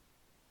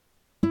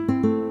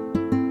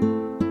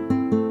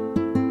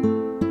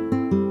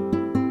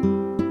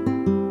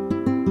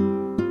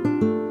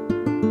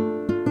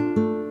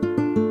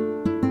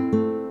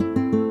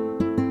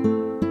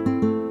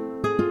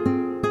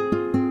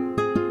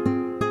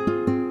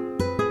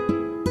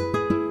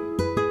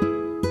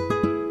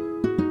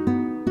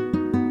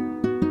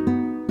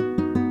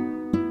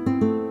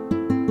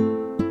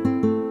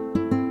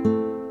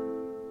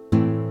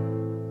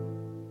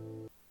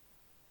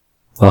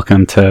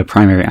Welcome to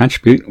Primary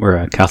Attribute. We're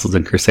a Castles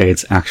and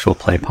Crusades actual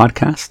play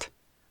podcast.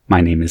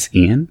 My name is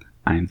Ian.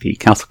 I'm the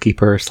Castle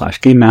Keeper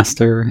 / Game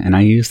Master, and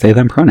I use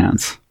they/them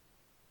pronouns.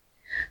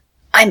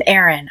 I'm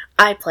Erin.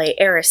 I play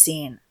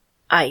Erisine.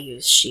 I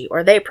use she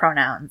or they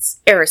pronouns.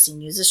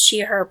 Erisine uses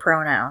she/her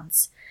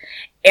pronouns.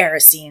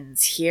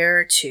 Erisine's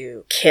here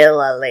to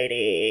kill a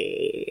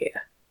lady.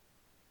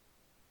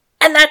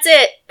 And that's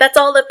it. That's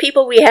all the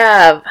people we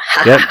have.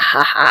 Ha Yep. ha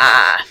ha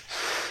ha.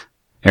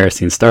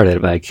 Erisine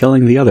started by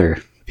killing the other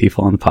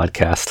people on the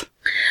podcast.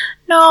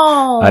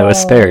 No. I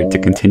was spared to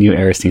continue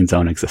Erisine's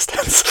own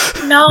existence.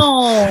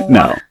 No.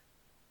 No.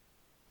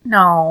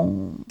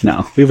 No.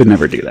 No, we would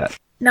never do that.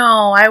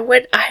 No,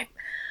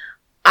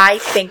 I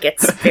think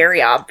it's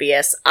very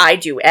obvious. I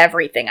do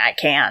everything I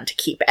can to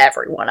keep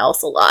everyone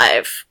else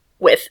alive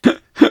with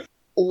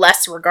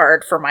less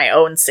regard for my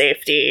own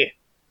safety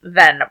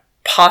than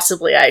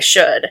possibly I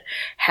should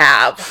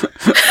have.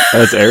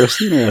 As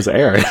Erisine or as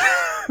Erin?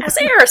 As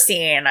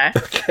Erisine.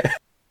 Okay.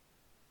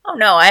 Oh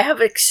no, I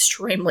have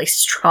extremely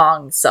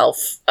strong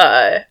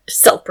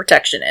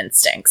self-protection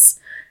instincts.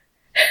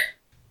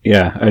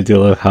 Yeah, I do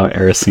love how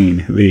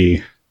Erisine,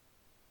 the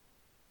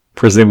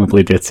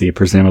presumably ditzy,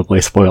 presumably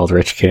spoiled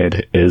rich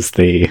kid, is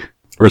the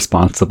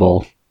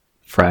responsible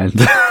friend.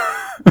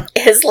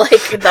 Is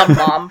like the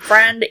mom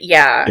friend?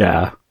 Yeah.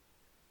 Yeah.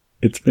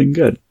 It's been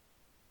good.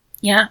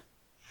 Yeah.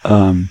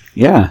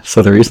 Yeah,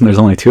 so the reason there's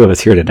only two of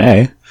us here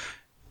today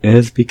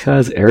is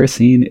because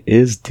Erisine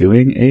is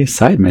doing a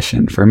side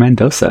mission for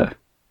Mendoza.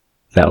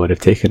 That would have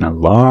taken a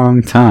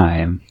long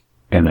time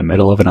in the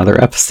middle of another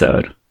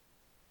episode.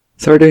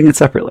 So we're doing it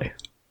separately.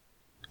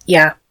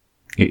 Yeah.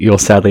 You'll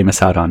sadly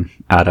miss out on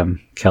Adam,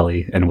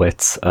 Kelly, and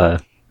Witt's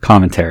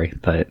commentary,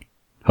 but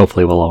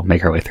hopefully we'll all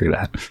make our way through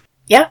that.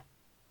 Yeah.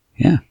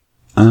 Yeah.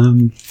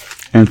 And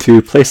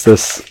to place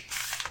this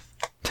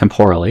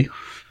temporally,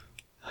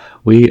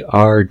 we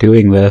are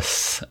doing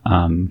this.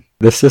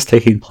 This is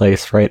taking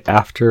place right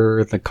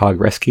after the COG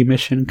rescue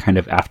mission, kind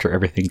of after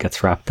everything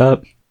gets wrapped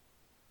up.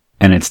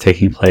 And it's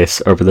taking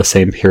place over the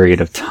same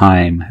period of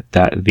time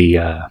that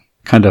the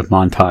kind of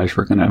montage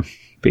we're going to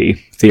be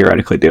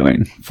theoretically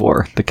doing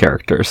for the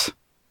characters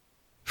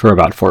for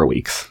about 4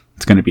 weeks.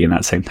 It's going to be in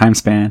that same time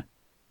span.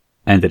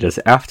 And it is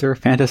after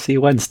Fantasy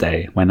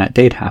Wednesday when that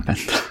date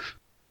happened.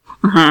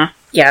 Mm-hmm.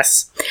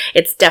 Yes.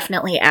 It's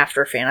definitely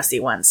after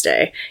Fantasy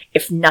Wednesday.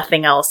 If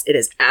nothing else, it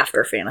is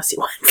after Fantasy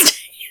Wednesday.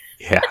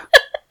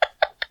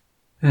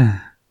 Yeah.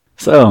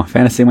 So,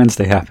 Fantasy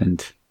Wednesday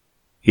happened.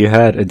 You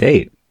had a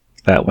date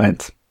that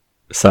went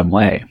some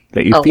way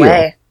that you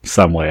feel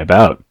some way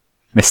about.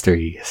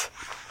 Mysteries.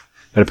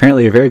 But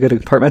apparently you're very good at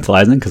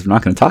compartmentalizing because we're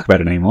not going to talk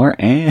about it anymore.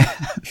 And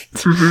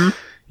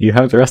you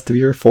have the rest of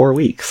your 4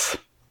 weeks.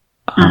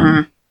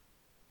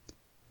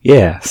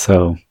 Yeah,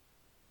 so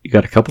you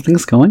got a couple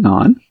things going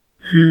on.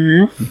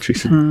 Which we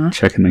should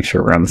check and make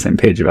sure we're on the same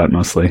page about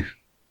mostly.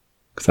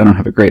 Because I don't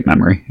have a great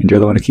memory, and you're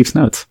the one who keeps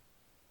notes.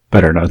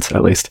 Better notes,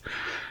 at least.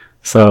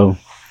 So,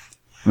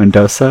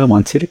 Mendoza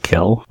wants you to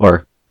kill,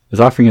 or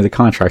is offering you the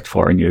contract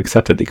for, and you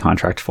accepted the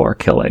contract for,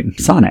 killing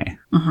Sane,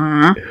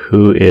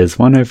 who is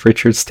one of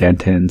Richard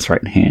Stanton's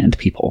right-hand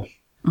people.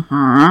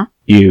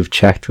 You've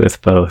checked with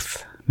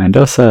both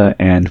Mendoza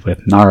and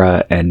with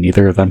Nara, and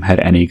neither of them had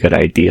any good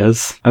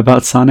ideas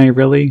about Sane,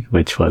 really,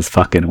 which was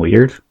fucking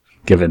weird,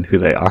 given who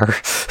they are.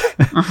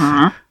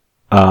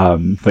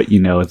 But you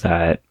know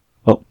that...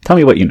 Well, tell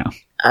me what you know.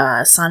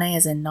 Sane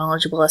is a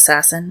knowledgeable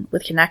assassin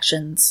with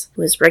connections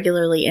who is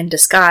regularly in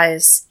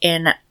disguise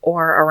in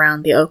or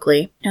around the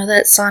Oakley. You know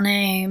that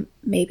Sane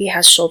maybe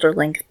has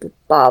shoulder-length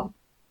bob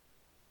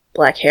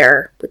black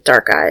hair with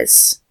dark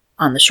eyes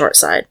on the short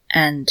side,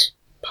 and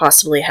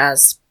possibly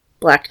has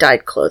black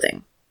dyed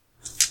clothing.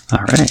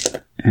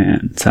 Alright,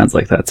 and sounds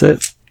like that's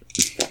it.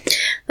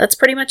 That's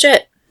pretty much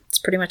it. That's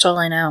pretty much all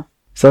I know.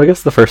 So I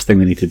guess the first thing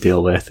we need to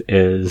deal with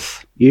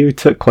is you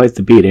took quite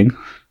the beating.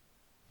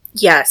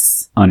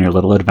 Yes. On your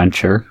little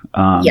adventure.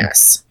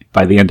 Yes.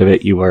 By the end of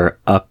it, you were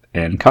up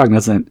and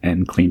cognizant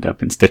and cleaned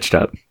up and stitched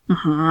up.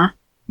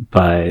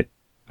 But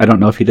I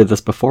don't know if you did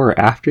this before or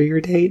after your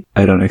date.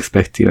 I don't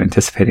expect you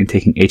anticipating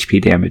taking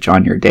HP damage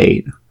on your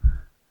date.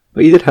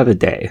 But you did have a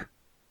day.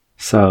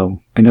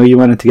 So I know you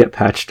wanted to get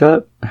patched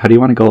up. How do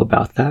you want to go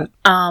about that?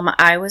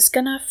 I was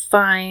gonna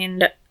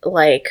find, so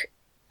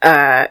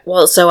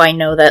I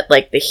know that,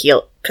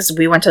 because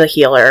we went to the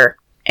healer,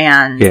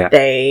 and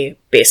they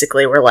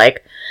basically were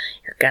like,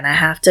 you're gonna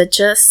have to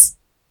just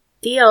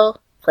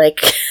deal.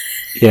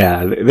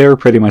 Yeah, they were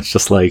pretty much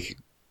just like,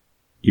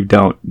 you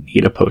don't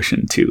need a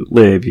potion to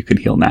live, you can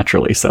heal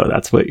naturally, so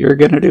that's what you're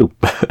gonna do.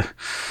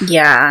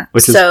 Yeah.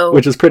 Which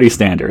is pretty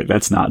standard.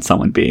 That's not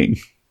someone being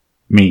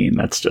mean,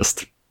 that's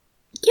just...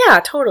 Yeah,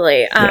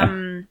 totally.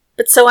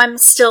 But so I'm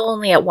still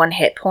only at 1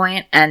 hit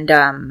point, and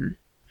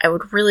I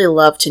would really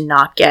love to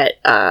not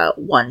get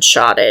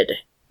one-shotted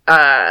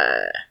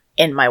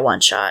in my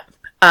one-shot.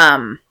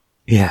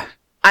 Yeah.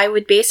 I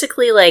would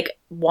basically,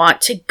 want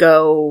to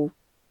go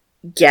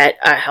get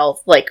a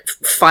health,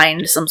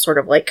 find some sort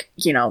of,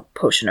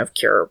 potion of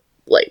cure,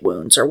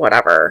 wounds or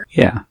whatever.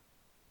 Yeah.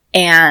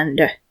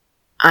 And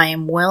I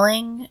am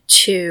willing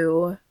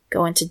to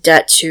go into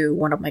debt to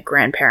one of my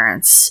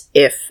grandparents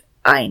if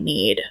I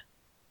need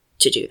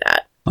to do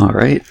that. All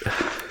right.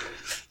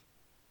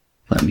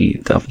 Let me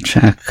double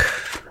check.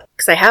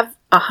 Because I have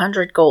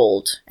 100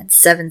 gold and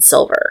 7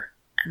 silver,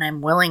 and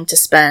I'm willing to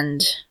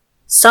spend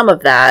some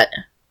of that.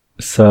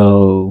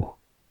 So,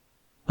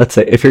 let's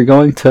say if you're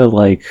going to,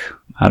 like,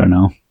 I don't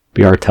know,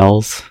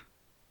 Bjartel's.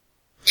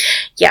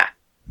 Yeah.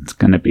 It's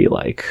gonna be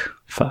like,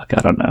 fuck,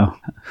 I don't know.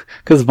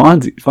 Because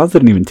Vons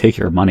didn't even take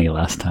your money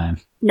last time.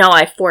 No,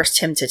 I forced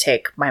him to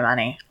take my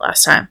money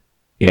last time.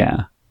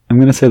 Yeah. I'm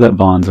gonna say that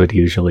Vons would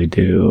usually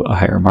do a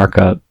higher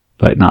markup,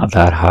 but not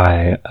that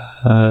high.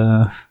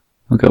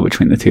 We'll go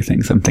between the two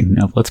things I'm thinking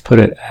of. Let's put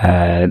it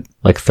at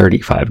like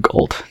 35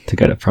 gold to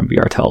get it from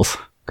Bjartel's.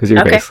 Because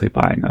you're basically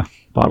buying a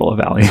bottle of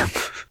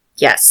Valium.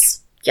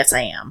 Yes. Yes,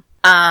 I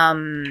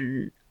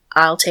am.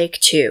 I'll take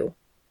 2.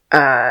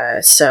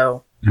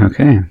 So...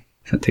 Okay.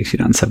 So that takes you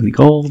down 70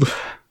 gold.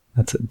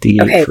 That's a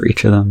D8 for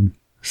each of them.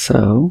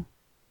 So...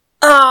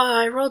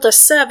 I rolled a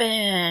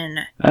 7!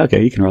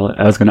 Okay, you can roll it.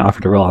 I was going to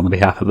offer to roll on the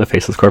behalf of the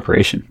Faceless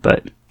Corporation,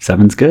 but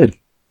 7's good.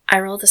 I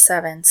rolled a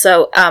 7.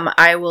 So,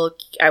 I will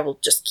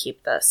just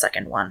keep the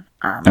second one.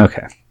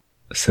 Okay.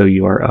 So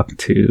you are up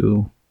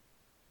to...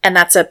 And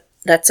that's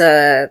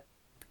a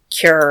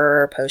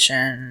cure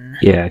potion.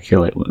 Yeah,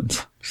 cure light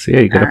wounds. So yeah,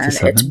 you get up to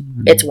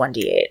 7. It's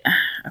 1d8.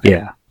 Okay.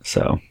 Yeah,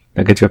 so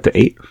that gets you up to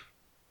 8.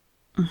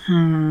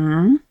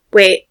 Mm-hmm.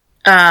 Wait,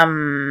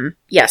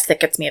 yes, that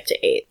gets me up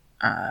to 8.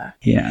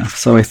 Yeah,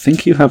 so I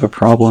think you have a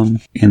problem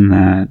in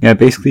that, yeah,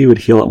 basically you would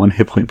heal at 1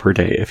 hit point per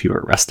day if you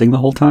were resting the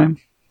whole time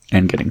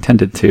and getting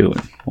tended to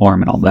and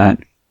warm and all that.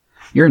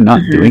 You're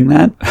not doing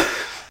that.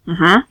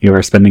 You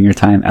are spending your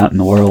time out in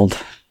the world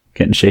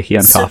getting shaky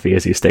on coffee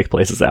as you stake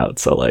places out,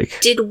 so like...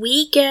 Did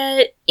we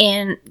get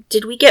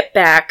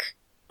back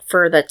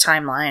for the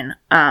timeline,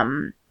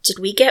 did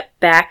we get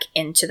back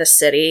into the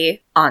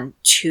city on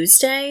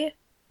Tuesday?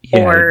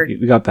 Yeah,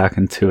 we got back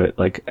into it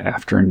like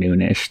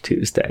afternoonish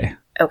Tuesday.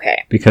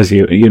 Okay. Because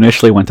you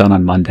initially went down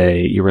on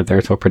Monday, you were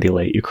there till pretty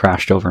late, you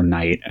crashed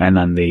overnight, and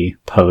then the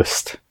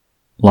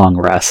post-long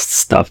rest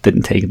stuff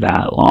didn't take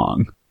that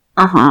long.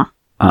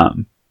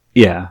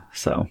 Yeah,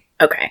 so...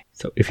 Okay.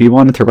 So if you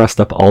wanted to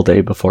rest up all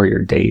day before your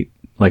date,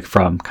 like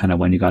from kind of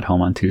when you got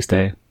home on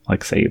Tuesday,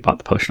 like say you bought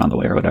the potion on the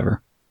way or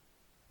whatever,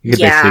 you could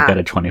basically get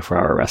a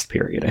 24-hour rest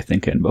period, I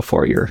think, in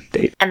before your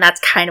date. And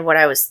that's kind of what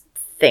I was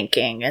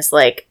thinking, is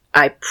like,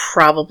 I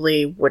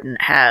probably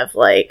wouldn't have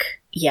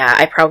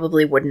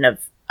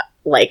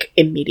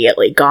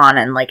immediately gone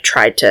and like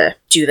tried to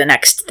do the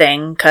next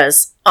thing,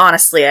 because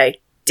honestly I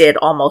did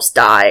almost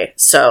die,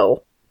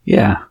 so...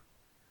 Yeah.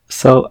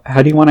 So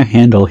how do you want to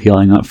handle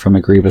healing up from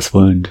a grievous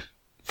wound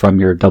from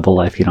your double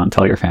life you don't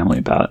tell your family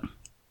about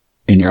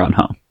in your own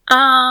home?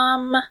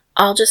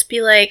 I'll just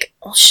be like,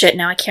 oh shit,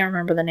 now I can't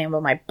remember the name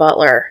of my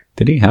butler.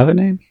 Did he have a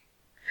name?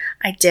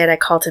 I did. I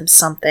called him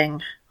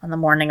something on the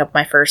morning of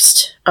my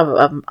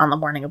on the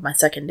morning of my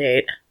second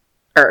date.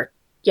 Or,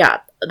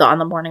 yeah, on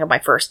the morning of my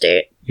first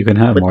date. You can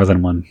have more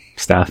than one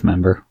staff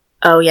member.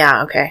 Oh,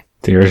 yeah, okay.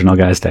 It's the original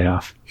guy's day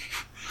off.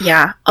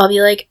 Yeah, I'll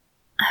be like,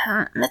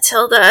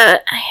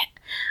 Matilda,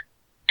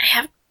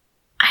 I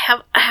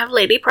have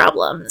lady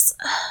problems.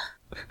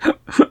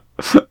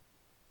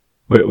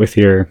 With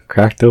your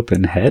cracked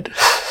open head?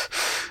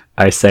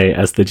 I say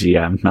as the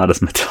GM, not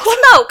as Matilda. Well,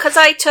 no, because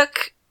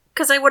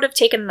I would have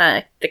taken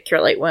the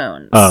cure light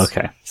wounds. Oh,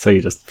 okay. So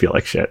you just feel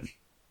like shit.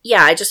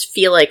 Yeah, I just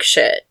feel like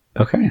shit.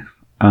 Okay.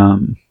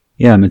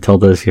 Yeah,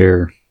 Matilda's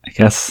your, I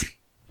guess,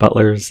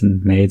 butlers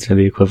and maids are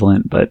the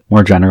equivalent, but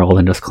more general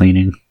than just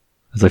cleaning,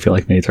 as I feel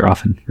like maids are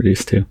often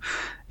reduced to.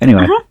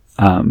 Anyway,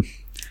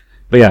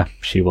 but yeah,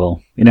 she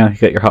will, you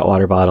get your hot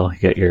water bottle, you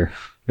get your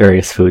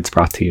various foods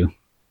brought to you,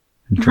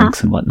 and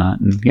drinks and whatnot,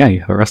 and yeah, you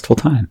have a restful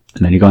time.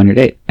 And then you go on your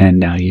date, and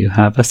now you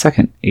have a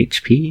second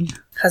HP.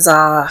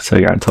 Huzzah. So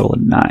you're on a total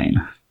of 9,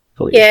 I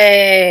believe.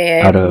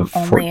 Yay! Out of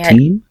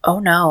 14? Oh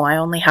no, I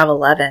only have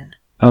 11.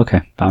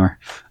 Okay, bummer.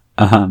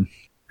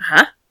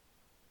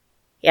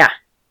 Yeah, I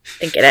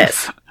think it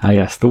is.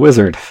 Yes, the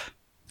wizard.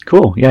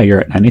 Cool, yeah,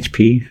 you're at 9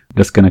 HP.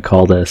 Just gonna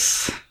call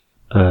this,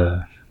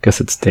 guess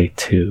it's day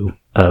 2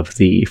 of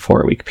the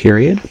 4-week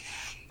period.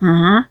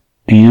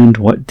 And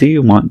what do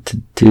you want to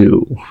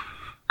do?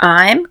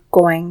 I'm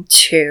going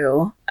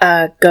to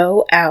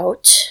go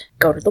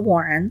to the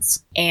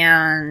Warrens,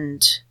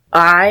 and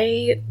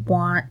I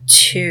want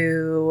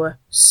to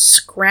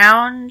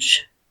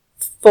scrounge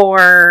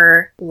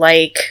for,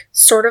 like,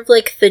 sort of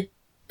like the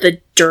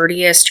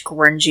dirtiest,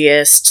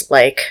 grungiest,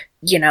 like,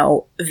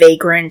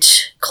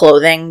 vagrant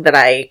clothing that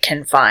I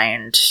can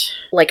find.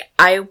 Like,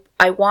 I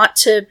want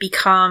to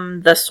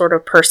become the sort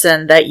of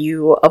person that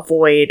you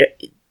avoid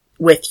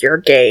with your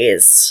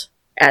gaze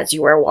as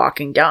you are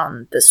walking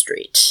down the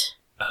street.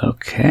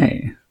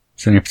 Okay.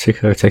 Is there any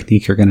particular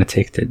technique you're going to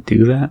take to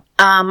do that?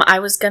 I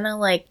was going to,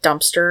 like,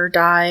 dumpster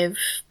dive,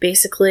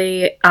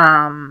 basically.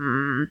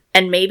 And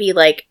maybe,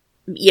 like,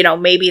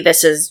 maybe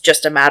this is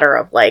just a matter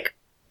of, like,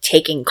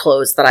 taking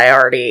clothes that I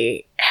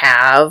already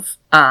have,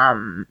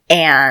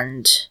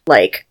 and,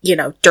 like, you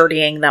know,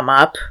 dirtying them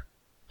up.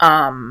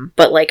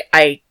 But, like,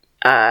 I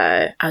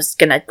was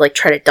gonna, like,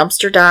 try to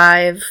dumpster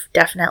dive,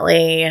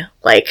 definitely,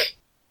 like...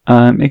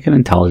 Make an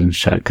intelligence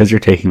check, because you're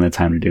taking the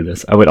time to do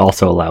this. I would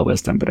also allow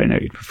wisdom, but I know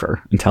you'd prefer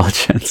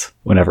intelligence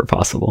whenever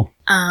possible.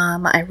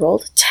 I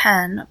rolled a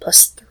 10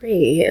 plus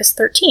 3 is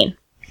 13.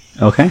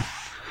 Okay.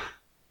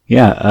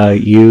 Yeah,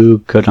 you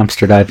go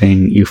dumpster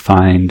diving, you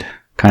find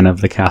kind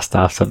of the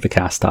cast-offs of the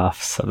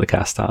cast-offs of the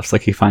cast-offs.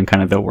 Like, you find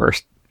kind of the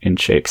worst in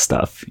shape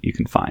stuff you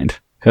can find.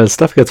 Because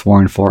stuff gets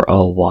worn for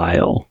a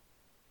while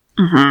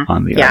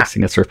on the ice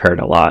and gets repaired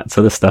a lot.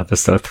 So this stuff is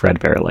so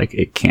threadbare, like,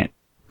 it can't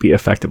be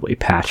effectively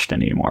patched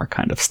anymore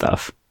kind of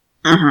stuff.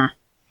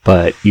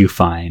 But you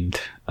find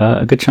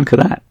a good chunk of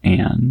that,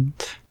 and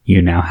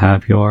you now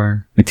have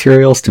your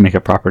materials to make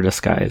a proper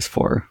disguise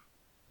for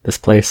this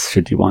place,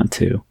 should you want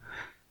to.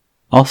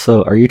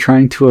 Also, are you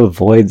trying to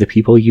avoid the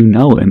people you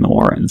know in the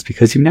Warrens?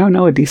 Because you now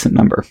know a decent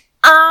number.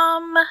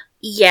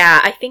 Yeah,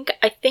 I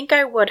think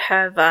I would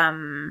have,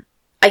 I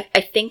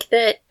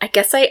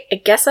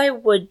guess I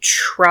would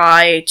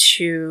try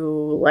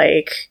to,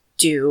 like,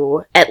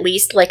 do at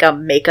least, like, a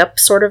makeup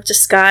sort of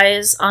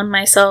disguise on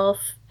myself,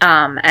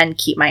 and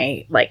keep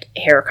my, like,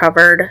 hair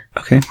covered.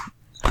 Okay.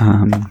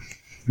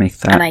 Make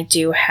that. And I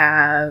do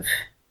have...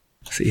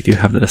 So you do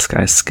have the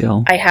disguise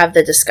skill. I have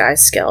the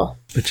disguise skill.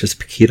 Which is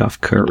keyed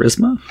off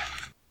charisma?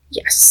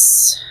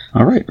 Yes.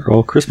 Alright,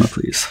 roll charisma,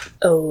 please.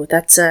 Oh,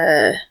 that's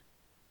I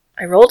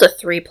rolled a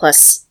 3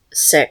 plus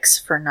 6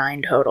 for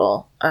 9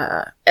 total.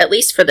 At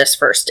least for this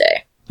first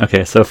day.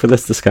 Okay, so for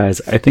this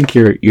disguise, I think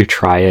you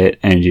try it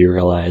and you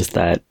realize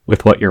that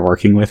with what you're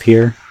working with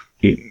here,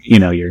 you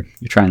know, you're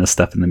trying this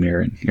stuff in the mirror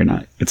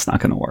and it's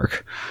not going to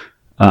work.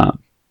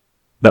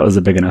 That was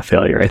a big enough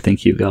failure. I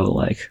think you go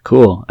like,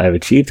 cool, I've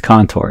achieved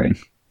contouring.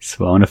 This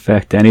won't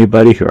affect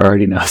anybody who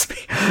already knows me.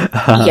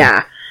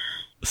 Yeah.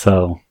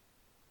 So,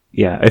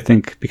 yeah, I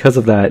think because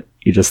of that,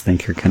 you just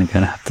think you're going to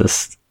have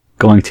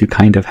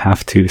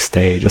to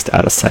stay just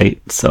out of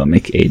sight. So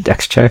make a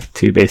dex check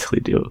to basically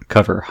do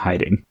cover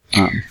hiding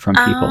from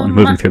people and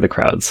moving through the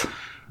crowds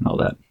and all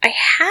that. I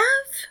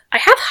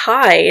have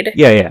hide.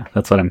 Yeah,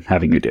 that's what I'm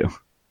having you do.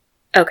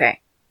 Okay.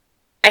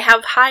 I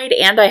have hide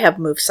and I have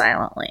move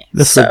silently.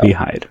 This would be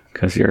hide,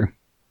 because you're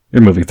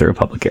moving through a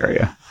public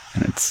area,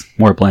 and it's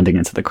more blending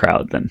into the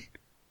crowd than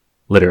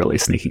literally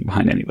sneaking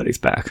behind anybody's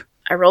back.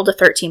 I rolled a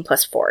 13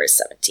 plus 4 is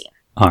 17.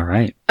 All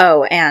right.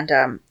 Oh,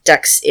 and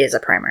Dex is a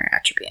primary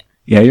attribute.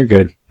 Yeah, you're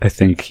good. I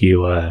think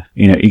you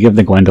give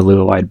the Gwendolyn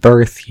a wide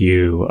berth.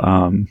 You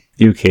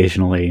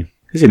occasionally,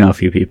 because you know a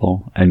few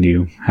people, and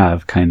you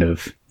have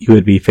you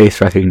would be face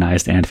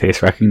recognized and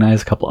face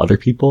recognize a couple other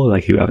people,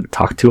 like you haven't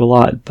talked to a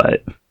lot,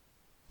 but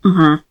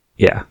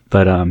yeah,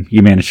 but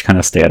you manage to kind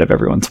of stay out of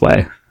everyone's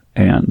way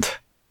and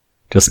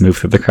just move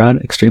through the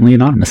crowd extremely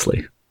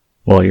anonymously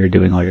while you're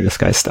doing all your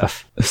disguise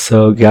stuff.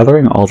 So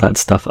gathering all that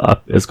stuff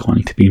up is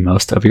going to be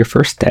most of your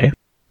first day.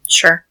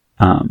 Sure.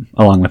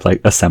 Along with,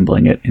 like,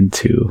 assembling it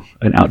into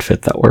an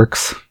outfit that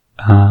works.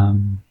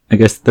 I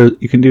guess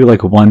you can do,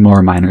 like, one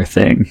more minor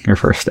thing your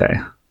first day.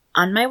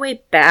 On my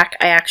way back,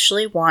 I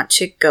actually want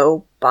to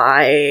go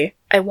by...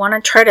 I want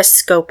to try to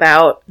scope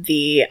out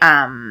the,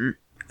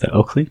 The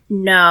Oakley?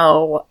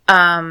 No.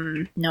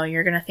 No,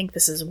 you're gonna think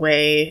this is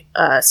way,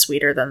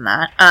 sweeter than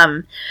that.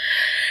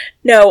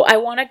 No, I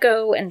want to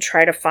go and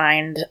try to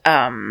find,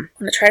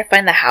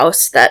 the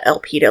house that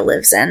Elpida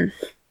lives in.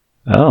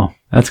 Oh,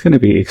 that's going to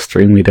be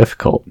extremely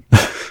difficult.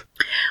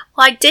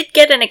 Well, I did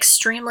get an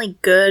extremely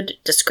good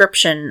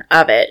description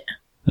of it.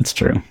 That's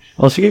true.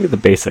 Well, she gave you the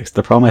basics.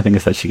 The problem, I think,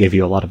 is that she gave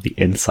you a lot of the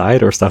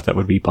inside or stuff that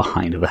would be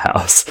behind the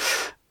house.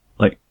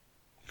 Like,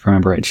 if I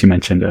remember right, she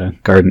mentioned a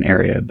garden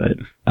area, but...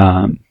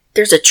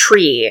 There's a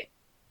tree.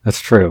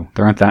 That's true.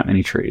 There aren't that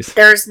many trees.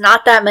 There's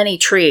not that many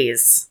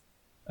trees.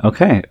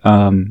 Okay.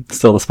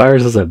 Still, the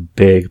Spires is a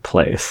big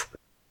place.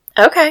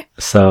 Okay.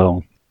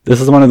 So... This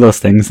is one of those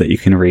things that you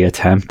can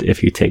reattempt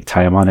if you take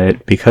time on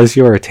it. Because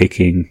you are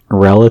taking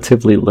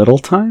relatively little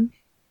time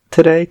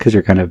today, because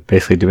you're kind of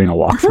basically doing a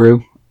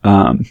walkthrough,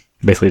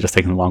 basically just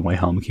taking a long way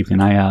home, keeping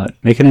an eye out.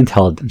 Make an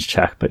intelligence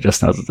check, but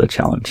just know that the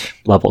challenge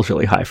level is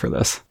really high for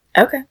this.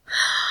 Okay.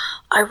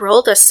 I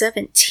rolled a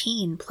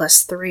 17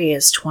 plus 3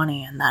 is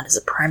 20, and that is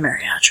a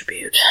primary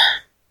attribute.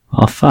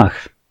 Well,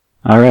 fuck.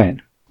 Alright.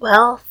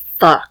 Well,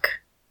 fuck.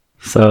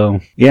 So,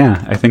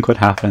 yeah, I think what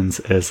happens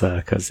is,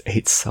 because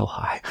 8's so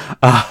high,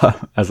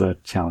 as a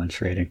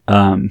challenge rating.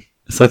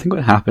 So I think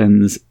what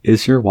happens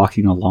is you're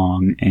walking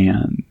along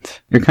and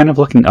you're kind of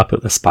looking up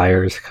at the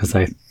spires, because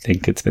I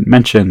think it's been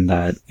mentioned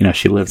that,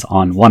 she lives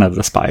on one of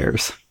the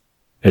spires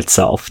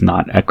itself,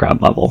 not at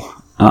ground level.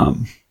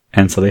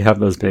 And so they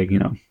have those big,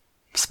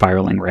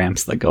 spiraling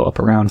ramps that go up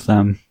around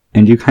them.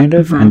 And you kind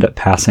of end up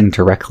passing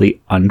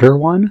directly under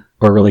one,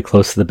 or really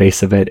close to the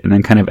base of it, and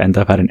then kind of end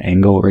up at an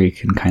angle where you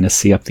can kind of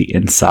see up the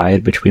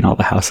inside between all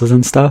the houses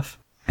and stuff.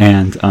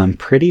 And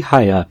pretty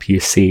high up,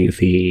 you see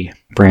the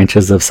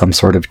branches of some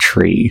sort of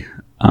tree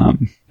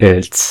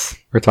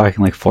We're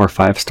talking like 4 or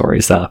 5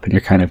 stories up, and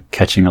you're kind of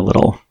catching a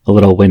little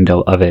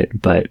window of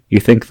it, but you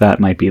think that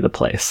might be the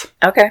place.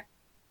 Okay.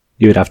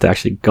 You would have to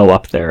actually go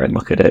up there and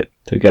look at it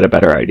to get a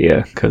better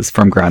idea, because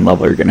from ground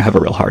level you're going to have a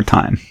real hard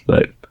time.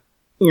 But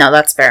no,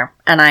 that's fair.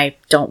 And I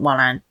don't want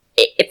to...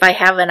 If I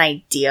have an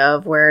idea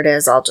of where it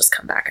is, I'll just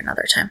come back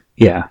another time.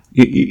 Yeah,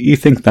 you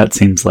think that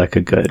seems like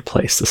a good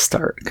place to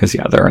start, because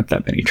yeah, there aren't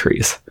that many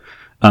trees.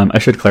 I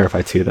should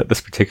clarify too that this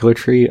particular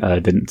tree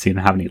didn't seem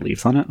to have any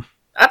leaves on it.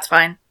 That's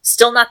fine.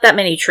 Still not that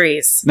many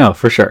trees. No,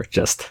 for sure.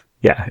 Just,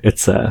 yeah,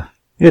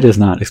 it is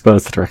not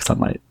exposed to direct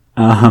sunlight.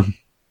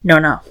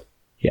 No.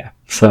 Yeah.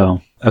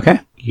 So, okay.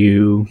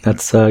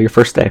 That's your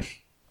first day.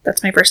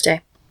 That's my first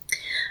day.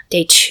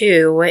 Day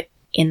 2,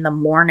 in the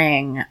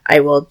morning,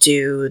 I will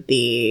do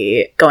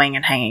the going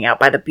and hanging out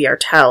by the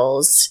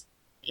Bjartels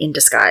in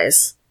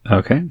disguise.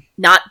 Okay.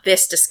 Not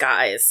this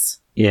disguise.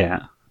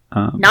 Yeah.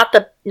 Not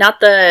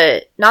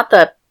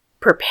the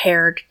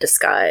prepared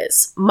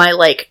disguise. My,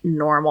 like,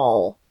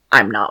 normal,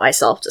 I'm not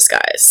myself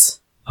disguise.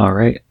 All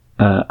right.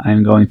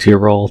 I'm going to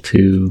roll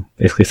to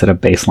basically set a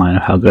baseline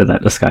of how good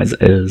that disguise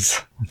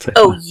is.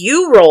 Oh,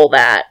 you roll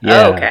that?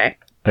 Yeah. Oh, okay.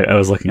 I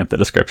was looking at the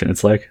description.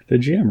 It's like, the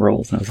GM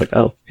rolls. And I was like,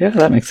 oh, yeah,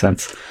 that makes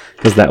sense.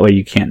 Because that way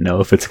you can't know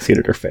if it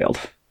succeeded or failed.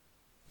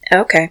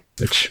 Okay.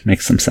 Which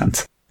makes some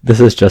sense. This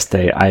is just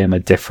I am a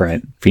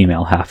different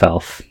female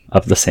half-elf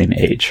of the same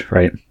age,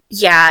 right?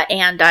 Yeah,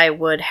 and I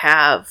would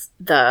have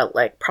the,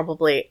 like,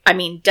 probably... I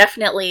mean,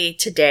 definitely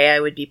today I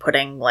would be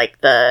putting, like,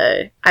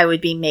 I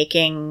would be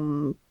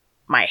making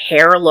my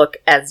hair look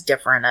as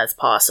different as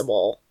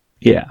possible.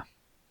 Yeah.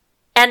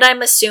 And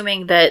I'm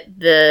assuming that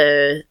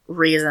the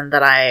reason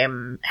that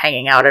I'm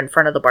hanging out in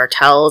front of the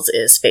Bjartels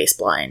is face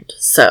blind,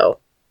 so...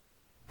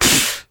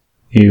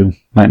 You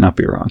might not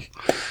be wrong.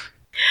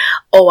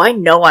 Oh, I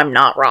know I'm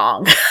not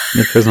wrong.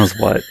 Your charisma's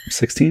what,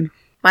 16?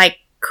 My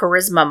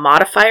charisma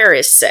modifier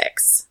is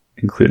 6.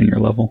 Including your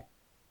level?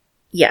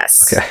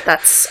 Yes. Okay.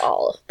 That's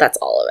all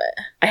of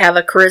it. I have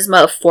a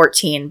charisma of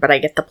 14, but I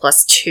get the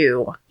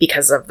 +2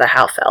 because of the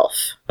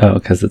half-elf. Oh,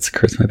 because it's a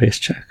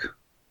charisma-based check.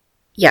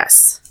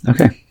 Yes.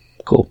 Okay.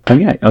 Cool. Oh,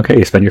 yeah. Okay,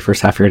 you spend your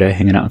first half of your day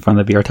hanging out in front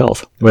of the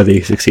Bjartels. Whether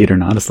you succeed or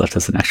not is left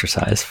as an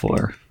exercise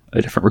for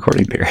a different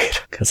recording period,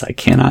 because I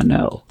cannot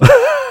know.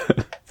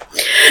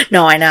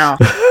 No, I know.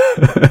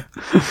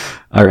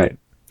 All right.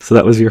 So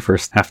that was your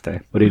first half day.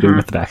 What are you doing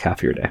with the back half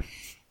of your day?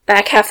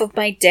 Back half of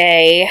my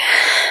day,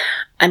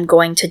 I'm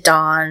going to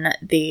don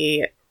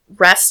the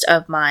rest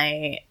of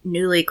my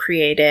newly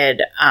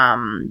created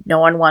no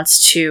one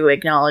wants to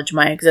acknowledge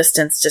my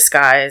existence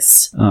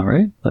disguise. All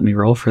right. Let me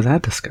roll for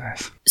that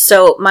disguise.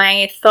 So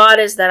my thought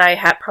is that I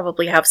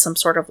probably have some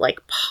sort of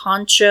like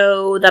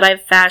poncho that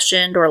I've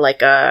fashioned, or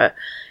like an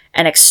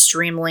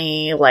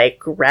extremely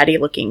like ratty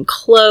looking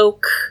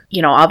cloak.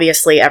 You know,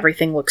 obviously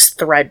everything looks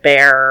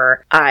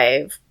threadbare.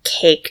 I've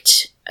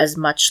caked as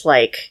much,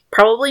 like,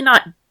 probably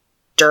not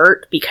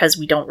dirt, because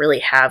we don't really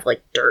have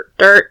like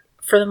dirt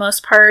for the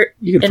most part.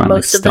 You can in find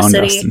most like of the stone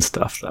city. dust and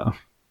stuff though.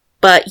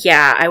 But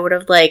yeah, I would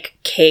have like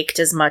caked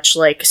as much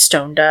like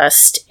stone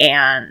dust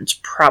and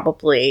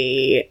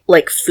probably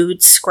like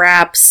food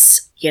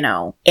scraps, you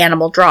know,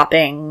 animal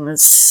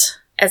droppings,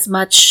 as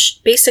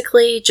much,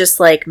 basically just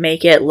like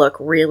make it look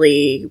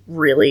really,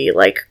 really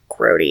like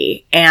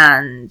grody.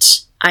 And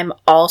I'm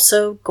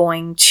also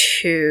going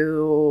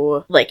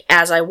to, like,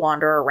 as I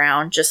wander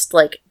around, just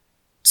like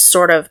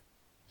sort of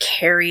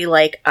carry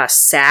like a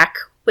sack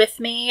with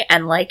me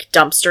and like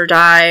dumpster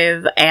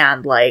dive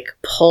and like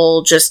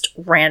pull just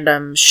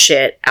random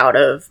shit out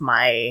of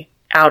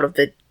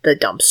the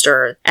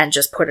dumpster and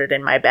just put it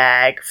in my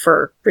bag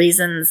for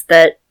reasons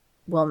that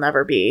will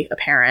never be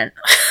apparent.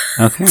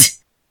 Okay.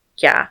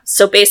 Yeah.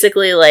 So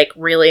basically, like,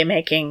 really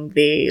making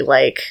the,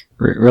 like...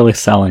 really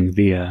selling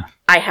the...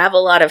 I have a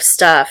lot of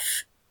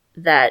stuff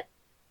that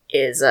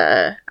is,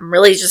 I'm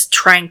really just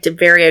trying to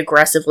very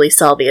aggressively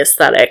sell the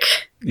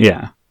aesthetic.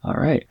 Yeah. All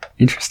right.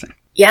 Interesting.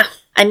 Yeah.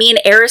 I mean,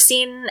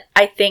 Erisine,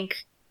 I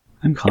think...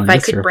 I'm calling if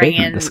this I could your bring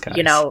vagrant in, disguise.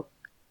 you know...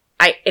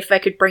 if I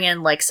could bring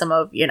in, like, some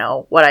of, you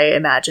know, what I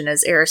imagine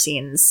as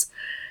Erisine's,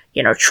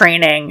 you know,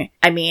 training...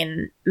 I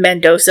mean,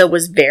 Mendoza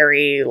was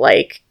very,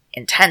 like...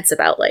 intense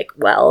about, like,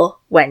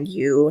 well, when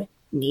you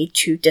need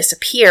to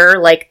disappear,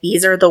 like,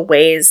 these are the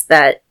ways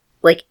that,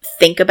 like,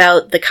 think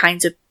about the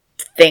kinds of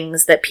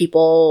things that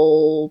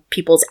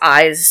people's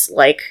eyes,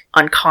 like,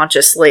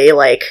 unconsciously,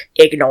 like,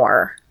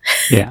 ignore.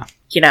 Yeah.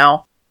 You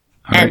know?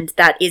 All and right.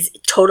 that is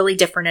totally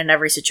different in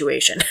every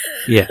situation.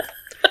 Yeah.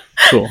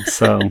 Cool.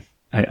 So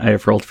I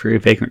have rolled for your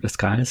vagrant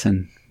disguise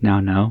and now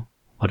know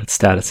what its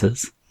status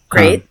is.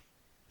 Great.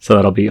 So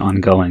that'll be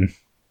ongoing.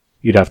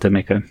 You'd have to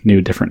make a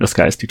new, different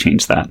disguise to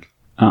change that.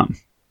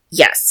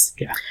 Yes.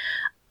 Yeah.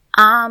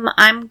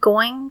 I'm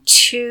going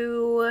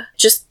to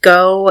just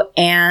go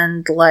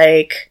and,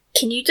 like...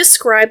 Can you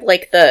describe,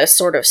 like, the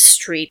sort of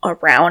street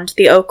around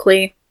the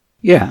Oakley?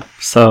 Yeah.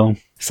 So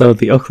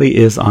the Oakley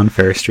is on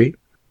Ferry Street.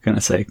 I'm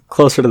gonna say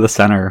closer to the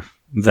center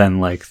than,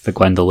 like, the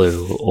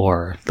Gwendolyn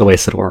or the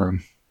Wasted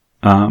Worm.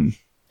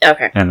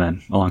 Okay. And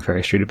then along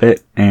Ferry Street a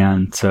bit.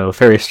 And so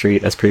Ferry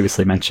Street, as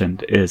previously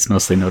mentioned, is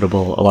mostly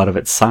notable. A lot of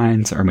its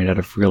signs are made out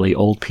of really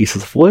old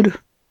pieces of wood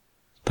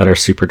that are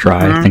super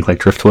dry. Think like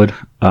driftwood.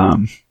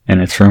 And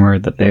it's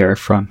rumored that they are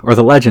from, or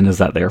the legend is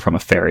that they are from a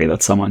ferry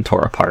that someone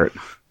tore apart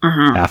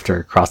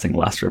after crossing the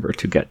last river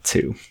to get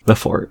to the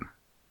fort.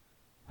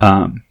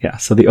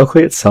 So the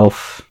Oakley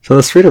itself, so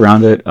the street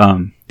around it,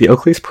 the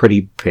Oakley's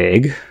pretty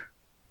big.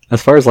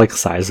 As far as, like,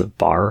 size of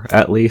bar,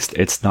 at least,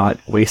 it's not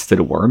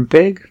Wasted Worm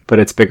big, but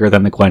it's bigger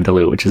than the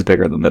Gwendolyn, which is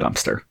bigger than the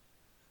Dumpster.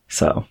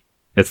 So,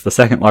 it's the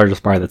second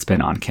largest bar that's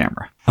been on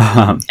camera.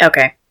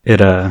 Okay.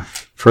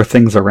 For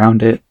things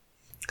around it,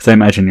 because I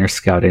imagine you're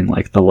scouting,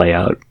 like, the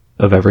layout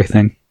of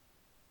everything.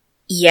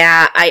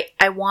 Yeah,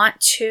 I want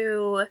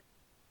to...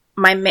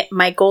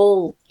 My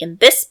goal in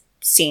this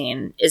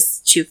scene is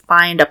to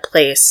find a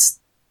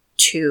place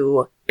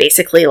to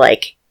basically,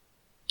 like,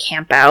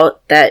 camp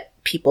out that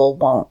people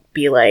won't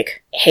be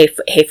like, hey,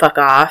 fuck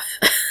off.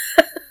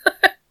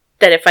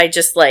 That if I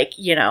just, like,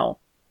 you know,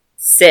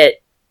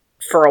 sit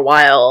for a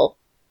while,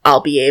 I'll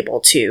be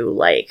able to,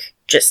 like,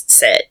 just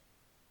sit.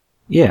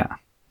 Yeah.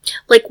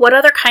 Like, what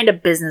other kind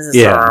of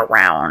businesses are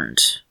around?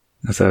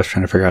 So I was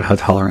trying to figure out how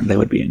tolerant they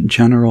would be in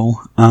general.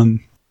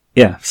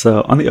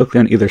 So on the Oakley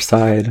on either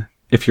side,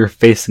 if you're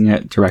facing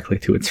it directly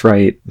to its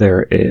right,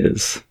 there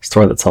is a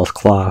store that sells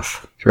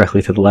cloth.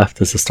 Directly to the left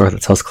is a store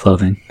that sells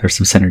clothing. There's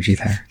some synergy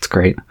there. It's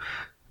great.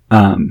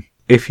 And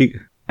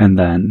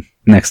then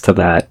next to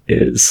that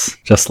is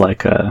just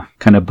like a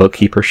kind of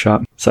bookkeeper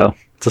shop. So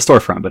it's a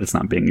storefront, but it's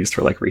not being used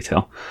for like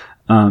retail.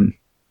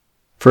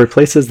 For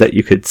places that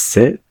you could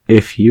sit,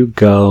 if you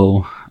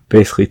go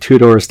basically 2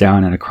 doors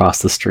down and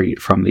across the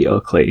street from the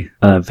Oakley,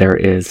 there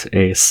is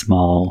a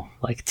small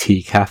like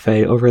tea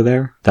cafe over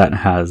there that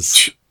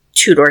has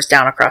 2 doors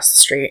down across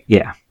the street.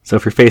 Yeah. So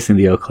if you're facing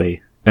the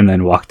Oakley and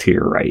then walk to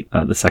your right,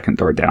 the second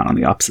door down on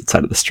the opposite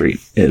side of the street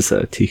is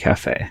a tea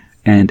cafe.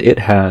 And it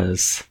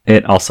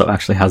also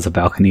actually has a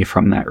balcony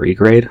from that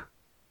regrade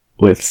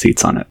with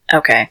seats on it.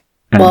 Okay.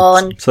 And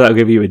so that'll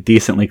give you a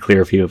decently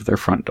clear view of their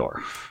front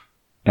door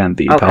and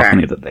the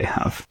balcony that they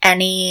have.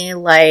 Any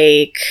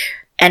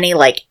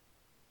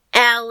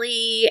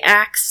alley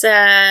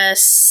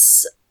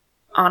access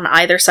on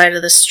either side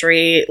of the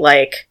street,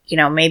 like, you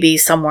know, maybe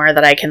somewhere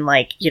that I can,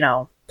 like, you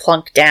know,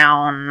 plunk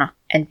down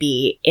and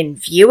be in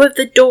view of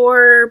the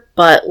door,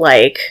 but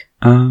like...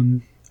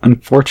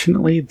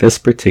 Unfortunately, this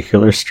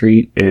particular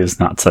street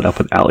is not set up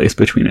with alleys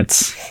between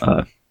its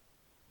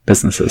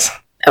businesses.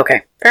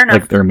 Okay, fair enough.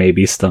 Like, there may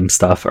be some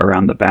stuff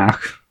around the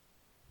back,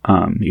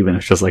 even if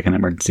it's just like an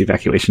emergency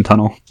evacuation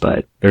tunnel,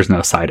 but there's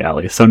no side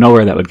alley, so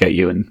nowhere that would get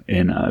you in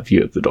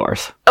view of the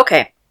doors.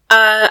 Okay.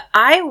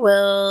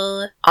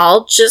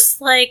 I'll just,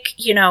 like,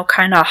 you know,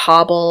 kind of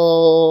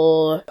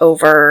hobble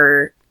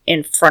over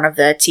in front of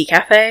the tea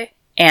cafe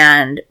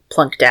and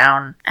plunk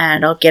down,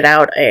 and I'll get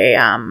out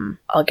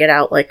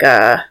like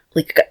a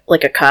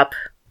cup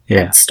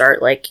and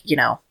start, like, you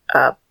know,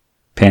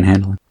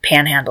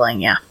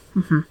 Panhandling, yeah.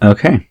 Mm-hmm.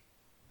 Okay.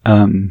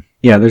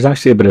 There's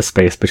actually a bit of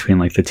space between,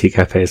 like, the tea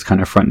cafe's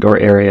kind of front door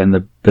area and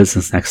the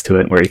business next to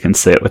it where you can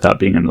sit without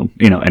being in the,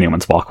 you know,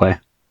 anyone's walkway.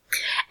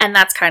 And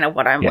that's kind of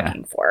what I'm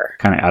looking for.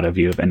 Kind of out of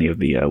view of any of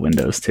the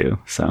windows, too.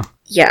 So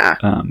yeah.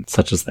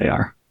 Such as they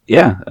are.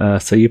 Yeah,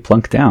 so you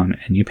plunk down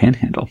and you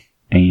panhandle.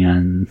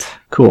 And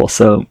cool,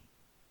 so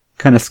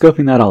kind of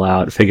scoping that all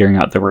out, figuring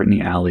out there weren't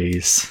any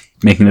alleys,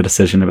 making the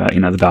decision about, you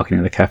know, the balcony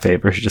of the cafe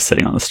versus just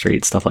sitting on the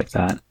street, stuff like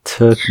that.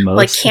 Took most...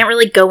 Like, can't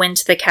really go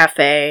into the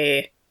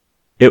cafe.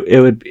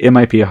 It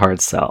might be a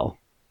hard sell.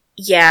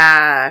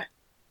 Yeah,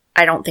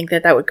 I don't think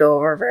that would go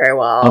over very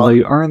well. Although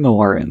you are in the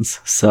Warrens,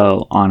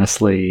 so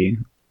honestly,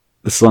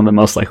 this is one of the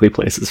most likely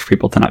places for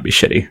people to not be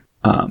shitty.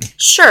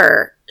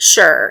 Sure.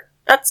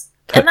 That's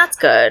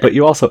good. But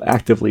you also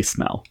actively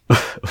smell,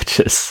 which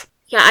is...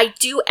 Yeah, I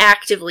do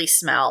actively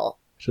smell.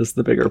 Which is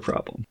the bigger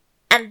problem.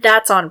 And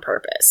that's on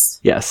purpose.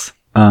 Yes.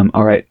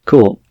 Alright,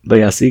 cool. But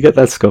yeah, so you get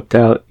that scoped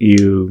out,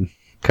 you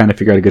kind of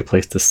figure out a good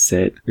place to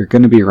sit. You're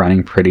going to be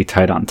running pretty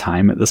tight on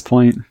time at this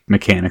point,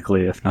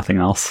 mechanically, if nothing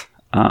else.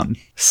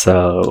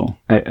 So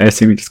I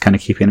assume you're just kind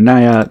of keeping an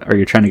eye out. Are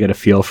you trying to get a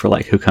feel for,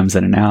 like, who comes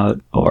in and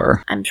out,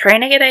 or... I'm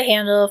trying to get a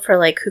handle for,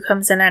 like, who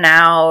comes in and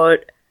out.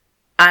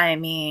 I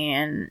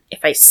mean,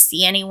 if I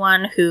see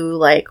anyone who,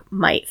 like,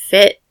 might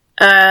fit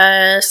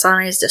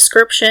Sane's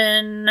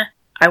description,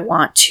 I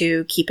want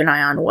to keep an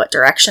eye on what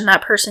direction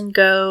that person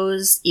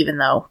goes, even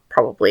though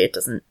probably it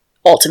doesn't...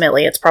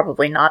 Ultimately, it's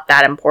probably not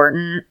that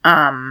important,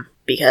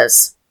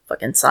 because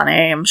fucking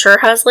Sane, I'm sure,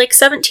 has, like,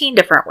 17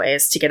 different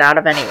ways to get out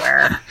of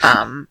anywhere.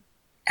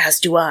 As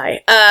do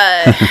I.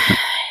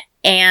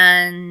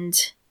 And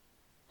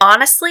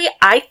honestly,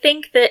 I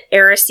think that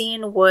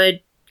Erisine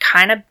would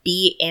kind of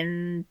be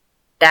in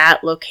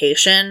that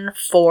location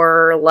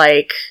for,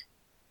 like,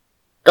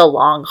 the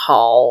long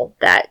haul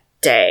that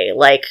day.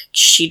 Like,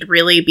 she'd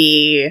really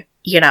be,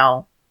 you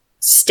know,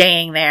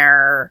 staying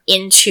there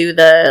into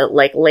the,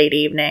 like, late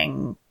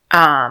evening.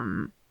 Are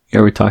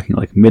we talking,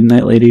 like,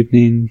 midnight, late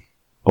evening?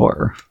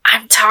 Or...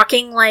 I'm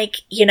talking, like,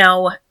 you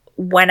know,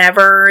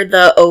 whenever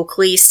the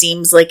Oakley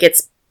seems like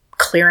it's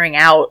clearing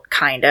out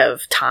kind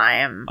of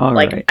time. All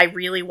like, right. I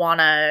really want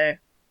to...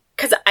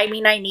 Because, I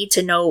mean, I need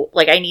to know...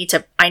 Like, I need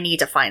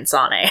to find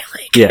Sane.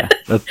 Like, Yeah,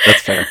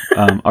 that's fair.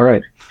 All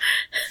right.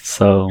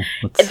 So,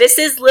 this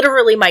is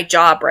literally my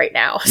job right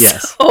now.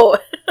 Yes. So,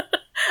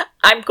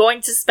 I'm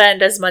going to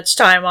spend as much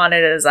time on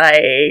it as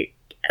I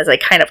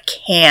kind of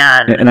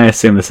can. And I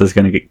assume this is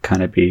going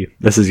to be...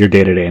 This is your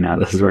day-to-day now.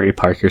 This is where you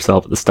park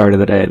yourself at the start of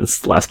the day. This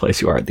is the last place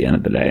you are at the end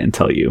of the day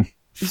until you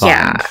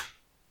find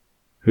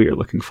who you're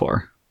looking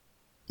for.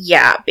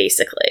 Yeah,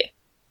 basically.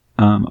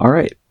 All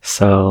right.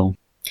 So...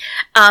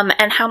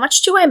 and how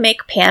much do I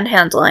make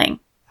panhandling?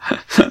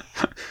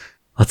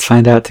 Let's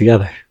find out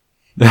together.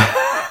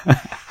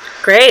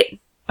 Great.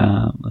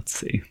 Let's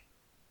see.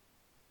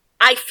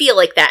 I feel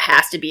like that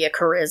has to be a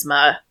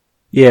charisma.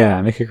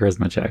 Yeah, make a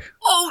charisma check.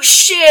 Oh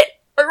shit!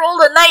 I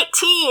rolled a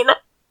 19!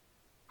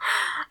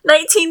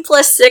 19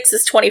 plus 6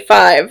 is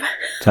 25.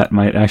 That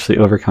might actually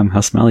overcome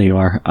how smelly you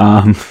are.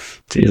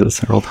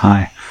 Jesus, I rolled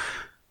high.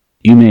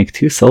 You make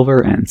 2 silver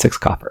and 6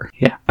 copper.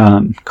 Yeah.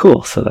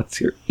 Cool. So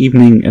that's your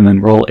evening, and then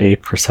roll a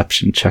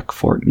perception check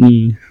for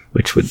me,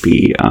 which would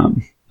be,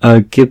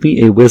 give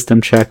me a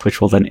wisdom check,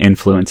 which will then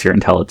influence your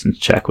intelligence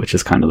check, which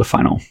is kind of the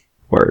final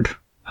word.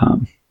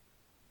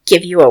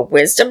 Give you a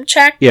wisdom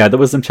check? Yeah, the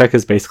wisdom check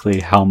is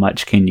basically how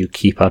much can you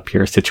keep up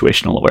your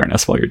situational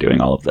awareness while you're doing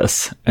all of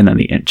this, and then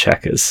the int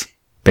check is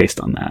based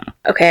on that.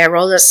 Okay, I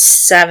rolled a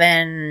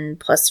 7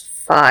 plus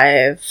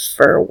 5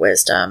 for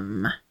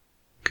wisdom.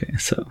 Okay,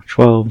 so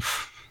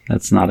 12.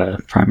 That's not a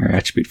primary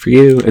attribute for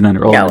you. And then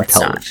roll an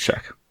intelligence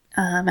check.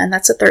 And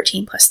that's a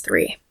 13 plus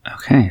 3.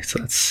 Okay, so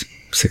that's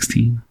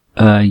 16.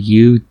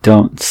 You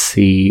don't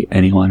see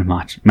anyone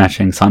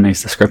matching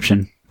Sane's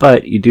description,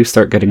 but you do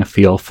start getting a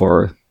feel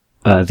for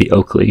the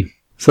Oakley.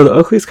 So the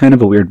Oakley is kind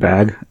of a weird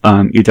bag.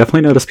 You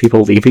definitely notice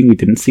people leaving you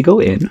didn't see go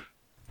in,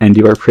 and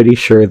you are pretty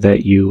sure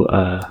that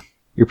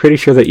you're pretty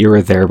sure that you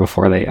were there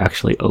before they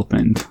actually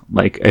opened.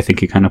 Like, I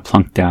think you kind of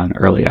plunked down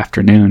early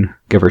afternoon,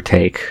 give or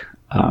take.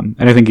 And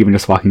I think even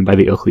just walking by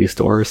the Oakley's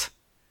doors,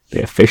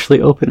 they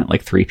officially open at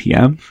like 3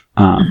 p.m.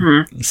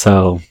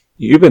 So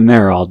you've been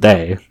there all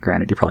day.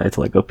 Granted, you probably had to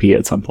like go pee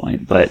at some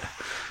point, but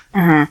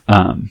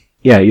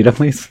yeah, you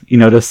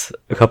notice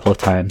a couple of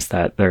times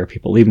that there are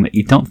people leaving that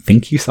you don't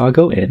think you saw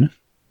go in,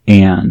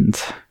 and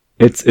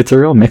it's a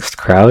real mixed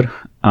crowd.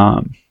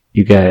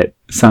 You get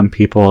some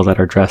people that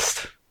are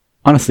dressed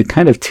honestly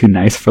kind of too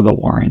nice for the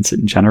Warrens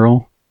in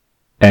general,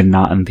 and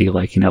not in the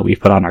like, we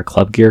put on our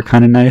club gear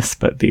kind of nice,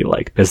 but the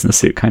like business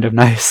suit kind of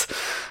nice.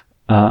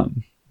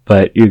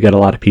 But you get a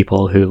lot of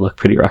people who look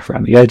pretty rough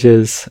around the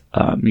edges.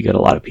 You get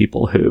a lot of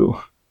people who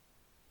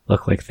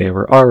look like they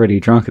were already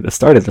drunk at the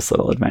start of this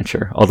little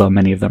adventure, although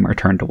many of them are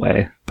turned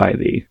away by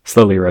the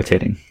slowly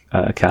rotating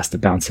cast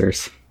of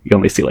bouncers. You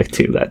only see like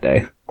 2 that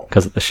day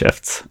because of the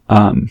shifts.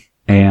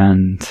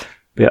 And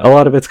yeah, a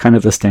lot of it's kind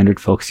of the standard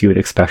folks you would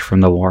expect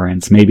from the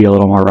Warrens, maybe a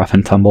little more rough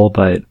and tumble,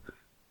 but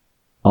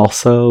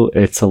also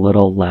it's a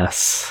little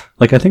less...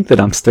 Like, I think the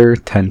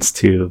dumpster tends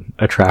to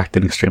attract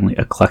an extremely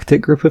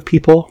eclectic group of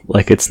people.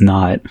 Like, it's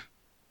not...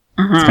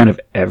 It's kind of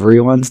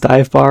everyone's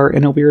dive bar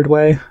in a weird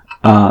way.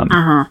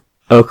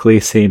 Oakley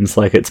seems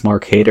like it's more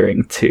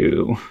catering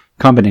to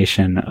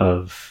combination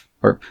of...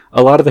 Or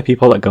a lot of the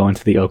people that go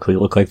into the Oakley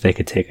look like they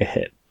could take a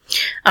hit.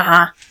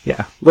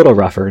 Yeah, a little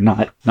rougher,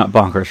 not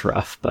bonkers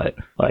rough, but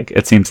like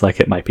it seems like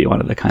it might be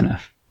one of the kind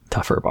of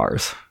tougher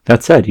bars.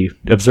 That said, you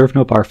observe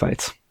no bar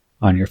fights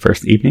on your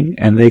first evening,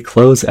 and they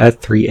close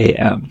at 3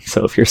 a.m.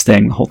 So if you're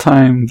staying the whole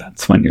time,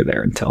 that's when you're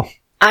there until.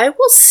 I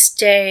will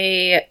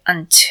stay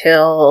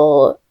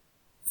until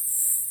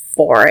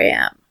 4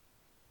 a.m.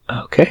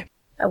 Okay.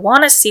 I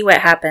want to see what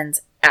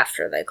happens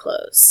after they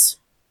close.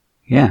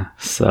 Yeah,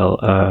 so,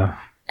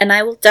 And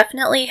I will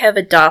definitely have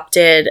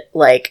adopted,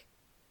 like,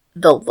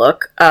 the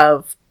look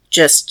of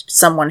just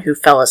someone who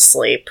fell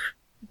asleep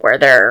where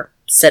they're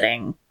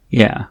sitting.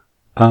 Yeah.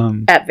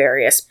 At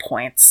various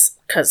points,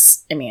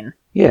 because,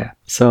 Yeah,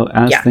 so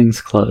as things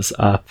close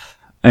up,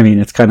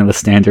 it's kind of the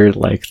standard,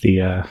 like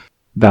the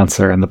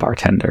bouncer and the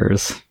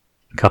bartenders.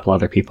 A couple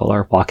other people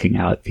are walking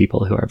out,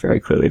 people who are very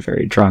clearly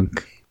very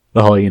drunk.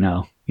 The whole, you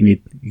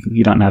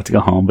don't have to go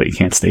home, but you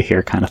can't stay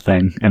here kind of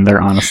thing. And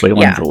they're honestly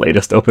one of the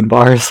latest open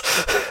bars.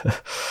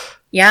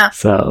 Yeah.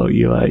 So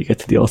you get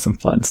to deal with some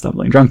fun,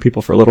 stumbling drunk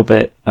people for a little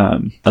bit.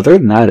 Other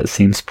than that, it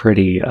seems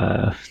pretty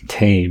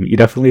tame. You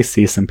definitely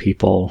see some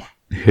people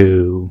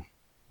who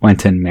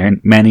went in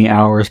many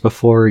hours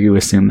before. You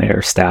assume they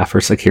are staff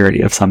or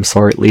security of some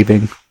sort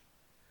leaving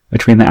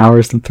between the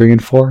hours of 3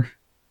 and 4.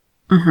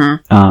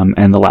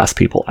 And the last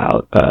people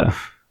out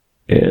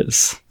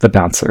is the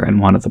bouncer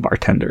and one of the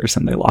bartenders,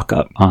 and they lock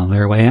up on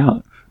their way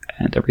out,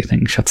 and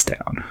everything shuts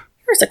down.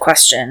 Here's a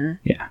question.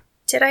 Yeah.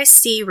 Did I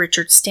see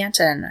Richard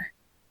Stanton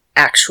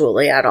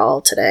actually at all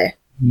today?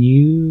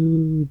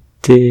 You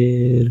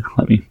did.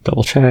 Let me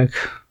double check.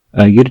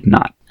 You did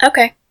not.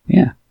 Okay.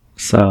 Yeah.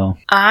 So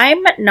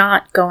I'm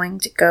not going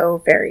to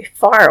go very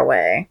far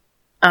away.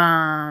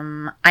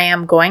 I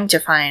am going to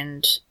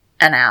find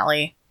an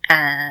alley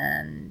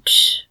and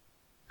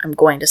I'm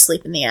going to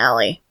sleep in the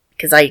alley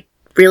because I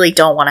really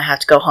don't want to have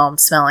to go home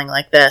smelling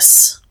like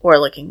this or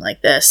looking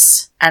like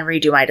this and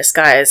redo my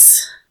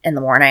disguise in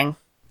the morning.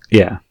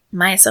 Yeah.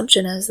 My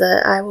assumption is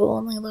that I will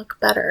only look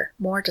better,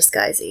 more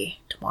disguisey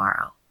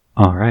tomorrow.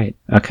 All right.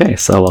 Okay,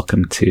 so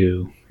welcome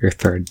to your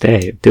third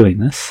day of doing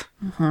this.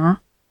 Mm-hmm.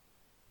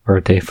 Or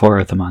day 4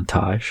 of the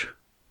montage.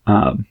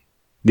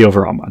 The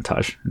overall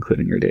montage,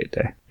 including your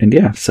day-to-day. And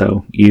yeah,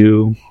 so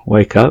you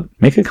wake up,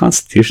 make a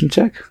constitution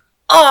check.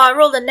 Oh, I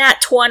rolled a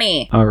nat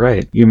 20. All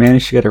right. You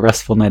managed to get a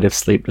restful night of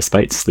sleep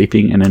despite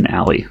sleeping in an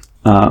alley.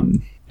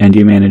 And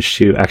you managed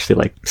to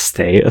actually,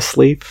 stay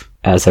asleep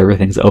as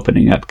everything's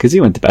opening up, because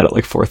you went to bed at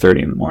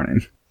 4:30 in the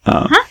morning.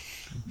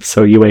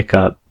 So you wake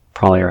up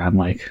probably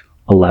around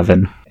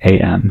 11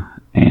 a.m.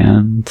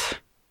 and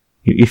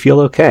you feel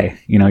okay.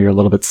 You're a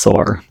little bit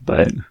sore,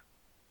 but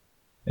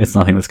it's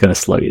nothing that's going to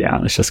slow you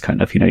down. It's just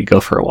kind of, you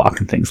go for a walk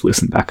and things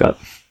loosen back up.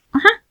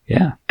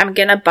 Yeah. I'm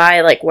going to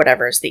buy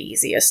whatever's the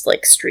easiest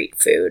street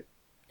food.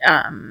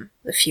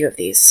 The few of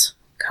these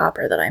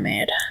copper that I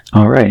made.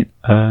 All right.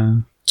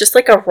 Just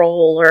a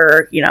roll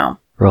or,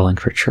 Rolling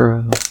for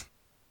churro.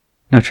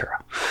 No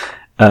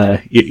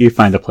churro. You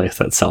find a place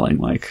that's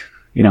selling an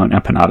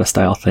empanada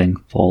style thing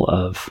full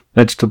of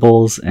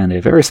vegetables and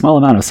a very small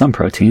amount of some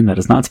protein that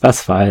is not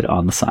specified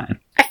on the sign.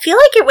 I feel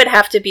like it would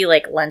have to be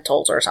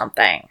lentils or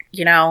something,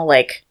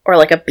 or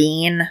a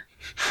bean.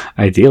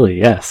 Ideally,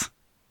 yes.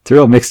 It's a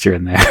real mixture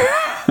in there.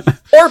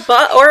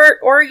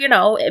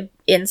 or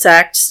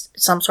insects,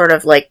 some sort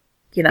of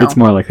It's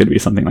more likely to be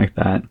something like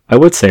that. I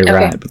would say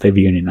rat, but they've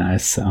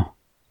unionized, so.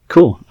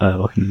 Cool.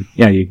 You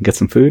can get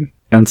some food.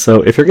 And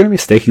so if you're going to be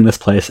staking this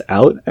place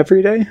out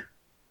every day,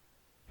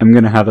 I'm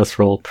going to have us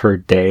roll per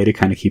day to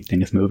kind of keep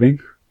things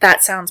moving.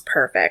 That sounds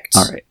perfect.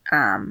 All right.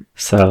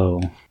 So,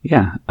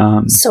 yeah.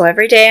 So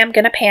every day I'm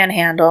going to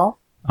panhandle.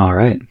 All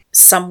right.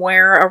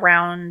 Somewhere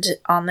around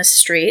on the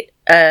street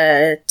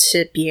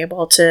to be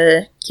able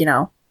to,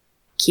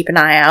 keep an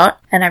eye out.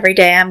 And every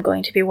day I'm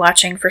going to be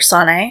watching for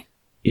Sane.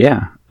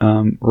 Yeah.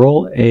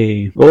 Roll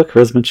a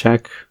charisma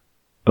check,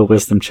 a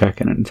wisdom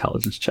check, and an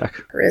intelligence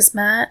check.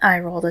 Charisma, I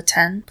rolled a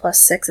 10, plus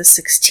 6 is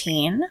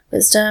 16.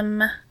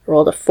 Wisdom,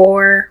 rolled a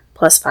 4,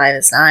 plus 5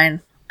 is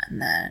 9.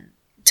 And then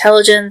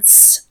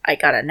intelligence, I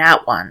got a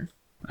nat 1.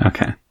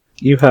 Okay.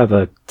 You have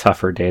a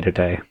tougher day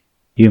today.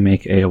 You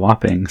make a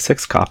whopping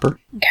 6 copper.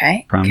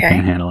 Okay. From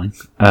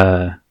panhandling.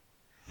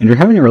 And you're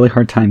having a really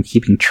hard time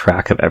keeping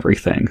track of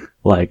everything.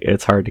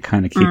 It's hard to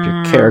kind of keep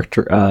your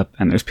character up,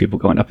 and there's people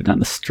going up and down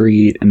the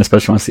street, and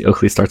especially once the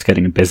Oakley starts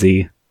getting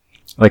busy.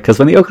 Because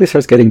when the Oakley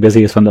starts getting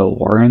busy is when the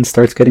Warren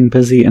starts getting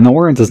busy, and the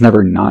Warrens is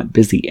never not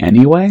busy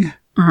anyway.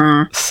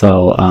 Mm-hmm.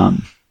 So,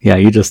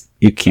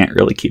 you can't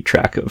really keep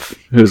track of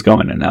who's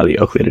going in and out of the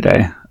Oakley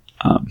today.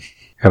 You're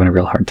having a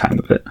real hard time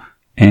with it.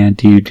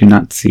 And you do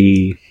not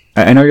see...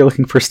 I know you're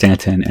looking for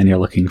Stanton, and you're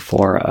looking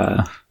for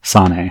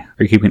Sane.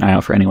 Are you keeping an eye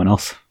out for anyone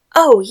else?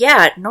 Oh,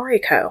 yeah,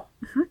 Noriko.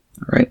 Mm-hmm.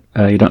 All right.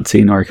 You don't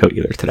see Noriko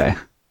either today.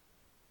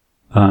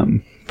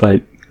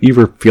 But you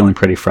were feeling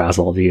pretty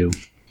frazzled.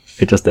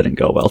 It just didn't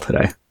go well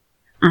today.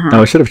 Mm-hmm.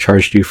 No, I should have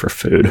charged you for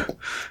food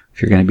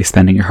if you're going to be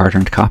spending your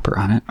hard-earned copper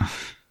on it. I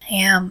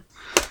am.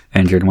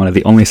 And you're in one of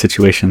the only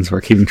situations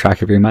where keeping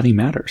track of your money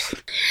matters.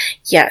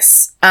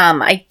 Yes.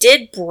 I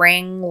did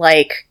bring,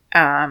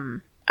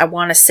 I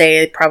want to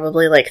say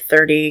probably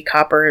 30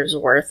 coppers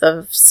worth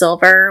of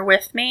silver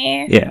with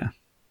me. Yeah.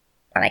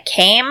 When I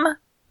came,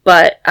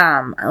 but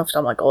I left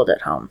all my gold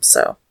at home,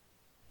 so.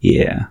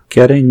 Yeah.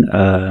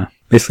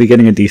 Basically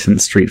getting a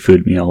decent street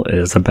food meal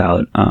is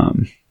about,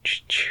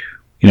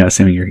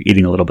 assuming you're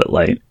eating a little bit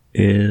light,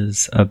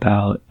 is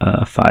about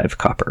 5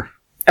 copper.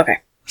 Okay.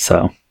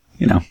 So,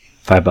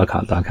 $5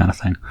 hot dog kind of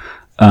thing.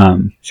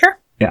 Sure.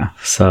 Yeah,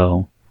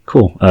 so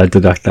cool.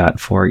 Deduct that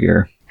for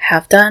your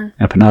have done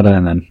empanada,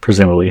 and then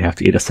presumably you have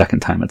to eat a second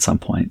time at some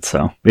point.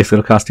 So basically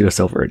it'll cost you a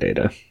silver a day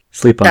to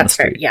sleep on the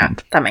street. Fair. Yeah,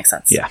 that makes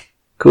sense. Yeah.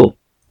 Cool.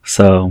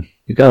 So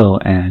you go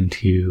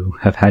and you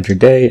have had your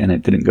day and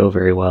it didn't go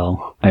very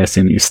well. I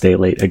assume you stay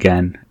late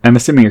again. I'm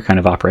assuming you're kind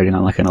of operating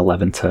on an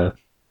 11 to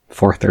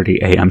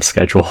 4:30 a.m.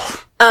 schedule.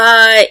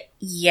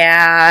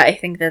 Yeah, I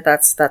think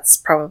that's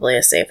probably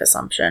a safe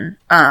assumption.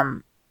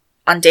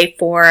 On day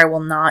 4, I will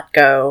not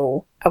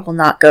go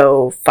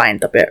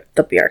find the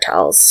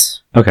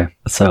Bjartals. Okay.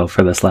 So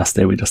for this last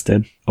day we just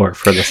did? Or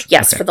for this?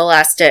 Yes, okay. For the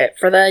last day.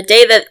 For the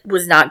day that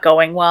was not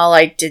going well,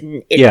 I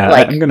didn't...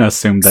 I'm going to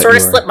assume that sort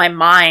of slipped my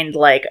mind,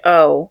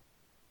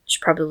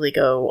 should probably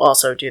go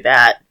also do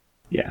that.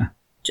 Yeah.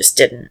 Just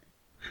didn't.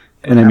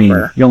 And remember.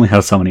 I mean, you only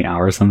have so many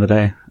hours in the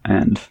day,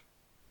 and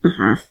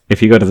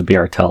if you go to the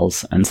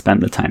Bjartals and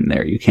spend the time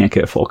there, you can't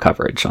get full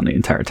coverage on the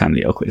entire time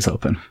the Oakley's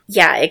open.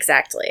 Yeah,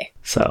 exactly.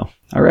 So,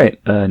 alright,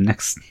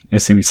 next, I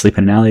assume you sleep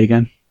in an alley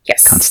again?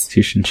 Yes.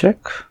 Constitution check.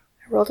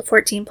 I rolled a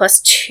 14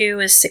 plus 2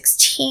 is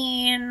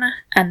 16,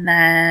 and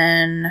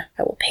then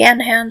I will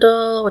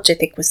panhandle, which I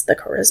think was the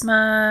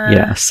charisma.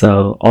 Yeah,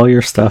 so all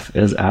your stuff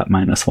is at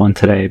 -1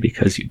 today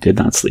because you did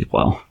not sleep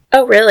well.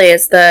 Oh, really?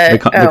 Is the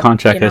con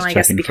check is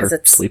checking for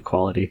sleep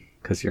quality.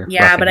 because you're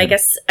but I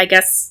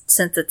guess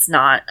since it's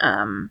not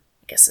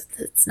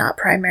it's not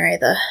primary,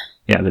 the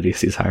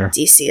DC is higher.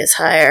 DC is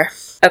higher.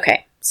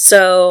 Okay,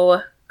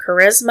 so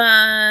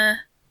charisma,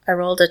 I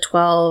rolled a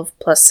 12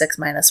 plus 6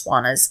 minus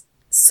 1 is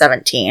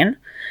 17.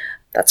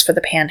 That's for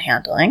the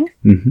panhandling.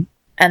 Mm-hmm.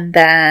 And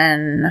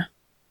then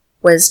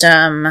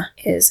wisdom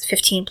is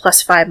 15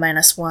 plus 5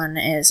 minus 1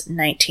 is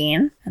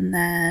 19. And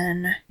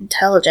then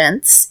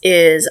intelligence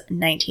is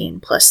 19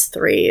 plus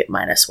 3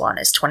 minus 1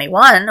 is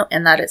 21.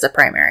 And that is a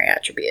primary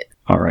attribute.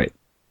 All right.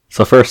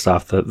 So first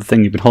off, the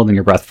thing you've been holding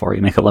your breath for,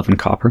 you make 11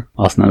 copper,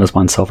 also known as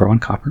 1 silver, 1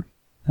 copper.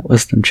 That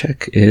wisdom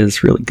check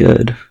is really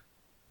good.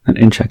 An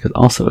in check is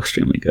also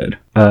extremely good.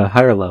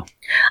 High or low?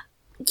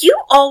 You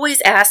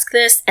always ask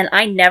this, and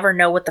I never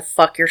know what the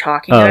fuck you're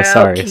talking about.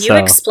 Sorry. Can you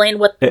explain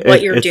what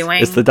you're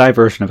doing? It's the die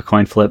version of a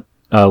coin flip.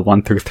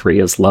 1 through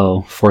 3 is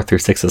low, 4 through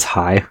 6 is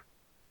high.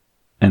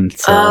 And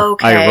so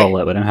I roll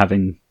it, but I'm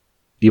having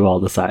you all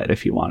decide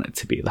if you want it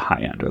to be the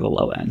high end or the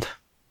low end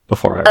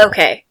before I roll.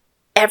 Okay.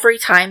 Every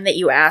time that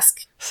you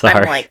ask, Sorry.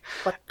 I'm like,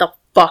 what the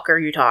fuck are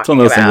you talking about? It's one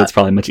of those things that's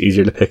probably much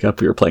easier to pick up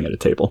if you're playing at a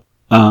table.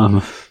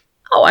 Oh,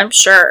 I'm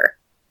sure.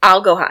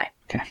 I'll go high.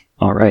 Okay.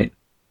 All right.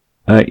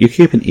 You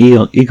keep an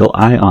eagle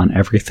eye on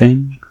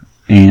everything,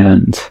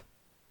 and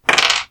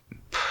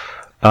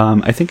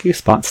I think you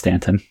spot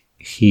Stanton.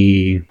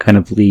 He kind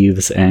of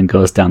leaves and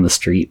goes down the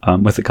street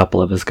with a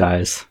couple of his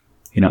guys,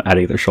 at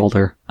either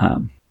shoulder.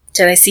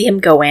 Did I see him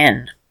go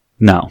in?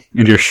 No,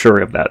 and you're sure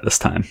of that this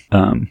time.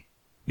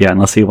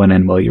 Unless he went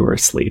in while you were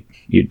asleep,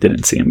 you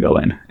didn't see him go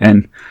in.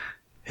 And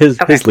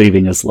his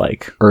leaving is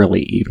like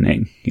early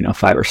evening,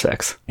 5 or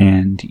 6,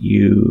 and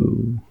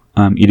you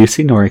do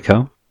see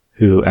Noriko,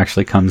 who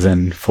actually comes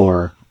in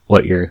for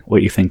what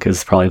you think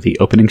is probably the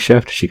opening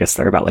shift. She gets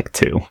there about like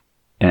 2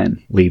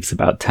 and leaves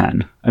about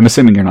 10. I'm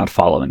assuming you're not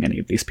following any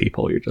of these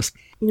people. You're just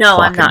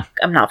clocking.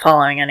 I'm not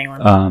following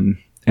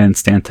anyone. And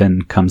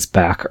Stanton comes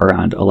back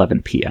around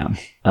 11 p.m.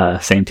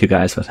 Same 2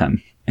 guys with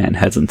him and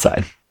heads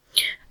inside.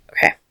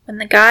 Okay. When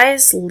the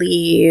guys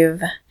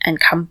leave and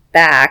come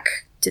back,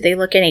 do they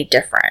look any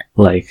different?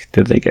 Like,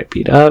 did they get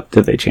beat up?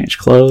 Did they change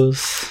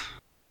clothes?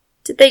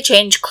 Did they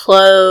change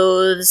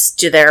clothes?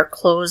 Do their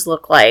clothes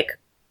look like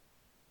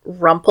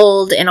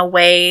rumpled in a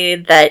way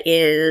that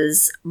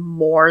is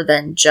more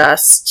than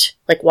just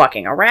like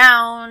walking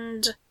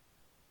around?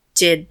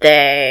 Did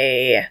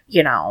they,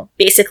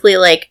 basically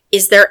like,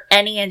 is there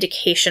any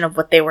indication of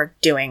what they were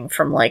doing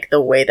from like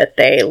the way that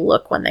they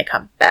look when they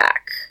come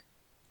back?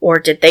 Or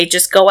did they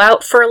just go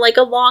out for like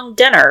a long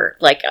dinner?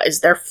 Like,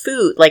 is there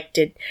food?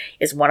 Like,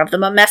 is one of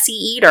them a messy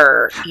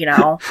eater?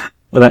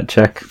 With that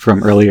check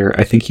from earlier,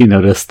 I think you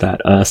noticed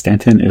that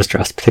Stanton is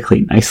dressed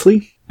particularly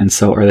nicely, and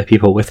so are the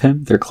people with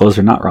him. Their clothes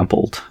are not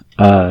rumpled.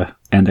 And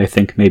I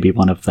think maybe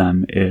one of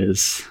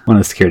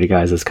the security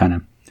guys is kind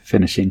of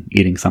finishing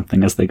eating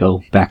something as they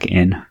go back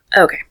in.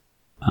 Okay.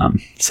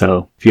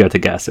 So if you had to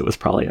guess, it was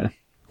probably a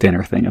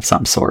dinner thing of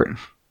some sort.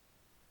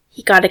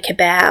 He got a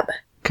kebab.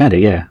 Kinda,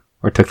 yeah.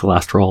 Or took the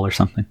last roll or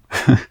something.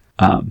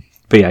 But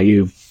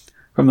yeah,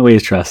 from the way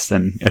he's dressed,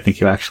 and I think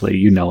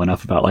you know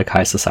enough about like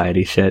high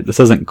society shit.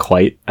 This isn't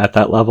quite at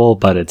that level,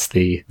 but it's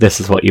this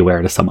is what you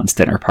wear to someone's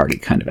dinner party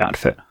kind of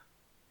outfit.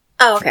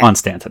 Oh, okay. On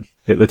Stanton.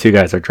 The 2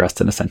 guys are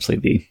dressed in essentially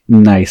the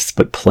nice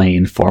but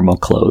plain formal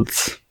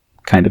clothes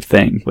kind of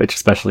thing, which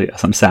especially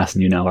some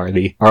assassin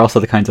are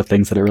also the kinds of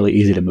things that are really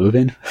easy to move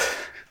in.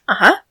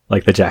 Uh-huh.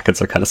 Like the jackets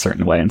are cut a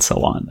certain way and so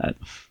on.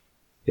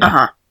 Yeah.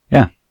 Uh-huh.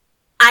 Yeah.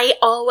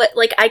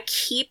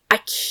 I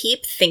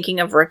keep thinking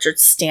of Richard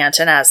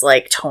Stanton as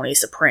like Tony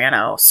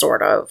Soprano,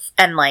 sort of.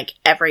 And like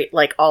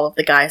all of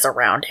the guys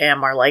around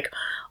him are like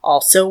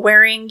also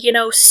wearing,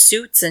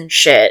 suits and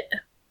shit.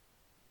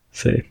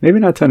 See, maybe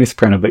not Tony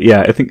Soprano, but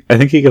yeah, I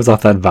think he gives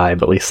off that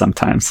vibe at least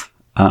sometimes.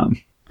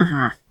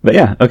 But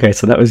yeah, okay,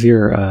 so that was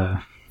your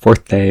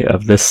 4th day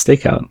of this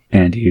stakeout,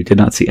 and you did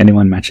not see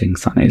anyone matching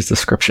Sane's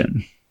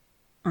description.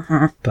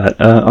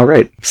 But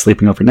alright,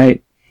 sleeping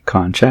overnight,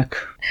 con check.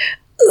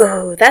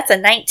 Ooh, that's a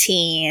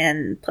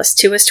 19. Plus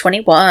 2 is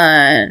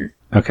 21.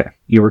 Okay.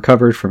 You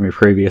recovered from your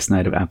previous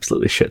night of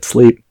absolutely shit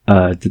sleep.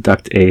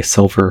 Deduct a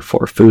silver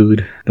for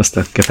food, just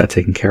to get that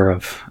taken care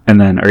of. And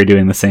then, are you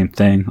doing the same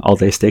thing all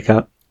day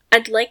stakeout?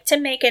 I'd like to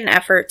make an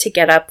effort to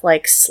get up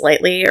like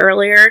slightly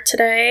earlier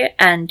today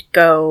and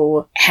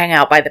go hang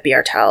out by the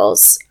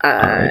Bjartels.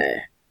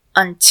 Right.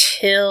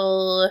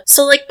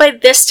 So like by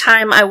this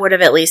time I would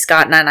have at least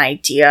gotten an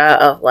idea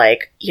of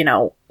like,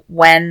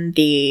 when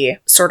the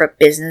sort of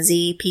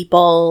businessy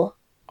people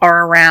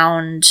are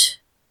around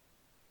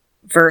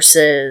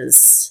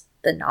versus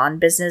the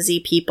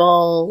non-businessy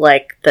people,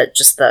 like the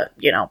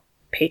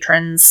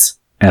patrons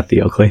At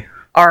the Oakley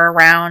are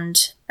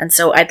around. And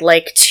so I'd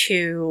like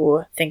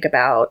to think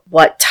about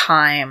what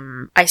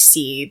time I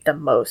see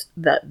them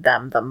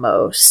the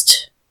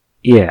most.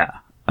 Yeah.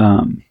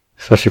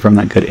 Especially from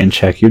that good in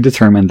check, you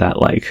determined that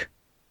like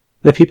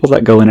the people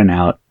that go in and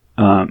out,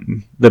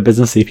 the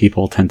businessy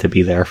people tend to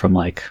be there from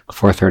like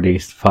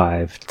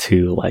 4:35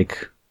 to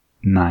like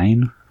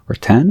 9 or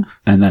 10,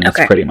 and then it's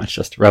Okay. pretty much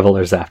just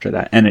revelers after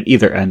that. And at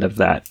either end of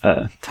that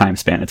time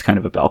span, it's kind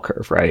of a bell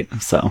curve, right?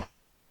 So,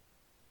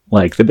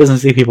 like, the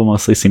businessy people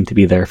mostly seem to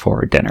be there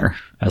for dinner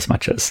as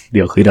much as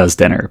the Oakley does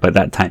dinner, but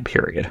that time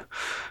period.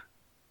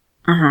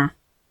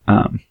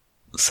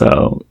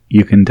 So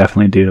you can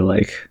definitely do,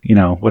 like, you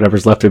know,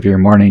 whatever's left of your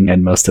morning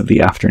and most of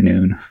the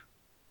afternoon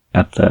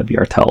at the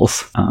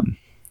Bjartels.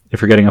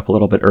 If you're getting up a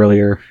little bit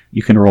earlier,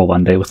 you can roll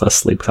one day with less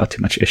sleep without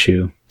too much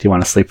issue. Do you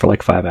want to sleep for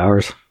like 5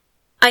 hours?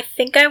 I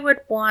think I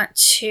would want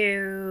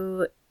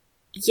to.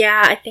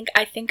 Yeah, I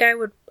think I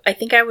would.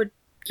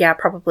 Yeah,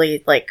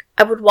 probably. Like,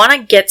 I would want to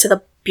get to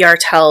the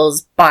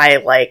Bjartels by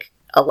like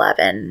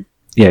 11.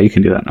 Yeah, you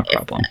can do that, no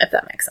problem. If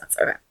that makes sense.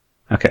 Okay.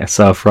 Okay,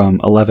 so from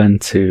 11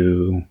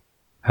 to...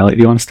 How late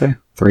do you want to stay?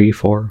 3,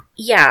 4?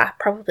 Yeah,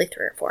 probably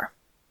 3 or 4.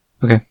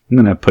 Okay, I'm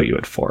going to put you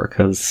at 4,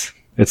 because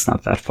it's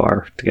not that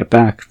far to get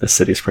back. The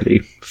city's pretty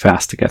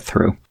fast to get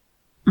through.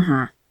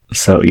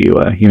 So you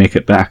make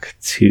it back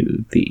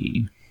to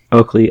the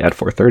Oakley at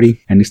 4:30,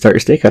 and you start your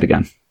stakeout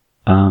again.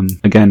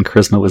 Again,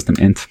 Charisma, Wisdom,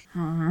 Int.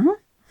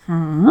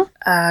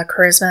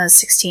 Charisma is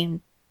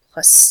 16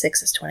 plus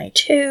 6 is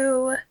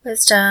 22.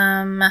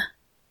 Wisdom,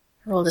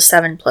 rolled a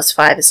 7 plus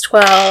 5 is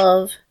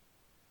 12.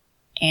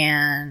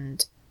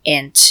 And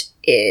Int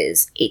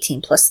is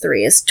 18 plus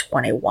 3 is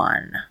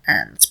 21.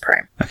 And it's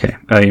prime. Okay,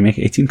 you make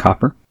 18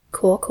 copper.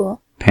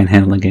 Cool.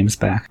 Panhandling game's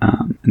back.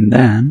 And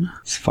then,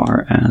 as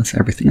far as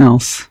everything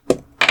else...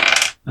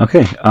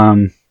 Okay,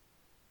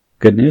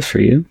 good news for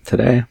you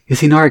today. You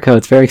see Noriko,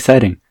 it's very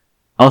exciting.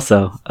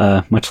 Also,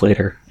 much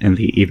later in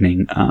the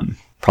evening,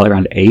 probably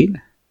around 8,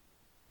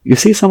 you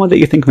see someone that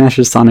you think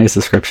matches Sane's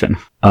description.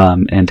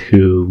 And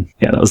who...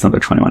 Yeah, that was another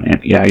 21.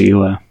 And yeah,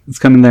 it's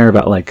coming there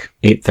about like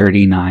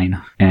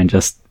 8:39 and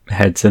just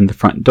heads in the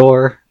front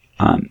door.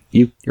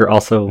 You're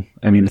also...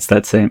 I mean, it's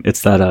that,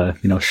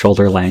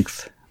 shoulder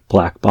length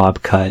black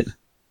bob cut.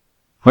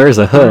 Wears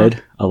a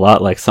hood, a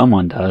lot like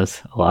someone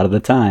does, a lot of the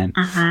time.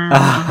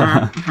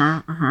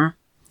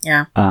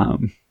 Yeah.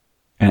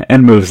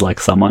 And moves like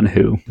someone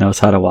who knows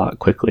how to walk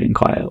quickly and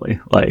quietly.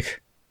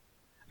 Like,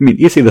 I mean,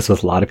 you see this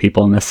with a lot of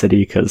people in this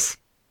city, because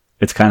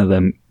it's kind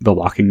of the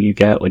walking you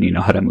get when you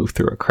know how to move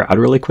through a crowd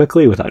really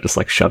quickly without just,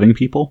 like, shoving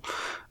people.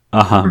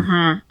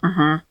 But,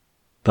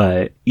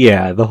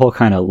 yeah, the whole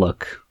kind of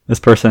look. This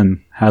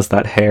person has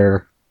that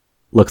hair,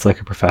 looks like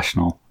a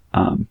professional.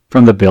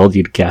 From the build,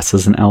 you'd guess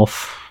as an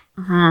elf.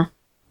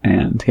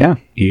 And, yeah,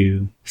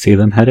 you see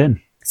them head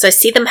in. So I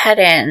see them head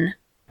in.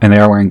 And they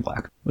are wearing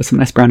black, with some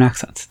nice brown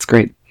accents. It's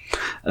great.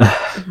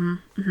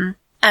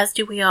 As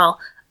do we all.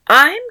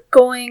 I'm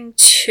going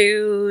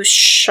to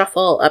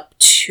shuffle up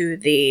to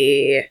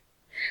the...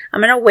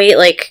 I'm going to wait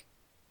like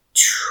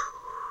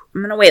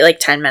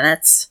 10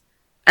 minutes.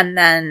 And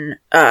then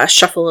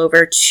shuffle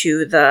over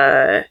to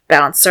the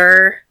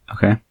bouncer.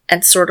 Okay.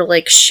 And sort of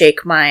like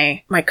shake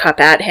my cup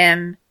at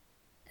him.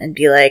 And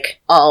be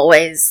like,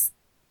 always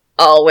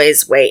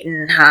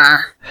waiting, huh?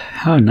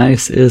 How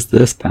nice is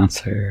this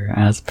bouncer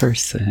as a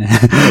person?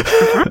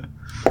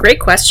 Great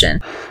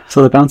question.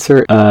 So the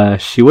bouncer,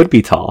 she would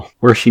be tall,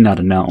 were she not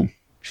a gnome.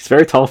 She's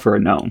very tall for a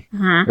gnome.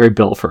 Very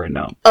built for a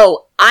gnome.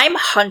 Oh, I'm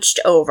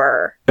hunched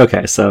over.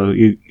 Okay, so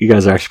you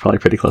guys are actually probably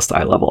pretty close to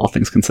eye level, all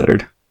things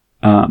considered.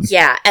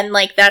 Yeah, and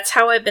like that's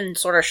how I've been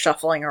sort of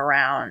shuffling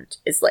around.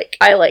 Is like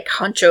I like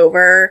hunch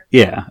over.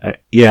 Yeah.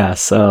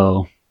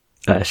 So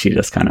she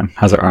just kind of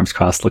has her arms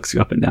crossed, looks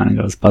you up and down, and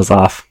goes, "Buzz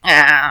off."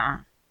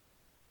 Ah.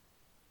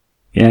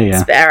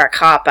 Yeah.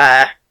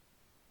 Sparacoppa.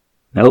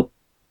 Nope.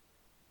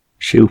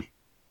 Shoo.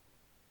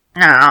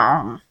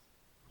 No.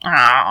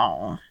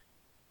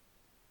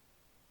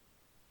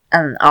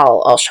 And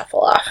I'll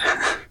shuffle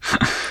off.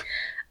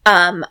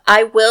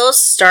 I will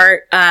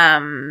start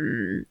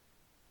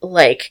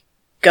like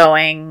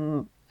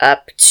going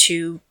up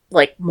to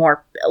like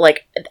more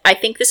like I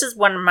think this is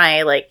when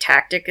my like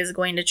tactic is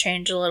going to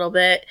change a little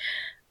bit.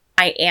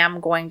 I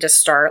am going to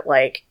start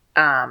like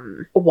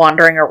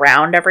wandering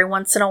around every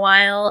once in a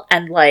while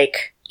and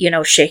like,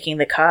 shaking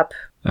the cup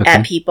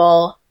at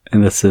people.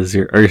 And this is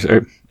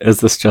is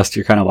this just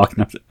you're kind of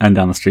walking up and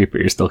down the street,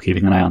 but you're still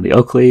keeping an eye on the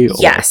Oakley? Or?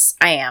 Yes,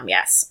 I am.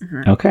 Yes.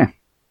 Mm-hmm. Okay.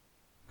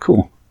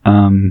 Cool.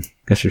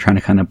 Guess you're trying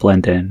to kind of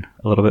blend in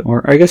a little bit more.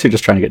 Or I guess you're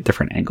just trying to get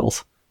different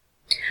angles.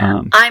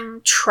 I'm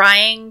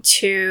trying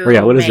to.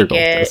 What is your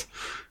goal?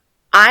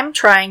 I'm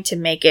trying to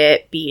make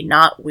it be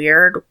not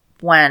weird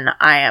when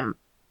I am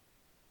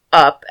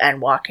up and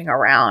walking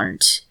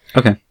around.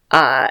 Okay.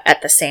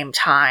 At the same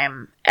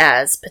time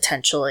as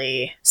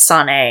potentially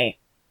Sane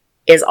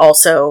is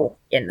also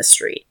in the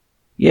street.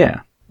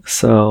 Yeah.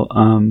 So,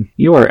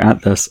 you are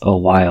at this a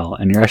while,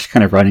 and you're actually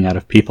kind of running out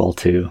of people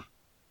to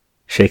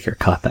shake your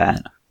cup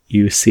at.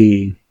 You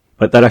see,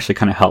 but that actually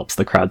kind of helps.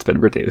 The crowd's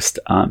been reduced.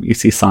 You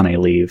see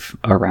Sane leave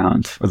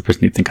around, or the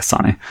person you think is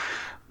Sane,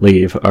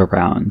 leave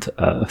around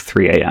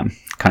 3 a.m.,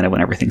 kind of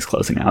when everything's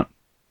closing out.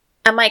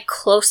 Am I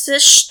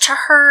closest to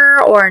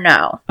her, or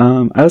no?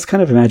 I was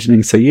kind of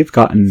imagining, so you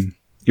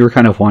were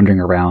kind of wandering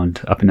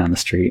around up and down the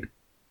street.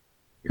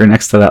 You're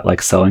next to that,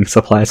 like, sewing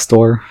supply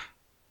store.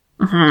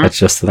 That's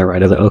just to the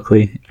right of the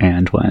Oakley.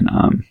 And when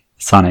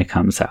Sane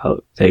comes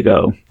out, they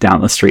go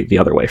down the street the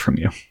other way from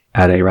you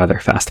at a rather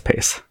fast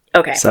pace.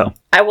 Okay. So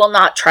I will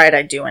not try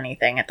to do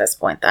anything at this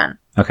point then.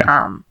 Okay.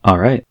 All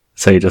right.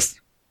 So you just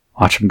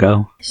watch them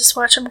go? Just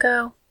watch them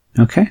go.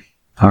 Okay.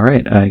 All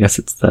right. I guess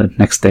it's the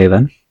next day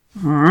then.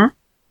 Mm-hmm.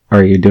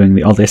 Are you doing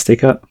the all-day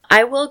stakeout?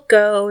 I will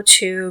go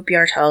to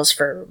Bjartel's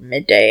for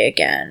midday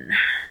again.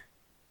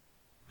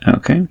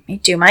 Okay. Let me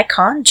do my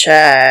con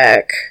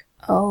check.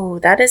 Oh,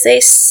 that is a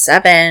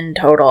 7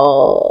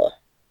 total.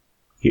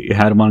 You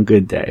had one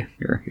good day.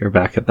 You're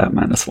back at that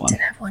 -1. Did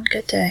have one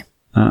good day.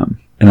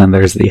 And then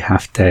there's the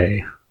half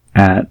day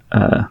at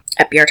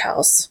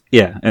Bjartel's.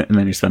 Yeah, and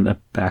then you spend the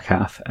back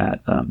half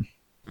at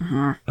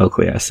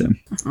Oakley, I assume.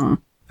 Mm-hmm.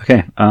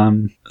 Okay.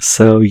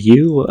 So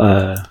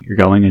you're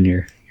going and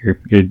you're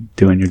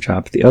doing your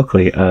job at the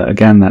Oakley.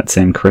 Again, that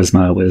same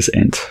charisma was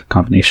int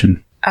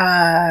combination.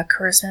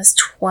 Charisma's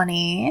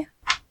 20.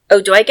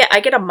 Oh, I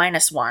get a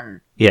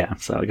 -1? Yeah,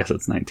 so I guess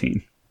it's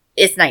 19.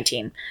 It's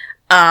 19.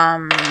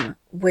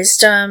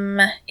 Wisdom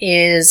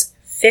is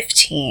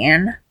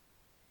 15.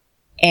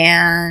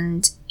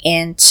 And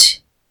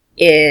int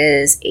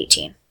is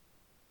 18.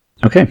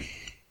 Okay.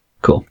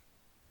 Cool.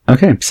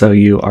 Okay, so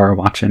you are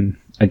watching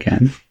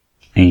again.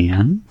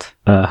 And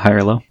high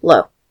or low?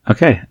 Low.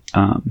 Okay.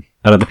 Out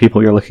of the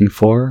people you're looking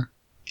for,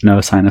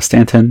 no sign of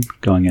Stanton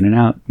going in and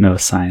out. No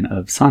sign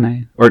of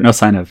Sane. Or no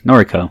sign of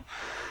Noriko.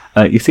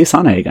 You see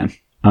Sane again.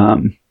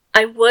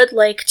 I would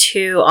like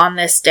to, on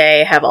this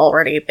day, have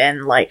already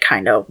been,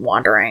 kind of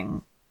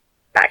wandering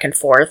back and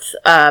forth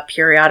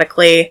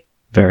periodically.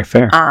 Very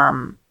fair.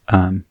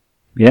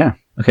 Yeah.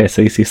 Okay,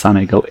 so you see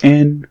Sane go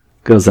in.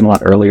 Goes in a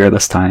lot earlier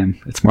this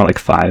time. It's more like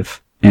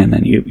 5. And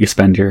then you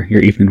spend your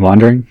evening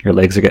wandering. Your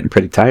legs are getting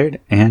pretty tired.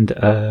 And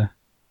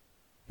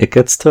it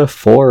gets to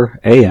 4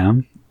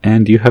 a.m.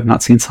 and you have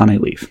not seen Sane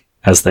leave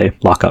as they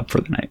lock up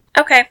for the night.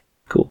 Okay.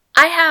 Cool.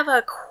 I have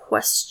a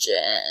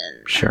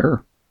question.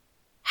 Sure.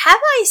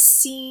 Have I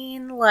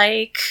seen,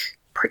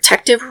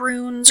 protective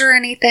runes or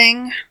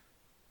anything?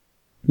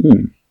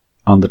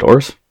 On the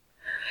doors?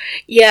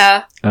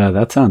 Yeah.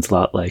 That sounds a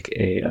lot like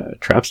a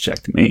traps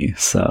check to me,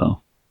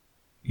 so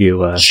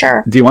you...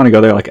 Sure. Do you want to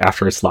go there,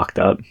 after it's locked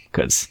up?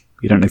 Because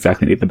you don't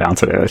exactly need the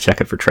bouncer there to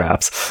check it for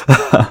traps.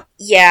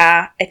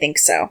 Yeah, I think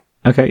so.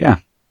 Okay, yeah.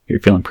 You're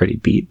feeling pretty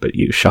beat, but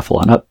you shuffle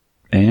on up,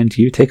 and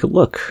you take a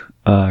look.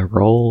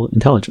 Roll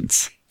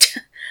intelligence.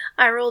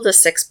 I rolled a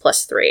 6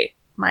 plus 3.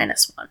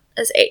 -1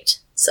 is 8.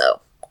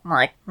 So, I'm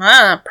like,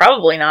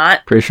 probably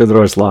not. Pretty sure the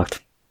door's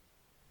locked.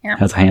 Yeah.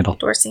 Has a handle.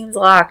 Door seems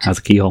locked. Has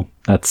a keyhole.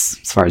 That's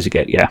as far as you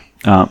get, yeah.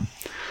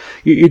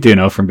 You do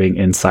know from being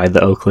inside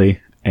the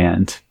Oakley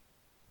and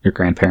your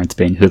grandparents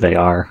being who they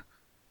are.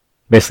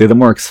 Basically, the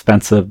more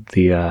expensive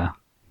the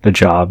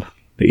job,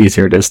 the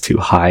easier it is to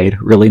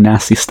hide really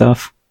nasty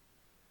stuff.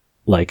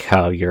 Like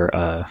how your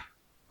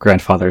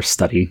grandfather's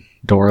study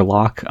door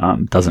lock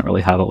doesn't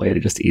really have a way to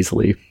just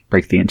easily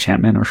break the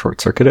enchantment or short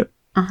circuit it.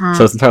 Uh-huh.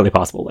 So it's entirely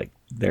possible,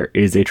 there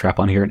is a trap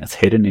on here and it's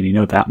hidden and you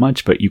know that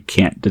much, but you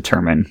can't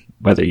determine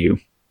whether you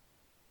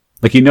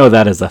know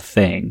that is a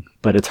thing,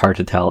 but it's hard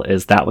to tell,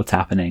 is that what's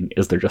happening?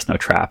 Is there just no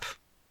trap?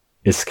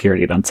 Is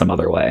security done some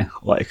other way?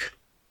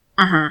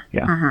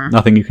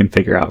 Nothing you can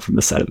figure out from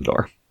the side of the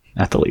door,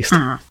 at the least.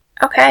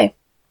 Okay,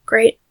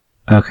 great.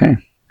 Okay.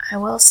 I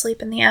will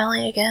sleep in the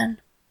alley again.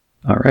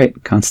 All right,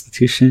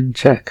 Constitution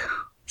check.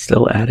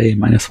 Still at a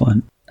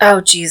 -1. Oh,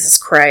 Jesus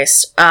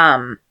Christ.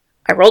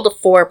 I rolled a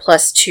 4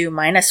 plus 2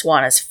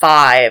 -1 is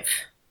 5.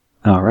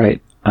 All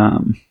right.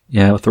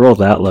 Yeah, with the roll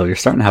that low, you're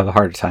starting to have a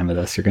harder time with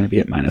this. You're going to be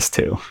at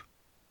 -2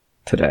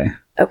 today.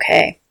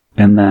 Okay.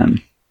 And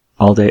then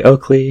all day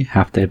Oakley,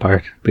 half day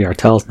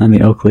Bjartel's, and then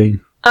the Oakley.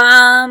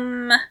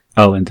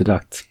 Oh, and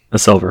deduct a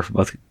silver for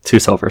both, 2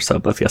 silver, so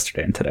both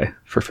yesterday and today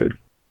for food.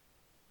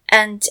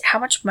 And how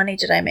much money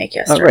did I make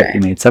yesterday? Oh, right, you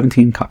made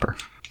 17 copper.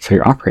 So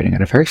you're operating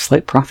at a very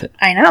slight profit.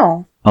 I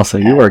know. Also,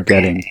 you are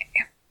getting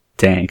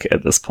dank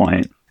at this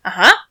point.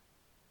 Uh-huh.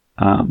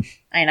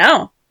 I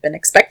know. Been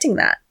expecting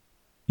that.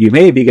 You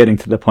may be getting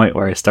to the point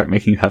where I start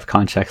making you have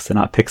con checks to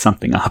not pick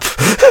something up.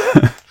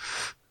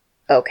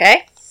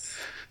 Okay.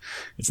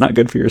 It's not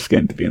good for your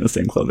skin to be in the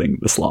same clothing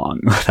this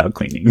long without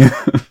cleaning.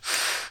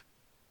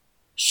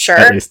 Sure.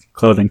 At least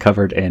clothing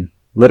covered in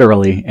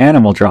literally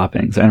animal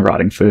droppings and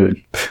rotting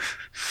food.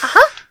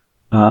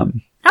 Uh-huh.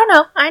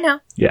 I know.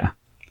 Yeah.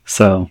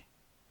 So,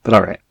 but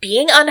alright.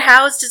 Being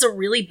unhoused is a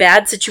really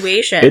bad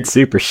situation. It's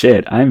super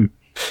shit. I'm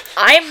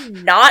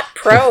not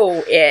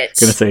pro it.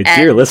 Gonna say,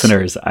 dear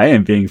listeners, I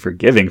am being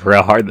forgiving for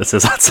how hard this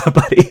is on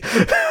somebody.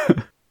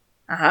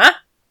 Uh-huh.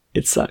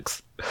 It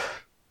sucks.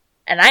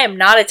 And I'm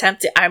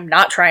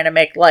not trying to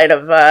make light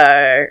of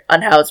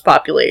unhoused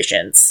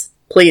populations.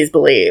 Please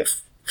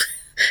believe.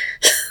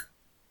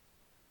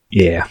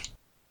 Yeah.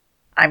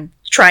 I'm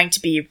trying to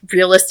be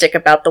realistic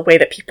about the way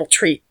that people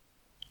treat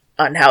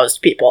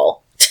unhoused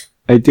people.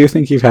 I do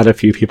think you've had a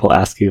few people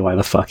ask you why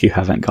the fuck you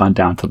haven't gone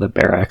down to the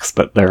barracks,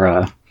 but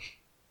they're,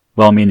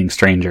 well-meaning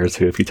strangers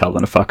who, if you tell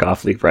them to fuck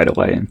off, leave right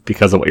away, and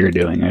because of what you're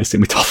doing, I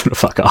assume you told them to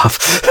fuck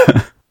off.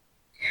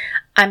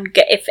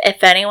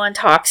 If anyone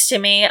talks to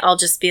me, I'll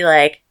just be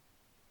like,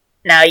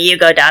 "No, you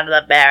go down to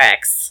the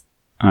barracks."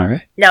 All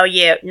right. No,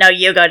 you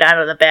go down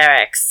to the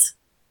barracks.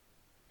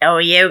 No,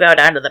 you go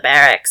down to the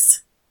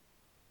barracks.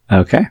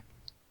 Okay.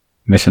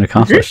 Mission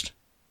accomplished.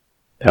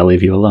 I'll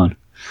leave you alone.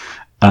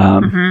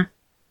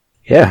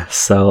 Yeah,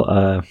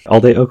 so all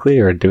day Oakley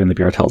or doing the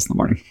BRTLs in the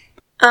morning?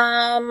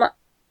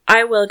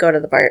 I will go to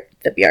the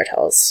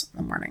BRTLs in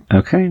the morning.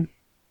 Okay.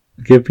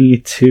 Give me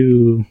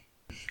two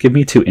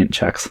int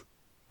checks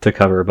to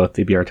cover both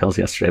the BRTLs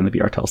yesterday and the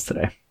BRTLs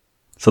today.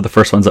 So the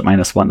first one's at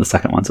 -1, the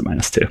second one's at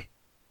 -2.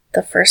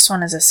 The first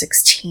one is a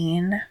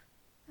 16,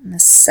 and the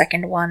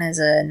second one is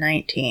a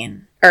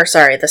 19. Or,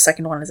 sorry, the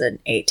second one is an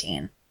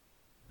 18.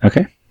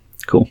 Okay,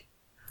 cool.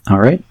 All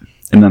right.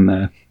 And then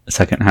the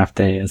second half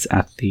day is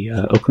at the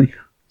Oakley?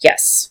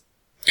 Yes.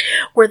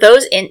 Were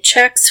those int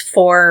checks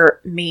for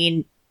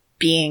me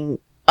being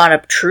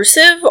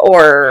unobtrusive,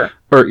 or...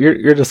 Or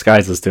your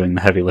disguise is doing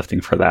the heavy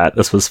lifting for that.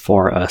 This was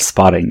for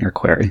spotting your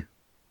query.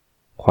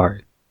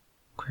 Query.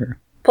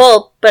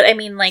 Well, but I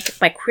mean, like,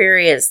 if my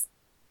quarry is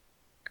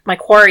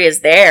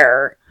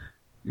there...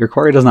 Your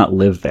quarry does not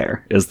live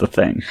there, is the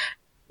thing.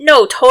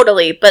 No,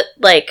 totally, but,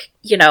 like,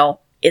 isn't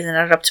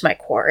it up to my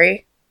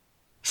quarry?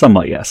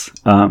 Somewhat, yes.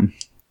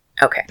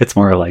 Okay. It's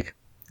more like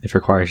if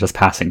your quarry is just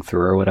passing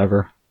through or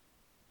whatever.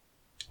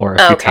 Or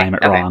if you time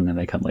it wrong and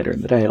they come later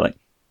in the day, like...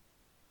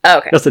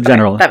 Okay. Just a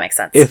general... That makes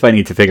sense. If I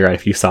need to figure out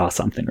if you saw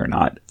something or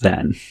not,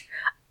 then...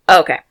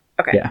 Okay.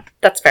 Yeah.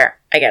 That's fair.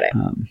 I get it.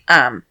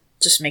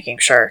 Just making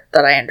sure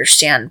that I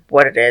understand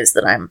what it is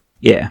that I'm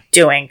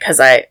doing, because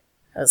I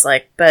was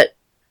like, but...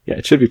 Yeah,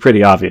 it should be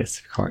pretty obvious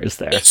if your quarry is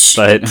there.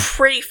 It's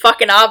pretty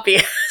fucking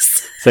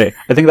obvious. I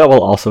think that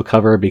will also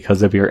cover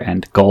because of your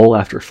end goal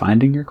after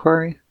finding your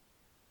quarry.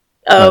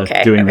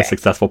 Okay. Doing the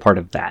successful part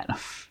of that.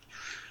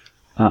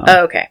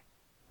 Okay.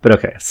 But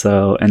okay,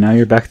 so, and now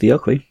you're back at the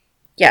Oakley.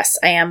 Yes,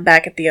 I am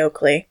back at the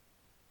Oakley.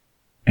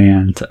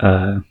 And,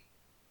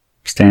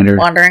 standard...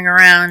 Wandering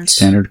around.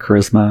 Standard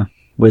charisma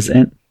whiz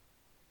int.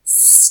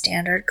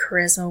 Standard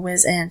charisma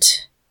whiz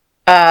int.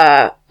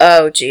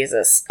 Oh,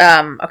 Jesus.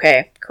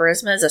 Okay,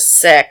 charisma is a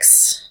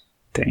 6.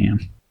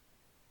 Damn.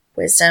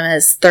 Wisdom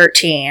is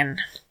 13.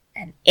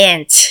 And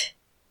int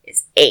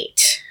is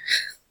 8.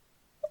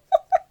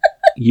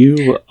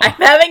 I'm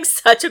having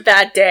such a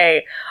bad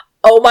day.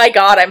 Oh my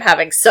god, I'm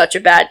having such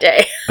a bad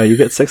day. You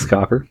get 6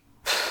 copper.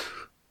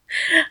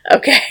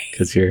 Okay.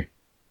 Because you're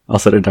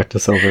also deduct a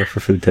silver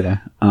for food today.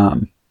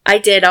 I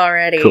did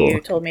already. Cool.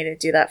 You told me to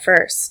do that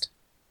first.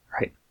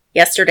 Right.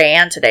 Yesterday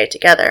and today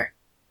together.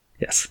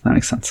 Yes, that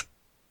makes sense.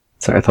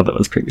 Sorry, I thought that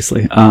was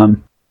previously.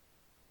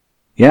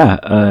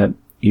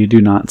 You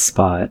do not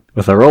spot...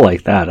 With a roll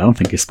like that, I don't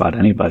think you spot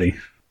anybody.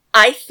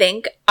 I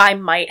think I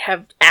might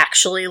have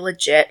actually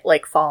legit,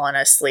 like, fallen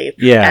asleep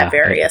at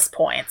various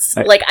points.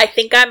 I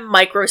think I'm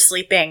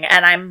micro-sleeping,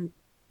 and I'm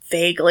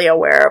vaguely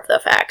aware of the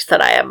fact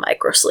that I am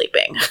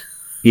micro-sleeping.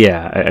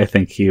 Yeah, I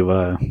think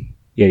you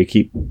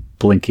keep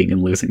blinking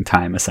and losing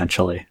time,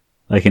 essentially.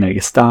 Like,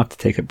 you stop to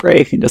take a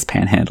break and just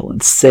panhandle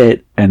and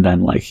sit, and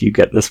then, like, you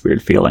get this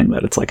weird feeling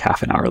that it's, like,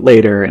 half an hour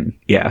later, and,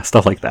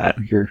 stuff like that.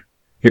 You're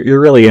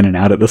really in and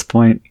out at this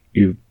point.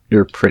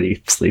 You're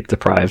pretty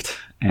sleep-deprived,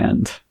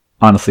 and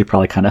honestly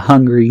probably kind of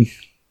hungry,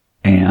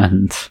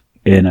 and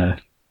in a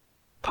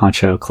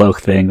poncho cloak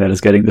thing that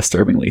is getting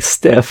disturbingly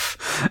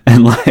stiff,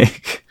 and,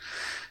 like...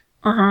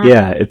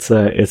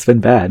 it's been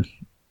bad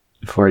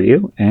for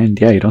you, and,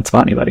 you don't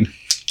spot anybody.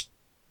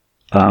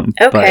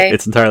 Okay. But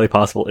it's entirely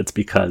possible it's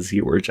because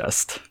you were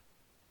just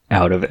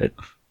out of it.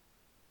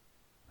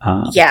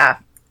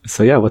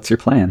 So what's your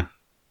plan?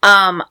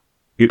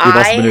 You've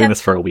also been doing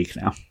this for a week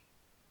now.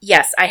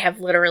 Yes, I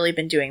have literally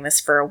been doing this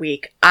for a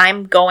week.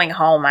 I'm going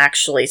home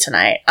actually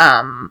tonight.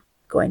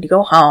 Going to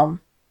go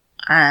home,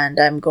 and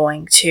I'm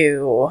going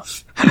to...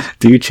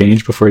 Do you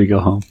change before you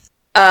go home?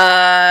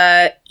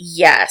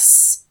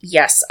 Yes.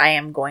 Yes, I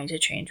am going to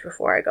change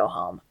before I go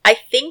home. I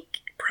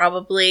think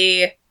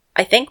probably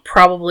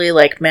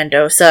like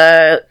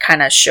Mendoza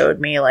kind of showed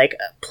me like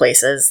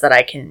places that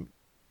I can,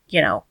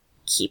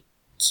 keep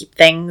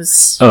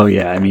things. Oh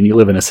yeah, I mean you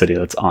live in a city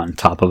that's on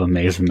top of a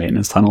maze of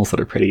maintenance tunnels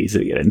that are pretty easy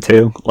to get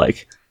into.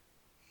 Like,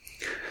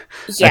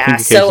 I think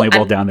occasionally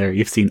while down there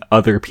you've seen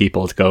other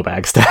people's go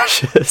bag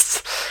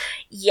stashes.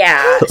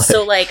 Yeah,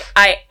 so like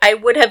I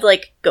would have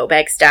like go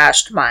bag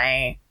stashed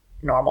my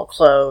normal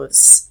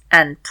clothes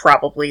and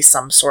probably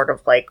some sort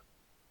of like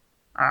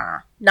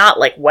not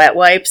like wet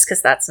wipes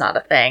because that's not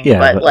a thing,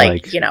 but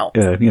like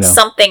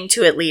something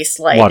to at least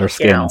like water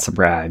skin and some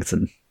rags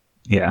and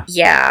yeah.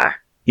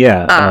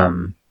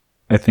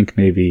 I think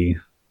maybe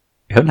you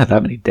haven't had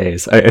that many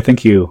days. I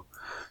think you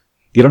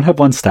don't have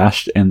one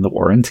stashed in the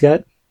Warrens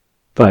yet,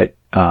 but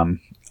on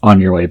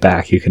your way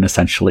back you can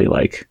essentially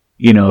like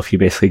if you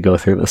basically go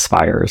through the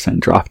spires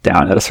and drop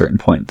down at a certain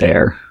point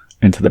there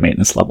into the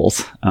maintenance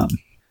levels,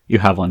 you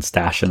have one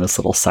stashed in this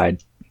little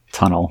side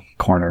tunnel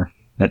corner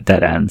that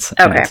dead ends,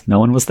 and no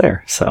one was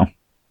there, so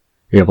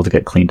you're able to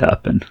get cleaned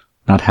up and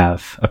not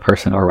have a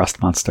person or a rust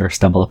monster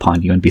stumble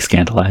upon you and be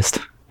scandalized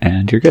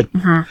and you're good.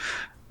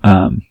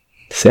 Mm-hmm.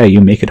 So yeah,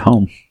 you make it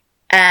home.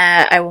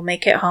 I will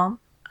make it home.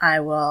 I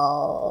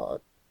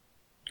will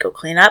go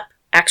clean up.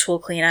 Actual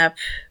cleanup.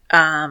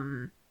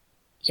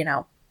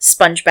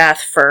 Sponge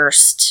bath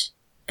first,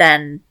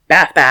 then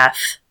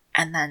bath,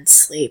 and then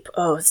sleep.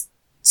 Oh,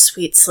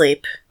 sweet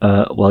sleep.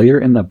 While you're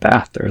in the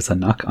bath, there's a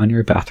knock on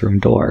your bathroom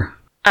door.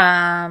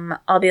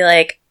 I'll be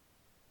like,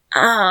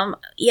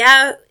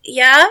 yeah?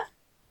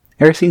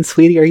 Erisine,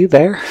 sweetie, are you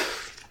there?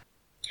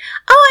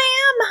 Oh, I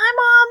am. Hi,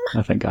 Mom.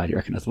 Oh, thank God you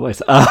recognize the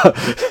voice.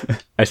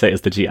 I say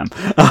it's the GM.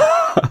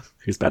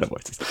 Who's bad at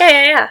voices.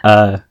 Yeah.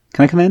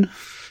 Can I come in?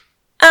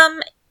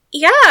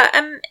 Yeah,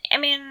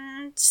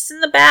 just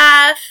in the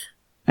bath.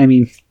 I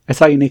mean, I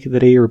saw you naked the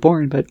day you were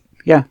born, but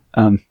yeah,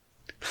 Well,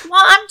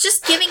 I'm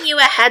just giving you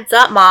a heads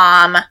up,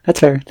 Mom. That's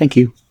fair, thank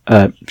you.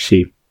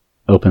 She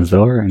opens the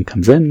door and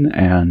comes in,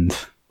 and,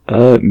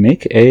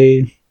 make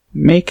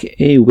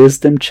a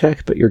wisdom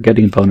check, but you're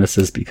getting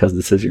bonuses because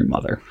this is your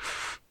mother.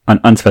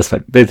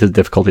 Unspecified. The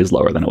difficulty is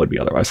lower than it would be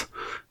otherwise.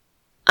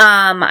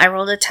 I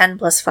rolled a 10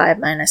 plus 5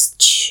 minus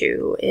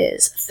 2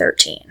 is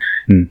 13.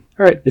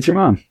 Alright, it's your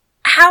mom.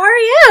 How are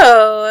you?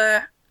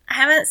 I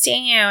haven't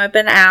seen you. I've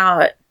been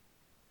out.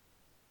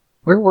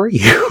 Where were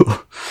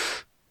you?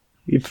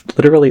 We've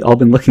literally all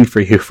been looking for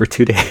you for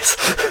 2 days.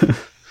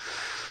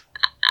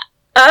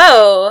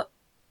 Well,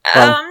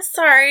 I'm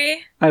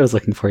sorry. I was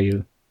looking for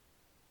you.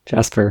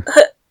 Jasper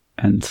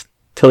and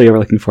Tilia were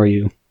looking for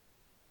you.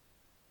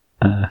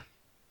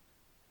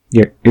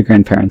 Your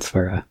grandparents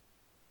were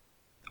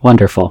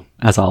wonderful,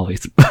 as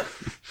always.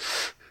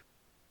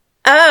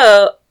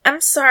 Oh, I'm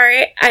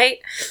sorry.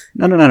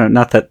 No.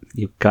 Not that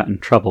you got in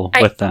trouble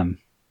with them.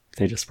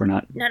 They just were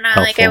not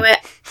helpful.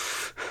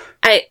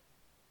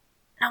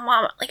 No,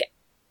 Mom,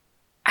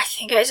 I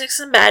think I took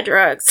some bad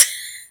drugs.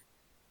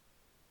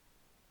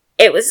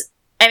 I was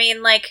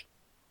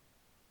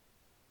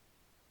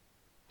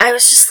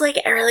just,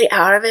 really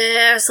out of it.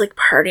 I was,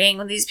 partying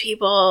with these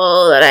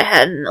people that I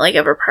hadn't,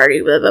 ever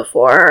partied with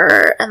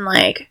before. And,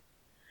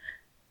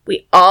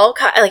 we all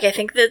I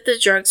think that the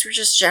drugs were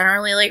just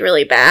generally,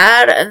 really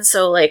bad. And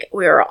so,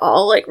 we were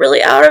all,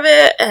 really out of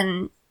it.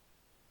 And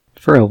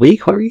for a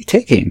week? What were you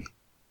taking?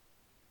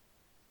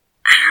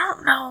 I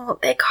don't know.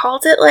 They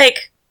called it,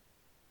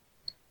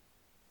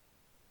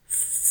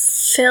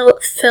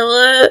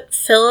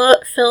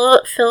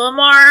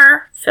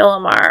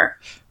 Philomar.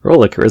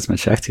 Roll a charisma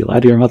check to lie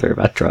to your mother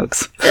about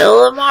drugs.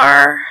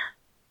 Philomar.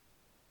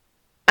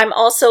 I'm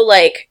also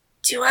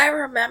do I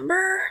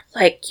remember?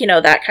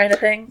 That kind of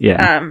thing.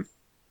 Yeah.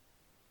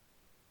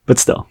 But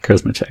still,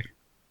 charisma check.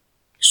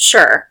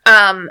 Sure.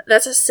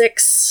 That's a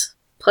 6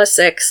 plus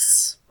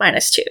 6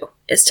 minus 2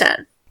 is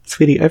 10.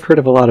 Sweetie, I've heard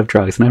of a lot of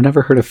drugs, and I've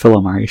never heard of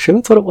Philomar. Are you sure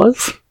that's what it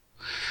was?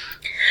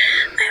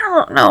 I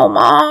don't know,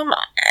 Mom.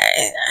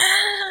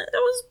 It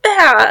was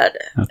bad.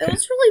 Okay. It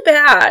was really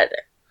bad.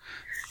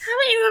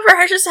 Haven't you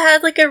ever just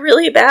had, a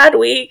really bad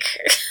week?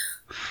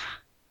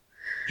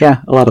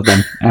 Yeah, a lot of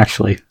them,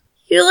 actually.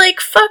 You,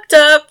 fucked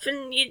up,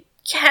 and you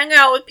hang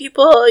out with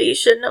people you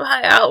shouldn't have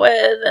hung out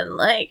with, and,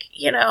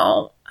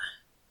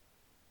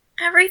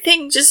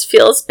 everything just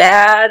feels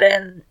bad,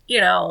 and,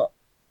 the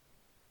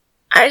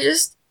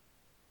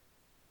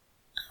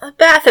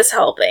bath is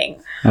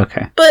helping.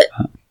 Okay. But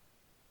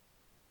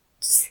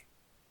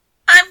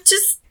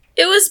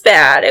it was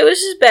bad. It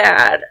was just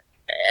bad.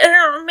 I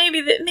don't know, maybe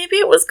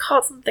it was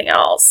called something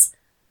else.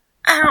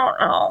 I don't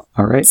know.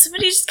 All right.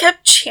 Somebody just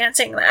kept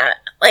chanting that.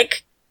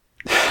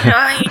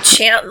 How you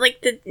chant,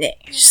 the name,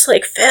 just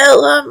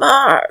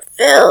Philomar.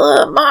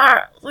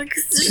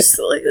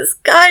 This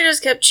guy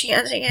just kept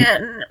chanting it,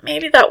 and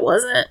maybe that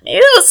was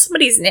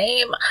somebody's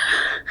name.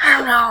 I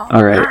don't know.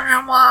 All right. I don't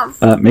know, Mom.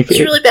 It's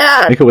really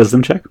bad. Make a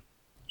wisdom check.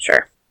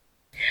 Sure.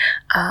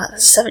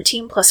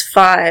 17 plus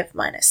 5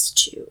 minus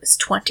 2 is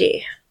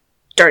 20.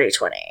 Dirty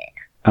 20.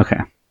 Okay.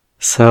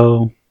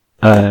 So,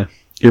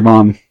 your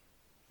mom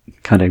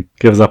kind of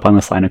gives up on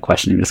this line of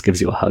questioning, just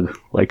gives you a hug.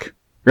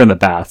 You're in the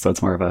bath, so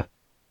it's more of a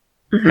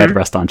head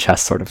rest on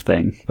chest sort of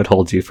thing, but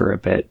holds you for a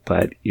bit.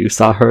 But you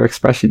saw her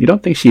expression. You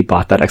don't think she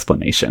bought that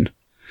explanation.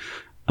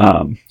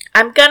 I'm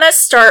gonna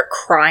start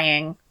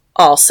crying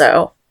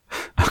also.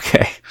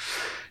 Okay.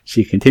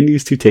 She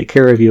continues to take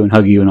care of you and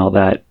hug you and all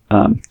that.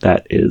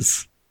 That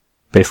is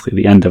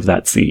basically the end of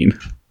that scene.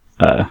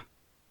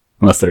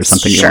 Unless there's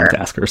something you want to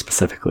ask her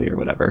specifically or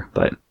whatever.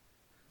 But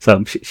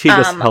so she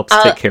just helps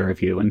take care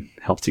of you and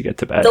helps you get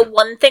to bed. The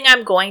one thing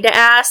I'm going to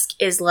ask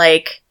is who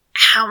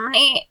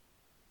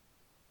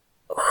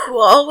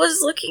all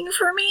was looking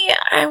for me?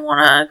 I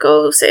want to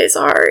go say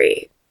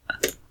sorry.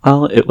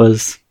 Well, it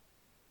was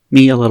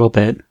me a little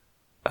bit.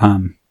 I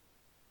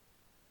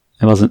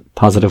wasn't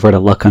positive where to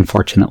look,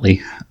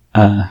 unfortunately.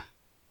 And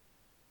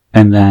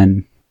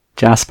then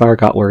Jaspar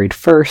got worried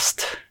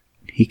first.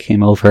 He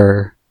came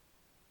over.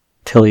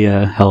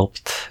 Tilia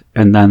helped.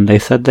 And then they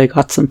said they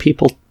got some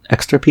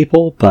extra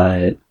people,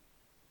 but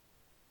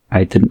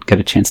I didn't get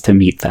a chance to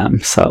meet them,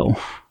 so...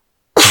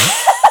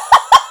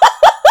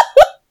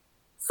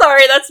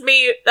 Sorry, that's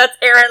me. That's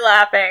Aaron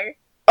laughing.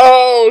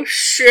 Oh,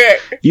 shit.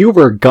 You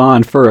were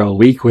gone for a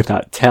week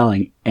without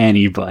telling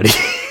anybody.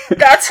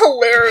 That's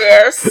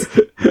hilarious.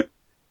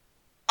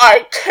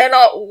 I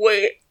cannot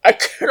wait. I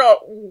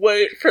cannot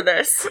wait for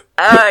this.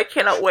 I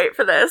cannot wait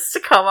for this to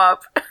come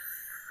up.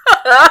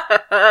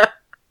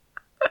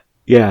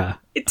 Yeah.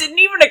 It didn't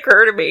even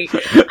occur to me.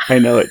 I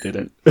know it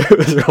didn't. It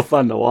was real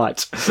fun to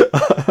watch.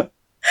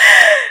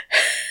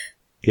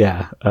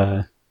 Yeah.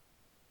 But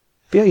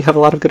yeah, you have a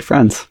lot of good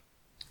friends.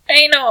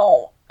 I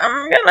know.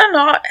 I'm gonna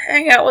not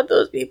hang out with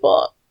those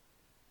people.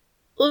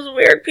 Those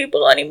weird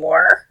people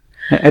anymore.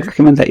 I'd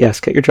recommend that, yes.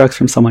 Get your drugs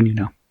from someone you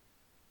know.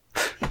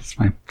 That's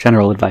my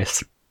general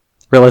advice.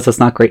 Realize that's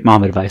not great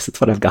mom advice. It's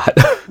what I've got.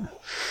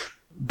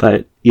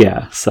 But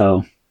yeah,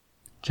 so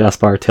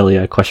Jaspar,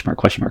 Tilia, question mark,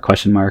 question mark,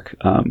 question mark.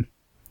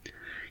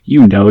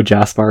 You know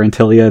Jaspar and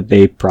Tilia,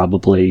 they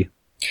probably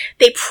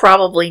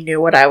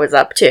knew what I was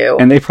up to.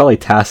 And they probably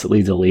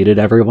tacitly deleted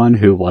everyone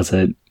who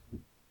wasn't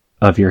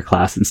of your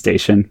class and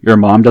station. Your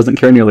mom doesn't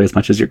care nearly as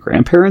much as your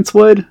grandparents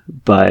would,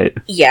 but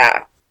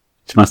yeah,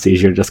 it's much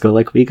easier to just go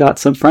like, we got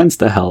some friends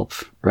to help,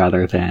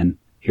 rather than,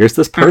 here's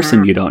this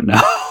person you don't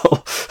know.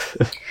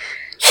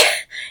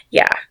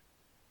 Yeah.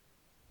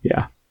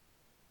 Yeah.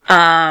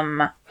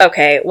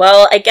 Okay,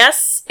 well, I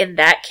guess in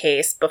that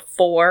case,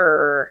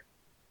 before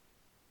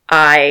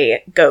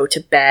I go to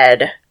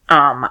bed,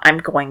 I'm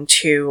going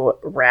to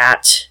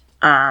rat,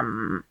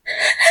 I'm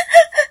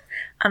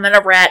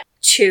gonna rat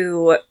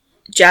to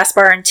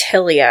Jaspar and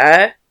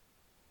Tilia.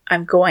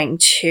 I'm going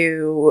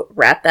to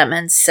rat them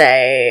and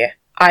say,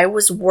 I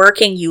was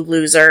working, you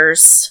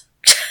losers.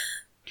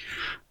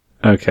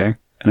 Okay.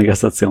 And I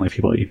guess that's the only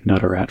people you know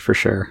to rat for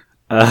sure.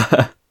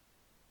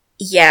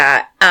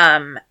 Yeah,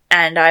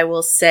 and I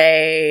will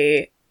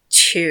say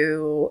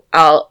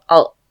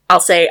I'll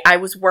say, I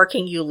was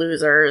working, you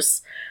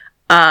losers.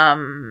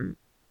 And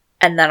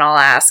then I'll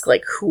ask,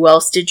 like, who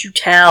else did you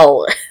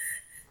tell?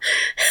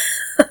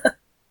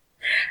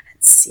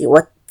 see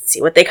what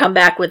they come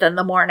back with in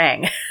the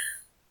morning.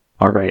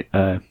 All right.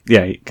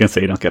 Yeah, you can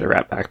say you don't get a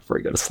rat back before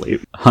you go to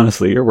sleep.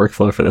 Honestly, your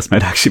workflow for this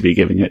might actually be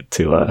giving it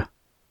to,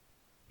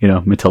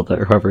 Matilda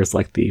or whoever is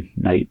like the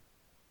night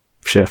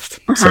shift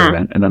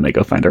servant, and then they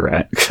go find a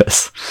rat,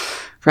 because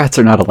rats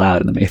are not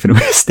allowed in the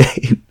Mayfinway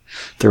estate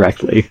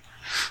directly.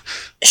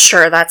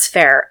 Sure, that's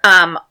fair.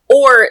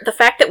 Or the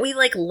fact that we,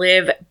 like,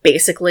 live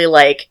basically,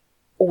 like,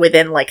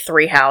 within, like,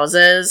 3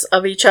 houses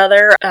of each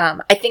other.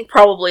 I think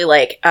probably,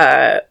 like,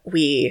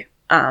 we,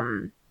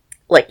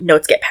 like,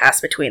 notes get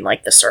passed between,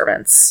 like, the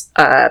servants,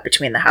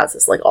 between the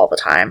houses, like, all the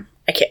time.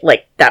 I can't,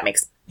 like, that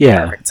makes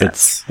perfect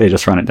sense. They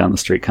just run it down the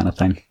street kind of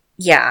thing.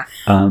 Yeah.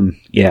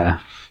 Yeah.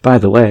 By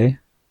the way,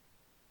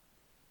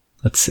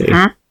 let's see.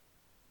 Mm-hmm.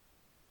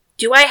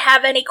 Do I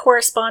have any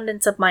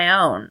correspondence of my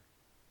own?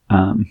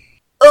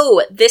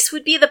 Oh, this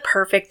would be the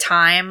perfect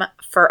time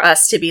for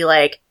us to be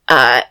like,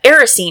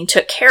 Erisine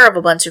took care of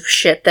a bunch of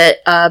shit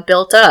that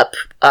built up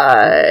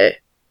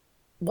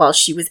while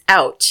she was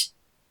out.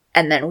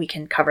 And then we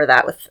can cover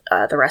that with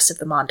the rest of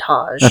the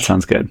montage. That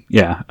sounds good.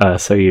 Yeah,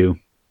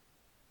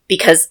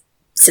 because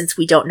since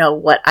we don't know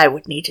what I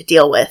would need to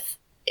deal with,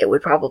 it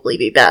would probably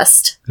be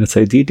best. Let's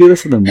say, do you do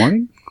this in the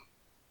morning?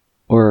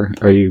 Or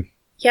are you...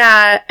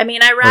 Yeah, I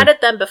mean, I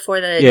ratted them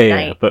before the night.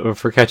 Yeah, but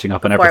if we're catching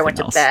up on everything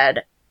else. Before I went to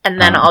bed. And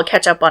then I'll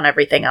catch up on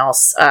everything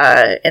else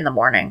in the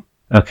morning.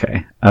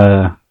 Okay.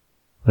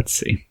 Let's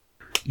see.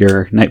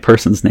 Your night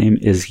person's name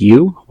is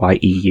Yu,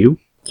 Y-E-U.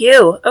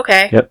 Yu,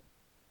 okay. Yep.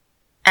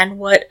 And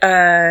what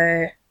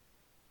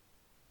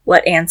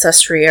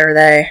ancestry are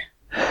they?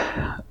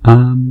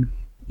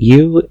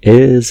 Yu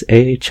is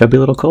a chubby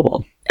little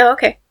kobold. Oh,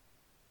 okay.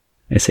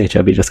 I say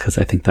chubby just because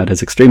I think that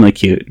is extremely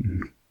cute.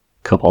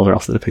 Kobolds are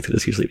also depicted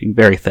as usually being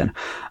very thin.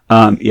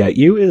 Yeah,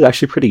 Yu is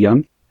actually pretty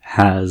young.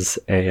 Has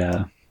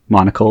a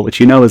monocle, which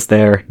you know is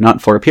there,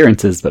 not for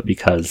appearances, but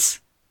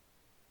because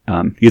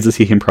uses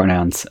he, him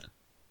pronouns,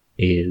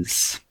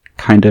 is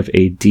kind of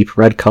a deep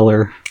red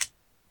color,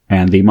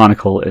 and the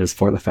monocle is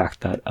for the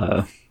fact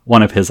that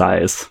one of his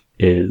eyes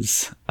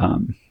is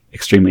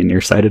extremely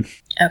nearsighted.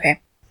 Okay.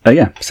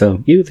 Yeah,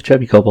 so Yu, the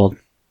chubby kobold,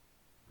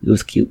 it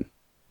was cute.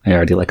 I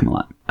already like him a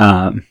lot.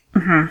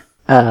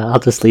 I'll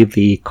just leave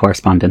the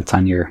correspondence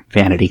on your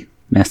vanity,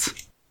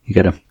 miss. You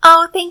get him.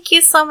 Oh, thank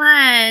you so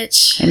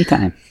much.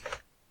 Anytime.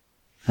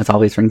 As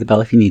always, ring the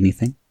bell if you need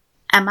anything.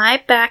 Am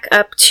I back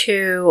up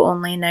to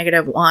only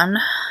 -1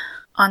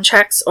 on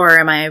checks, or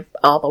am I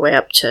all the way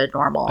up to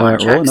normal on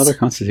checks? Roll another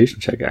constitution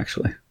check,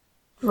 actually.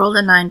 Rolled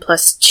a 9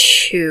 +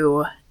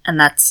 2, and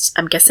that's,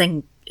 I'm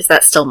guessing, is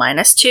that still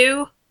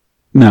 -2?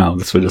 No,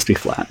 this would just be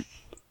flat.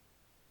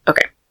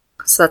 Okay,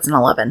 so that's an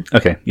 11.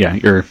 Okay, yeah,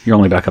 you're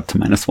only back up to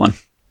 -1.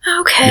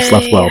 Okay. You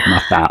slept well, but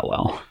not that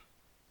well.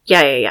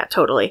 Yeah,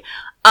 totally.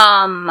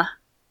 I'll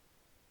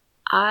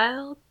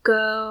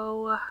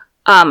go...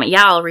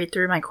 I'll read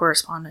through my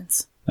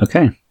correspondence.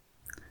 Okay.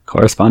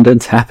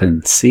 Correspondence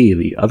happens. See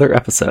the other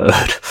episode.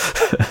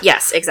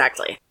 Yes,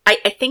 exactly. I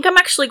think I'm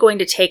actually going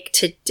to take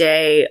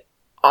today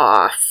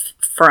off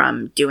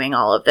from doing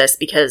all of this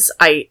because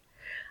I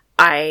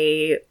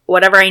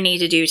whatever I need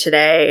to do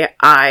today,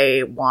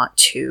 I want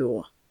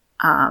to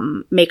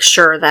make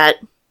sure that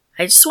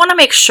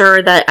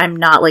I'm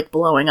not like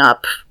blowing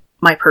up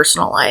my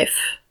personal life.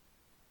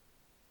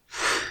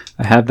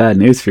 I have bad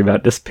news for you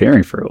about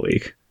disappearing for a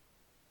week.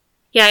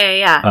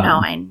 Yeah.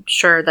 No, I'm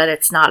sure that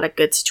it's not a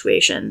good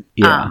situation.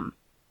 Yeah.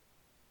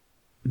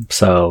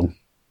 So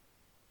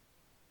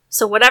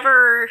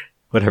whatever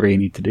you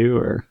need to do,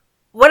 or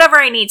whatever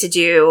I need to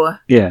do,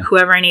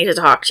 whoever I need to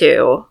talk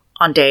to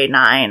on day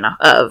 9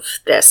 of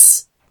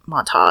this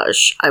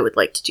montage, I would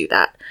like to do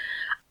that.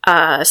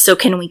 So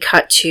can we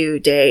cut to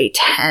day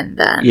 10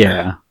 then?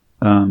 Yeah.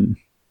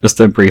 Just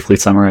to briefly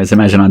summarize,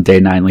 imagine on day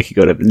 9, like, you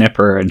go to the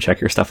Nipper and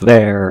check your stuff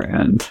there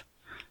and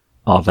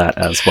all that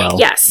as well.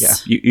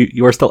 Yes. Yeah.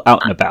 You are still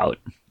out and about.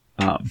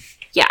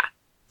 Yeah.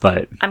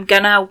 But I'm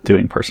gonna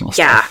doing personal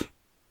stuff.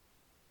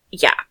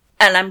 Yeah.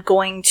 And I'm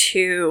gonna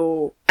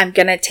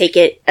take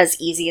it as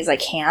easy as I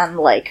can,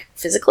 like,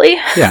 physically.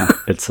 Yeah.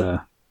 It's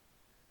a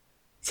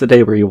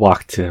day where you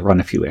walk to run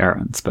a few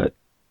errands, but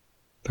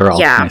they're all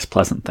nice,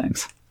 pleasant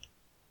things.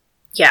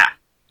 Yeah.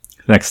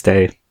 Next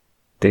day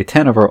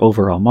 10 of our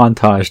overall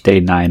montage, day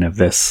 9 of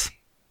this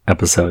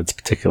episode's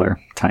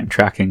particular time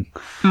tracking.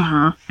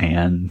 Mm-hmm.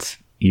 And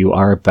you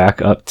are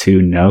back up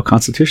to no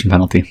constitution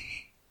penalty.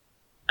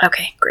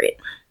 Okay, great.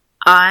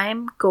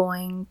 I'm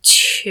going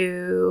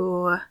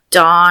to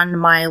don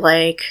my,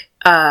 like,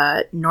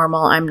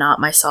 normal I'm not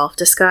myself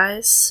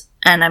disguise,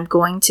 and I'm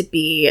going to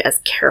be as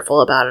careful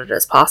about it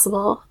as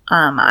possible.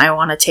 I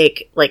want to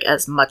take, like,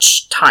 as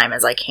much time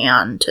as I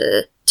can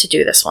to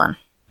do this one.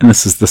 And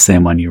this is the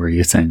same one you were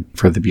using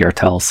for the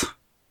Bjartels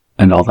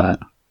and all that.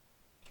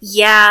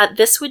 Yeah,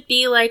 this would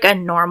be like a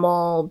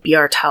normal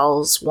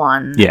Bjartels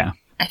one. Yeah.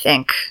 I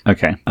think.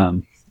 Okay.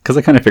 Because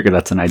I kind of figured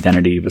that's an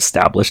identity you've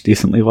established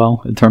decently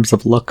well in terms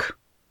of look.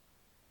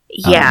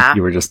 Yeah.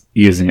 You were just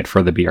using it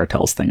for the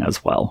Bjartels thing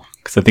as well.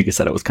 Because I think you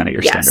said it was kind of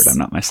your standard. I'm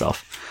not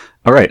myself.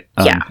 All right.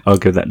 I'll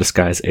give that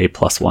disguise a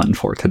 +1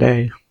 for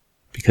today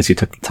because you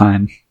took the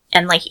time.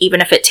 And, like,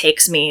 even if it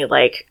takes me,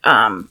 like,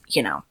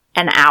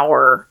 an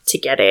hour to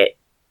get it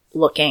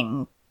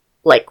looking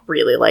like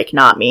really like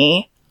not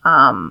me.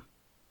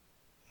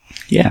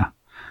 Yeah.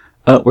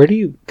 Where do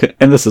you,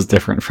 and this is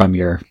different from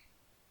your,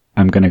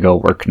 I'm going to go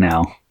work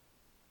now,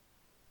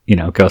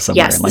 go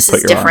somewhere and, like, put your armor on. Yes, this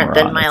is different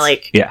than my,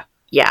 like, yeah.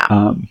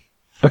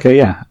 Okay,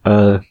 yeah.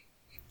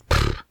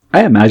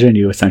 I imagine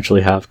you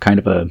essentially have kind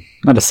of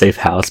not a safe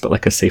house, but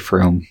like a safe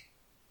room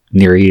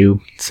near you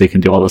so you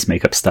can do all this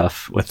makeup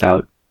stuff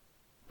without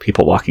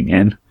people walking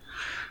in.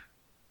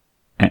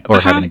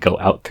 Or having to go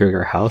out through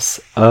your house.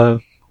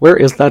 Where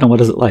is that and what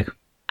is it like?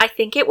 I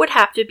think it would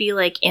have to be,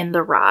 like, in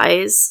the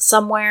Rise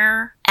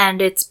somewhere.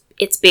 And it's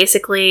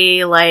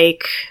basically,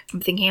 like,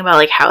 I'm thinking about,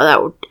 like, how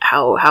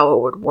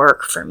it would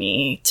work for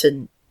me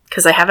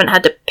because I haven't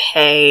had to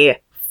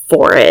pay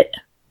for it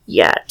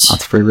yet.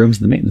 Lots of free rooms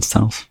in the maintenance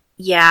tunnels.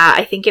 Yeah,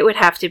 I think it would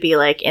have to be,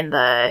 like, in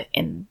the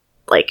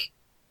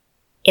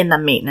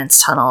maintenance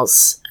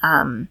tunnels.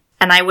 And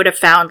I would have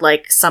found,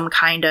 like, some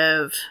kind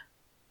of,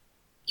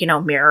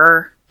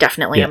 mirror,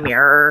 definitely a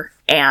mirror,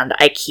 and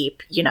I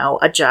keep,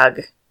 a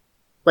jug,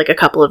 like a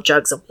couple of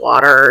jugs of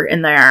water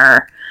in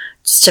there,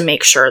 just to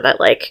make sure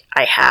that, like,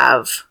 I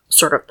have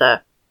sort of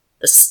the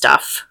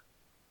stuff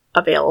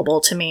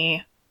available to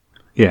me.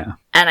 Yeah.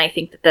 And I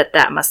think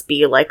that must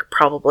be, like,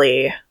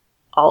 probably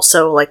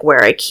also, like,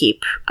 where I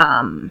keep,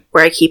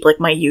 like,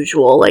 my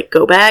usual, like,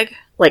 go bag.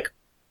 Like,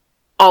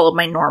 all of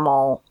my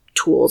normal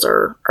tools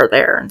are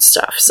there and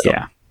stuff, so.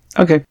 Yeah.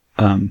 Okay.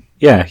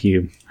 Yeah,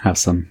 you have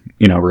some,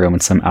 room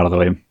and some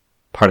out-of-the-way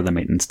part of the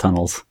maintenance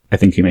tunnels. I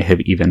think you may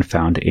have even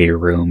found a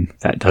room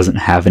that doesn't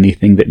have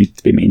anything that needs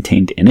to be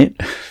maintained in it.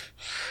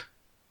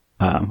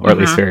 Or at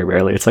least very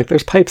rarely. It's like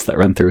there's pipes that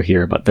run through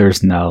here, but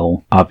there's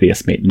no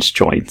obvious maintenance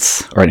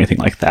joints or anything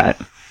like that.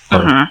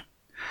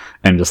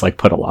 And just, like,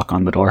 put a lock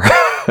on the door.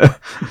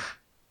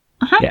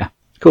 Yeah.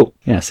 Cool.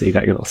 Yeah, so you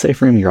got your little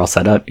safe room, you're all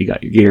set up, you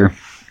got your gear.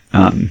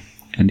 And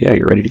yeah,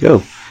 you're ready to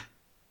go.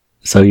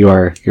 So you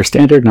are your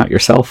standard, not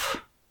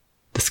yourself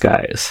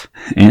disguise.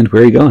 And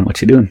where are you going?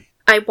 What you doing?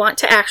 I want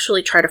to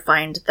actually try to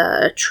find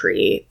the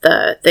tree,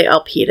 the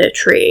Elpida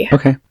tree.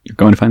 Okay, you're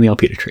going to find the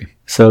Elpida tree.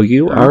 So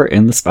you are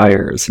in the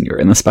Spires, and you're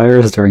in the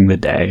Spires during the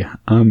day.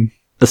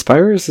 The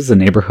Spires is a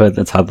neighborhood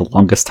that's had the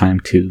longest time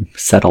to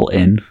settle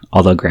in,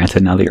 although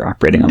granted, now that you're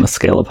operating on the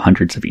scale of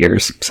hundreds of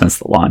years since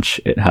the launch,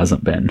 it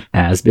hasn't been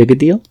as big a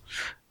deal.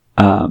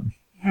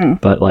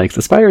 But, like,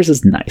 the Spires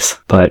is nice,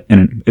 but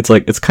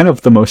it's kind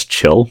of the most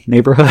chill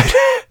neighborhood.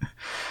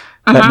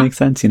 That makes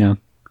sense,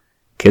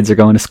 Kids are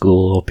going to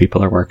school,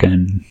 people are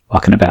working,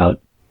 walking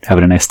about,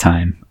 having a nice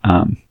time.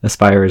 The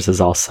Spires is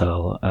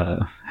also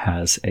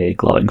has a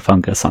glowing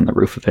fungus on the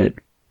roof of it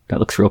that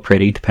looks real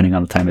pretty depending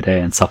on the time of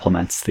day and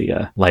supplements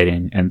the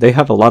lighting. And they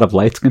have a lot of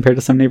lights compared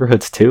to some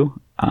neighborhoods too.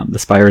 The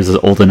Spires is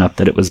old enough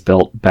that it was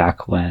built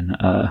back when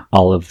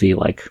all of the,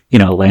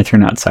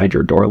 lantern outside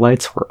your door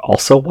lights were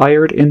also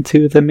wired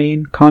into the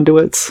main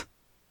conduits.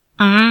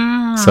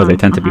 So they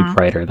tend to be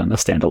brighter than the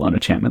standalone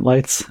enchantment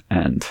lights.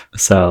 And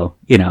so,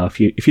 if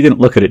you didn't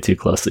look at it too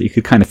closely, you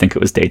could kind of think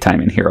it was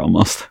daytime in here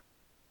almost.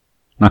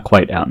 Not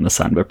quite out in the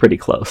sun, but pretty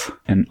close.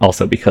 And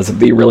also because of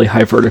the really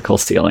high vertical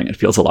ceiling, it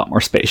feels a lot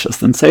more spacious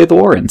than, say, the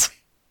Warrens,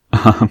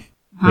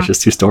 which is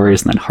 2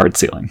 stories and then hard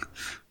ceiling.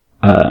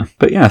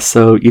 But yeah,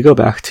 so you go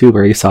back to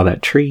where you saw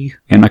that tree.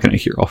 I'm not going to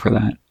hero for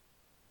that.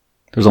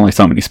 There's only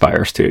so many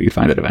spires, too. You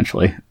find it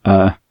eventually,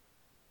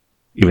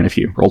 even if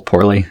you rolled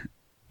poorly.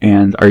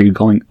 And are you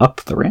going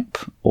up the ramp,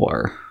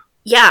 or?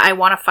 Yeah, I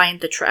want to find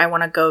the tree. I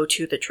want to go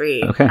to the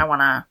tree. Okay. I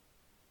want to...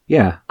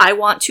 Yeah. I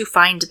want to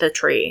find the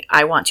tree.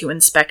 I want to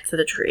inspect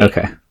the tree.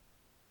 Okay.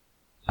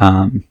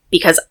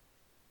 Because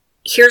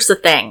here's the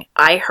thing.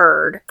 I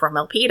heard from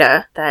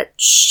Elpida that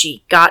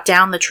she got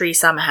down the tree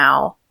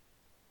somehow,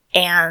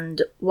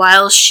 and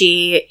while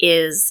she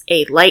is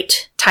a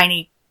light,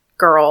 tiny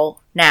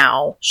girl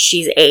now,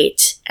 she's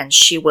 8, and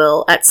she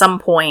will at some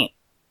point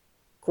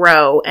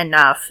grow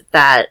enough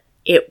that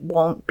it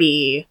won't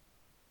be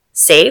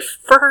safe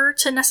for her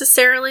to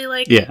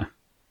necessarily,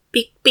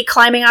 be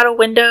climbing out a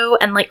window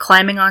and,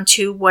 climbing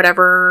onto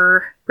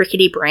whatever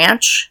rickety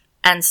branch.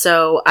 And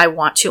so I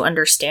want to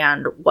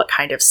understand what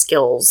kind of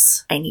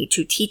skills I need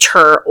to teach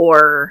her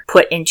or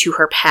put into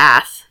her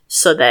path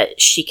so that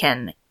she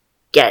can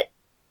get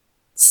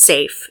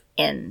safe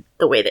in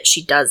the way that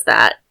she does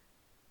that.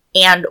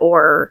 And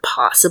or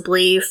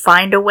possibly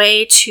find a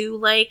way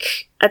to,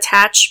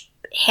 attach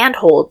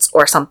handholds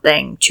or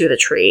something to the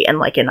tree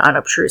in, an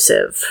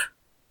unobtrusive...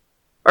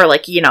 Or,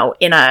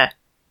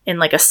 in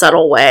a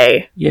subtle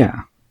way.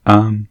 Yeah.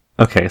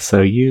 Okay,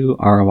 so you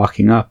are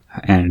walking up,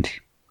 and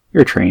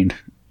you're trained.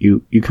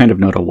 You kind of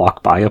know to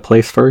walk by a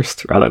place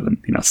first, rather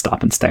than,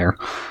 stop and stare.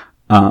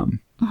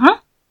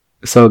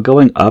 So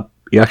going up,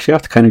 you actually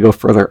have to kind of go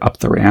further up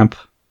the ramp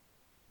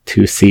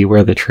to see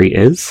where the tree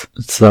is.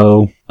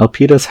 So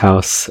Elpida's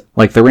house,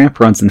 the ramp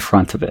runs in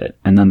front of it,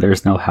 and then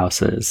there's no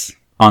houses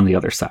on the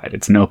other side.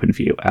 It's an open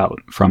view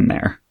out from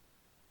there.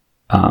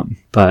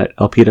 But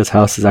Elpida's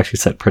house is actually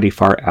set pretty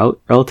far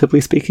out, relatively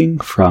speaking,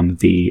 from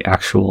the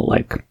actual,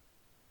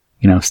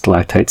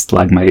 stalactite,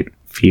 stalagmite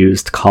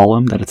fused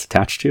column that it's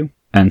attached to.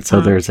 And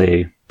so there's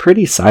a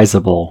pretty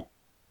sizable,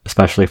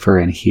 especially for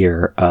in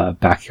here,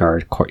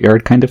 backyard,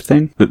 courtyard kind of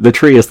thing. The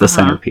tree is the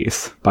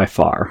centerpiece, by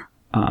far.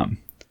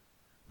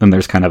 Then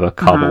there's kind of a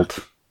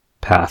cobbled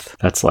path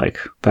that's,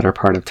 better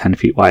part of 10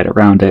 feet wide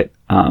around it,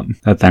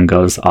 that then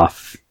goes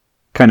off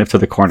kind of to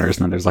the corners,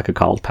 and then there's a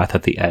cobbled path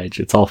at the edge.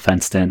 It's all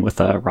fenced in with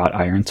a wrought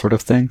iron sort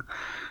of thing.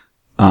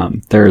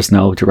 There is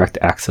no direct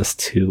access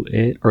to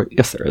it, or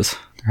yes, there is.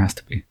 There has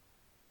to be.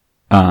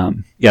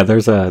 Yeah,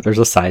 there's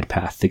a side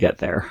path to get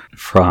there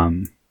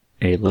from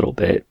a little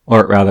bit,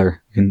 or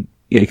rather,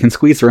 you can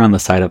squeeze around the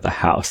side of the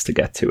house to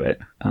get to it,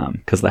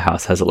 because the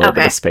house has a little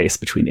bit of space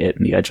between it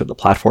and the edge of the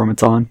platform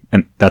it's on,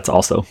 and that's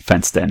also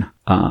fenced in.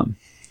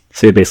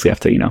 So you basically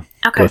have to,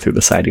 go through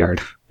the side yard,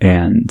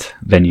 and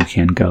then you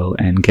can go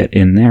and get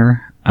in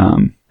there.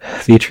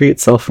 The tree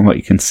itself, from what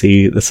you can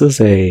see, this is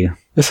a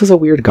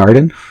weird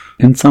garden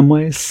in some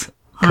ways,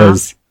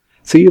 because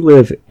so you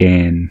live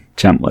in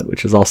Gemwood,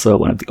 which is also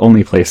one of the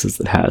only places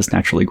that has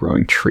naturally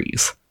growing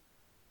trees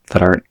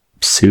that aren't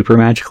super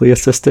magically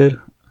assisted.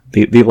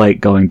 The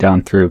light going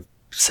down through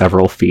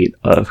several feet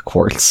of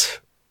quartz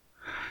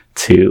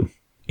to,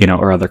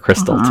 or other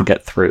crystal to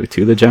get through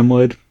to the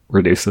Gemwood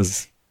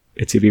reduces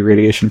its UV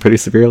radiation pretty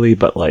severely,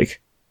 but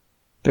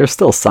there's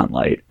still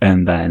sunlight,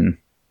 and then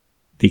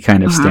the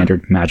kind of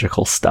standard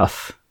magical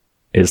stuff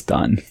is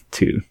done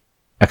to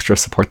extra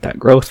support that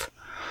growth.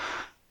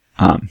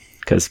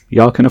 Because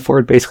y'all can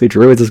afford basically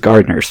druids as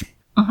gardeners.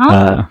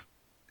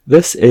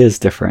 This is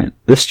different.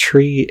 This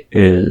tree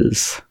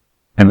is,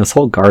 and this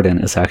whole garden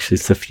is actually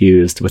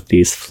suffused with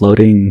these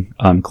floating,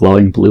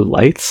 glowing blue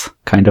lights,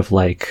 kind of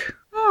like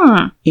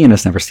Ian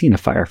has never seen a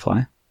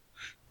firefly.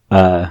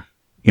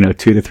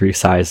 2 to 3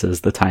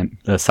 sizes,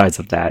 the size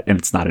of that, and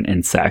it's not an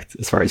insect.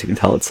 As far as you can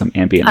tell, it's some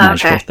ambient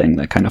magical thing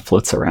that kind of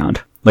floats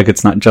around.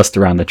 It's not just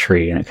around the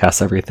tree, and it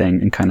casts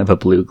everything in kind of a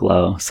blue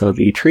glow. So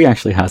the tree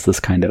actually has this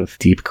kind of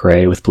deep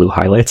gray with blue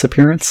highlights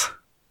appearance.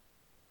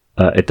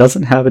 It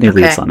doesn't have any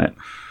leaves on it,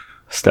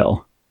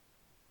 still.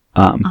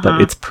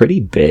 But it's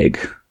pretty big.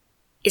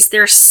 Is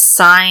there a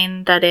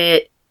sign that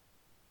it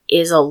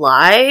is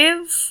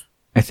alive?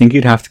 I think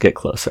you'd have to get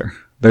closer.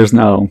 There's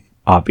no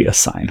obvious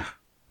sign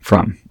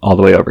from all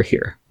the way over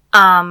here.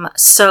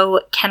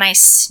 So can I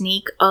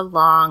sneak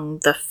along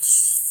the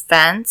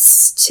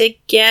fence to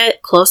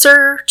get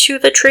closer to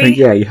the tree?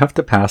 Yeah, you have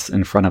to pass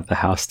in front of the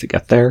house to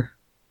get there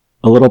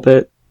a little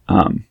bit.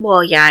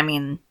 Well, yeah, I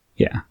mean...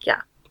 Yeah.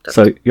 Yeah.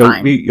 So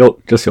you'll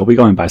be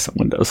going by some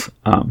windows.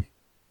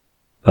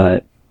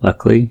 But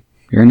luckily,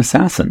 you're an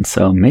assassin,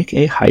 so make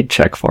a hide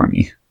check for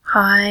me.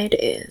 Hide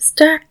is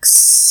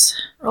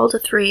Dex. Rolled a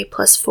 3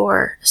 plus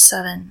 4 is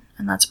 7,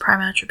 and that's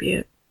prime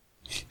attribute.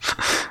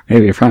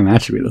 Maybe a prime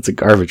attribute, that's a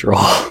garbage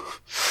roll.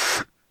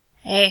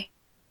 Hey.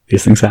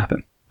 These things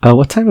happen.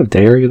 What time of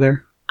day are you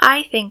there?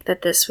 I think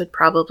that this would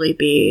probably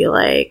be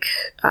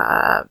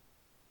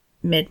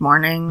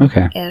mid-morning.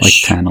 Okay, like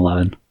 10,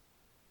 11.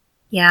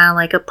 Yeah,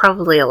 like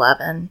probably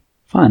 11.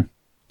 Fun.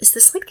 Is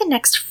this like the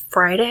next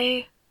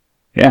Friday?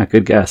 Yeah,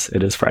 good guess.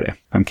 It is Friday.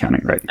 I'm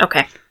counting right.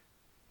 Okay.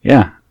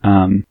 Yeah,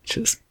 which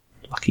is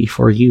lucky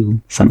for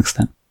you to some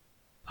extent.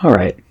 All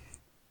right.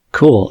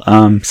 Cool.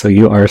 So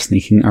you are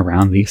sneaking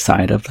around the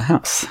side of the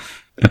house.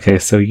 Okay,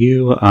 so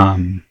you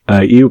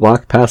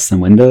walk past some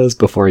windows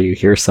before you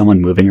hear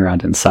someone moving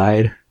around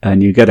inside,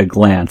 and you get a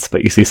glance,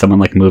 but you see someone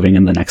like moving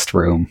in the next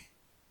room.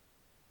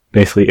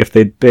 Basically, if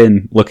they'd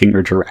been looking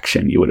your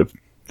direction,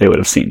 they would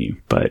have seen you,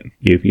 but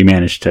you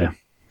managed to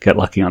get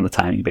lucky on the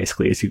timing,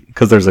 basically,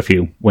 because there's a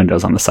few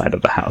windows on the side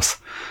of the house.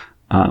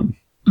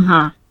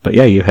 But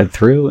yeah, you head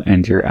through,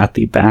 and you're at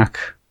the back.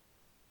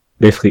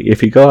 Basically,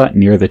 if you go out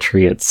near the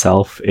tree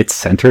itself, it's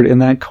centered in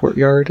that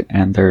courtyard,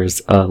 and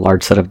there's a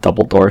large set of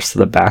double doors to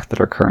the back that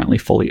are currently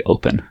fully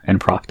open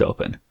and propped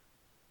open.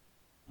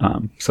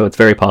 So it's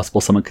very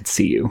possible someone could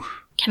see you.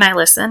 Can I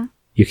listen?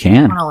 You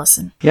can. I want to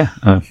listen. Yeah,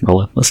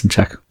 roll a listen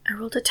check. I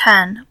rolled a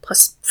 10,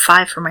 plus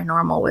 5 for my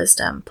normal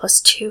wisdom,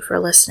 plus 2 for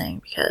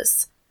listening,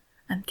 because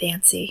I'm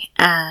fancy.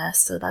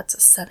 So that's a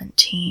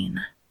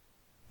 17.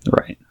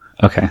 Right.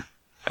 Okay.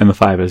 And the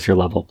 5 is your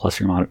level plus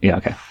your mod. Yeah,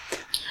 okay.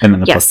 And then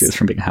the plus 2 is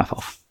from being a half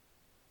elf.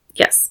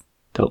 Yes.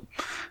 Dope.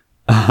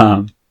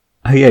 Yeah,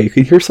 you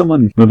can hear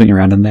someone moving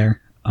around in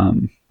there.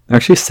 They're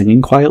actually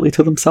singing quietly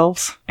to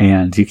themselves,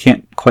 and you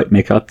can't quite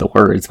make out the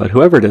words, but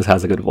whoever it is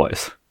has a good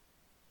voice.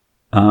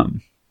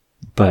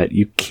 But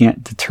you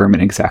can't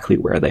determine exactly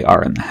where they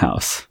are in the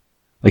house.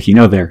 Like, you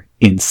know they're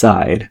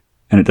inside,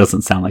 and it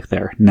doesn't sound like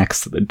they're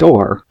next to the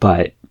door,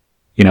 but,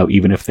 you know,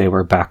 even if they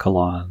were back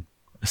along,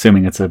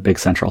 assuming it's a big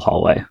central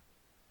hallway,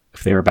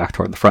 if they were back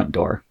toward the front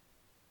door,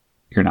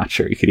 you're not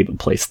sure you could even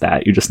place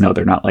that. You just know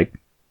they're not, like,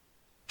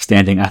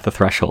 standing at the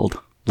threshold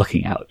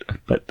looking out,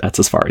 but that's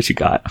as far as you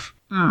got.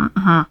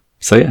 Mm-hmm.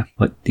 So yeah,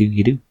 what do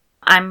you do?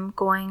 I'm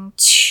going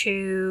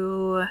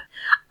to...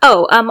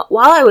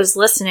 while I was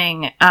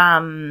listening,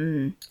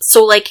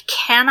 so, like,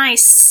 can I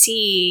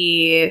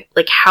see,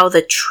 like, how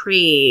the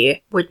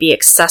tree would be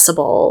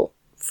accessible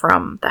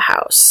from the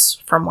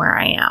house, from where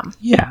I am?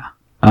 Yeah.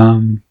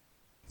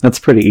 That's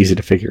pretty easy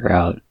to figure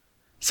out.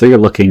 So you're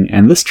looking,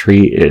 and this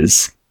tree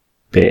is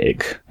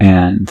big,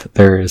 and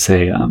there is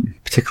a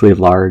particularly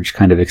large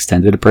kind of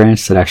extended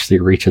branch that actually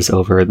reaches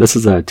over. This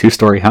is a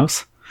 2-story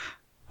house,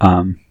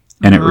 and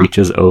it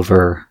reaches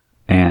over,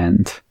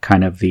 and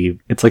kind of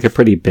it's like a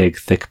pretty big,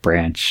 thick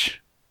branch,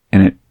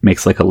 and it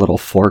makes like a little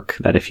fork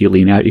that if you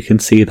lean out, you can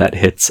see that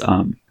hits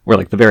where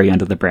like the very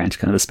end of the branch,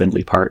 kind of the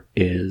spindly part,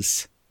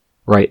 is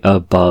right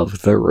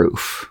above the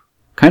roof,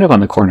 kind of on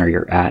the corner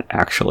you're at,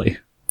 actually.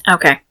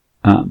 Okay.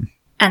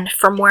 And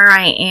from where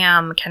I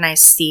am, can I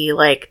see,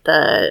 like,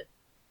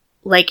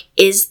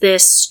 is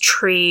this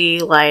tree,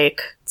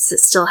 like, does it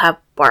still have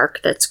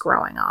bark that's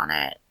growing on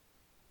it?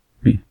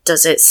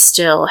 Does it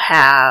still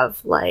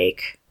have,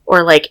 like,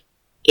 or, like,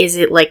 is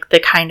it, like,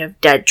 the kind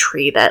of dead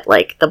tree that,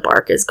 like, the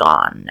bark is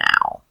gone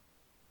now?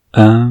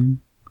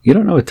 You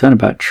don't know a ton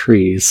about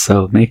trees,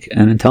 so make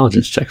an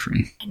intelligence check for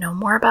me. I know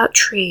more about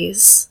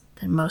trees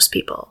than most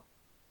people.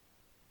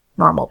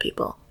 Normal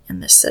people in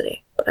this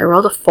city. But I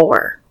rolled a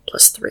 4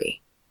 plus 3.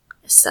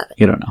 7.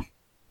 You don't know.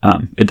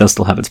 It does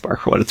still have its bark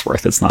for what it's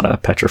worth. It's not a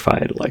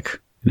petrified,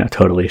 like, you know,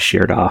 totally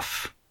sheared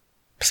off,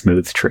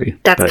 smooth tree.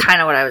 That's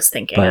kind of what I was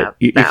thinking about.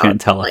 You can't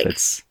tell, like, if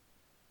it's,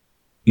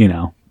 you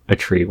know, a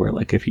tree where,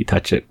 like, if you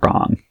touch it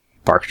wrong,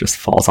 bark just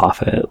falls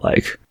off it.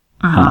 Like,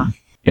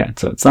 yeah,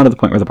 so it's not at the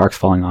point where the bark's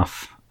falling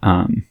off,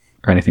 or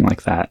anything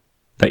like that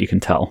you can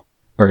tell.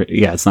 Or,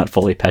 yeah, it's not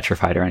fully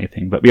petrified or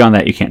anything. But beyond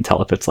that, you can't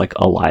tell if it's, like,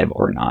 alive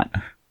or not.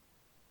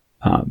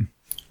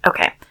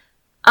 Okay.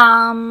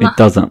 It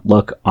doesn't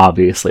look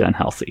obviously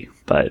unhealthy,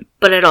 but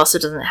it also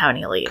doesn't have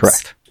any leaves.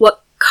 Correct.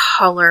 What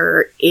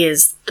color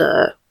is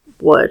the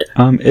wood?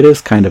 It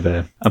is kind of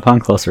upon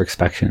closer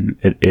inspection,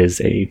 it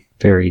is a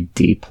very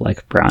deep,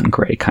 like,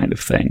 brown-gray kind of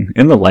thing.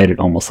 In the light, it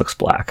almost looks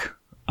black,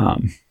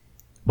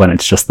 when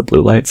it's just the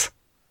blue lights.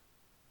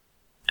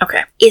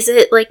 Okay. Is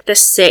it, like,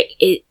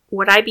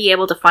 would I be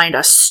able to find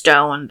a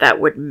stone that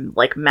would,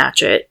 like,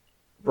 match it,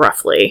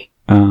 roughly?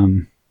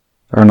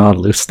 There are not a lot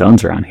of loose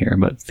stones around here,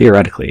 but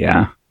theoretically,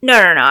 yeah. No.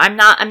 I'm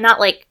not,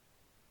 like,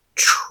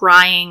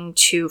 trying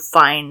to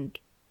find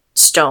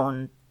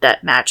stone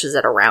that matches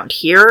it around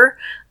here.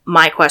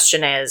 My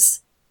question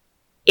is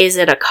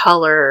it a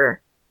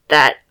color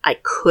that I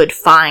could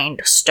find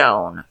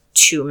stone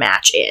to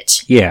match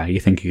it? Yeah,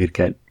 you think you could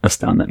get a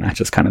stone that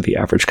matches kind of the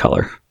average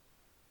color.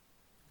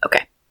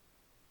 Okay.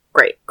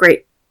 Great.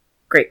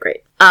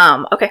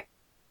 Okay.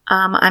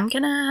 I'm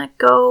gonna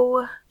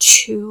go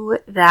to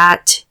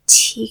that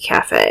tea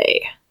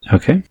cafe.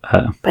 Okay.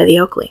 By the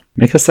Oakley.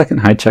 Make a second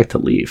hide check to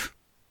leave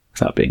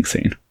without being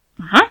seen.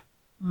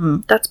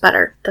 That's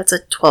better. That's a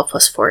 12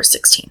 plus 4 is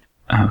 16.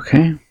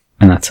 Okay.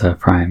 And that's a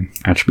prime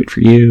attribute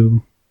for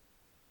you.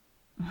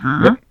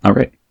 Yep. All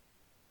right.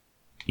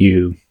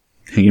 You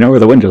know where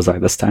the windows are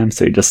this time,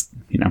 so you just,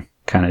 you know,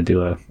 kind of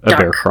do a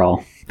bear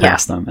crawl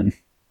past them,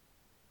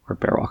 or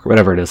bear walk, or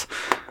whatever it is.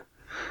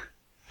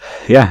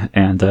 Yeah,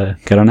 and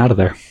get on out of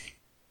there.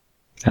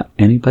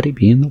 Anybody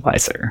being the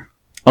wiser.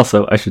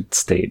 Also, I should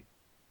state,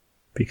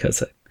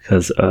 because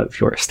of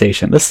your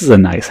station, this is a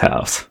nice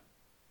house.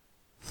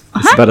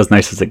 It's about as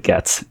nice as it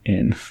gets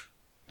in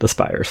the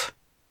Spires.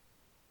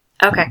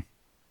 Okay.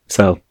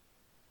 So,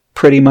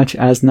 pretty much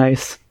as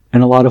nice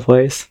in a lot of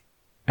ways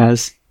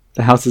as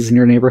the houses in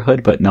your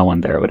neighborhood, but no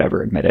one there would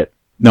ever admit it.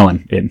 No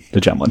one in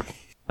the Gemwood.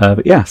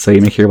 But yeah, so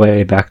you make your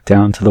way back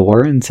down to the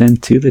Warrens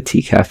and to the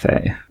tea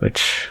cafe,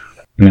 which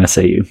I'm going to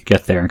say you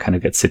get there and kind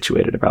of get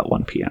situated about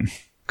 1 p.m.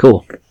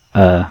 Cool.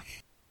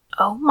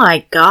 Oh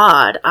my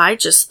god, I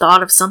just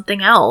thought of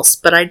something else,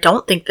 but I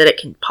don't think that it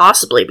can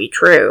possibly be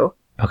true.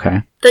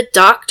 Okay. The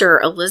doctor,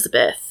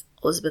 Elizabeth,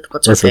 what's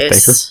her face?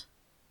 Baker?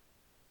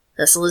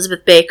 This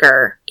Elizabeth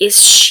Baker. Is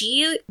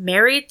she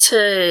married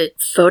to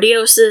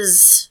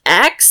Photios's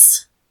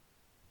ex?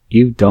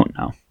 You don't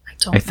know.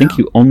 I think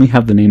you only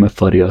have the name of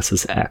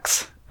Photios's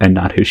ex, and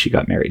not who she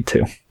got married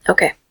to.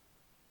 Okay.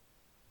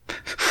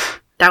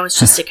 That was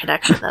just a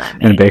connection that I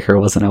made. And Baker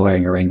wasn't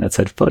wearing a ring that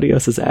said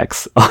Photios's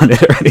ex on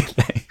it or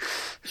anything.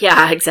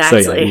 Yeah,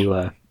 exactly. So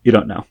yeah, you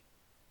don't know.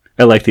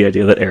 I like the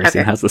idea that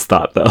Erisine has this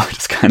thought, though.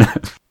 Just kind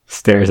of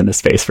stares into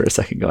space for a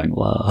second going,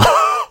 whoa.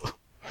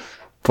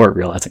 Before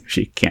realizing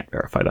she can't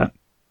verify that.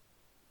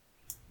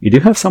 You do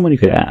have someone you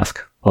could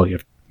ask. Well, you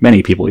have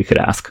many people you could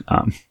ask,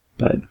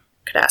 but...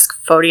 I could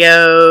ask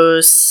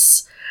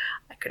Photios.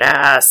 I could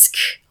ask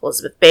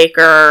Elizabeth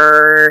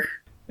Baker.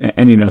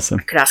 And you know some...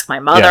 I could ask my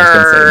mother. Yeah, I was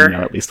going to say, you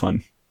know at least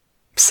one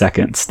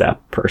second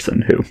step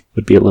person who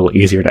would be a little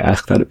easier to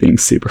ask without it being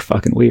super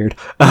fucking weird.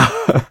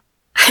 I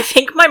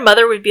think my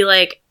mother would be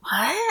like,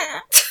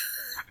 what?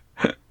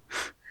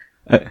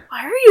 Why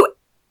are you...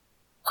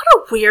 What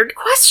a weird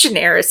question,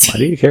 Erisine. Why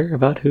do you care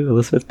about who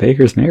Elizabeth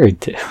Baker's married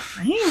to?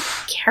 I don't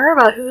care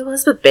about who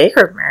Elizabeth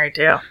Baker's married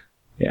to.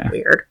 Yeah.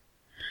 Weird.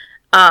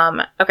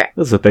 Okay.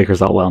 Elizabeth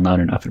Baker's all well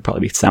known enough, it'd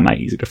probably be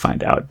semi-easy to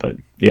find out, but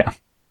yeah.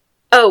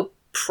 Oh,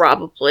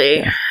 probably.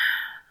 Yeah.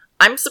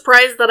 I'm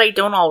surprised that I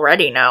don't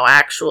already know,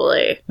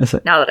 actually,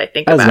 now that I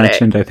think about it. As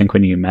mentioned, I think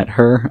when you met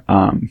her,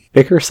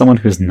 Baker is someone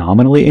who's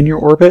nominally in your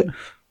orbit,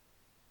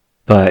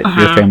 but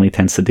your family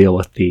tends to deal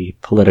with the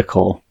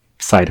political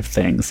side of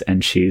things,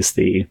 and she's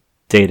the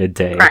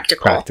day-to-day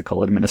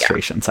practical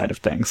administration side of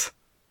things.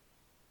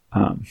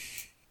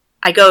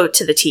 I go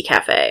to the tea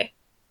cafe.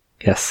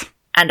 Yes.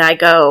 And I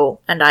go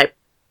and I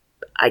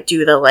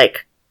do the,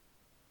 like,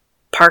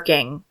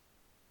 parking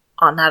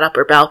on that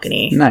upper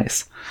balcony.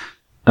 Nice.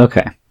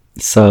 Okay.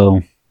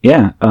 So,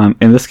 yeah,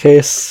 in this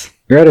case,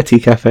 you're at a tea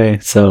cafe,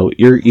 so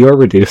you're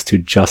reduced to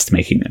just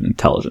making an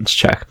intelligence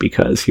check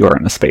because you're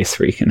in a space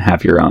where you can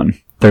have your own.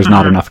 There's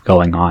not enough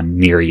going on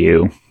near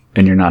you,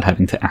 and you're not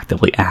having to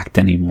actively act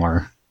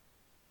anymore.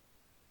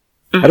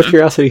 Out of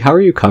curiosity, how are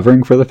you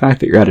covering for the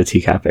fact that you're at a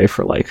tea cafe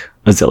for, like,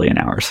 a zillion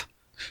hours?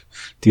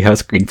 Do you have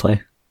a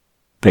screenplay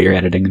that you're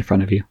editing in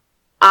front of you?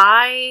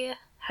 I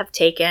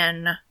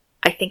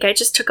think I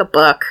just took a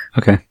book.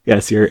 Okay.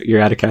 Yes, you're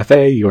at a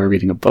cafe, you are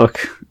reading a book.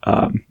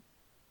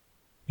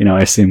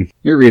 I assume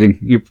you're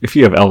reading, if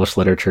you have Elvish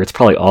literature, it's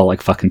probably all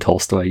like fucking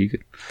Tolstoy.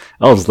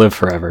 Elves live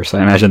forever, so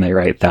I imagine they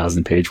write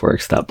 1,000-page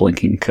works without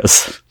blinking,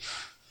 because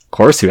of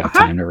course you have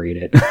time to read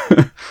it.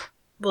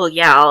 Well,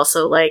 yeah,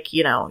 also, like,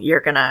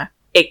 you're gonna...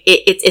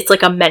 It's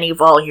like a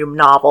many-volume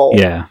novel.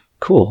 Yeah.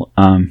 Cool.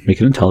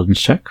 Make an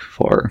intelligence check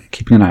for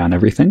keeping an eye on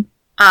everything.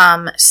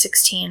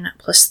 16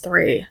 plus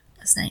 3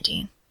 is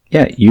 19.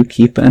 Yeah, you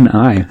keep an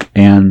eye,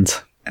 and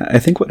I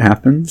think what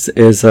happens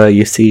is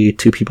you see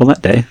 2 people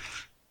that day,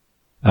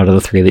 out of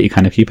the 3 that you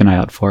kind of keep an eye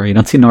out for. You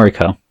don't see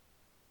Noriko.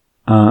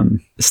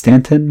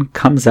 Stanton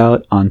comes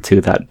out onto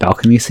that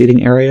balcony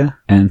seating area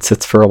and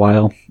sits for a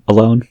while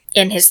alone.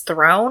 In his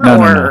throne?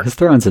 No, his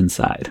throne's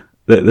inside.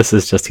 This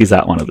is just, he's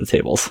at one of the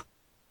tables.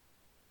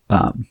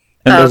 And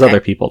there's other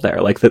people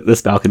there. Like,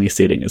 this balcony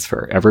seating is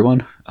for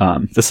everyone.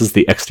 This is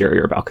the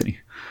exterior balcony.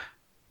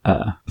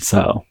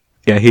 So,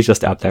 yeah, he's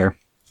just out there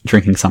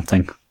drinking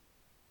something,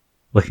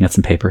 looking at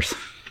some papers,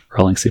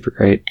 rolling super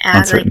great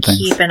on certain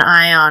things. As I keep an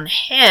eye on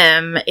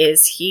him,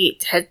 has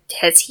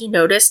he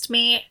noticed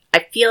me?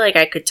 I feel like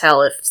I could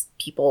tell if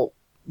people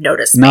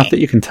notice me. Not that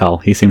you can tell.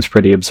 He seems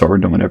pretty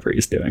absorbed in whatever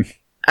he's doing.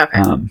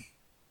 Okay.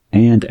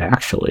 And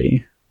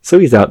actually, so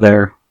he's out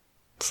there.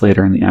 It's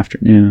later in the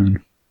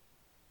afternoon.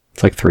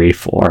 It's like 3,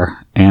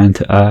 4,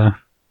 and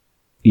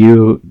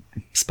you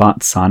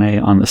spot Sane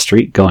on the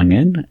street going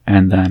in,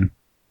 and then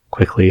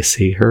quickly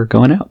see her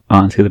going out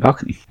onto the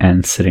balcony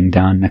and sitting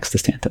down next to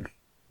Stanton.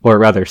 Or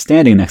rather,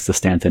 standing next to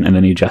Stanton, and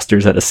then he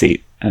gestures at a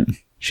seat, and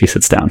she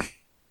sits down.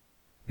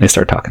 They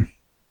start talking.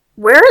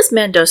 Where is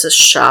Mendoza's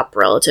shop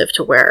relative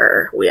to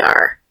where we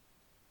are?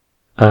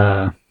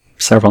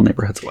 Several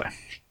neighborhoods away.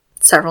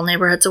 Several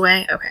neighborhoods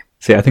away? Okay.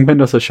 So yeah, I think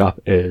Mendoza's shop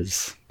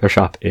is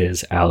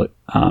out,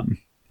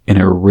 in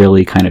a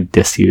really kind of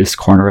disused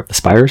corner of the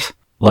Spires.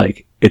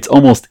 Like, it's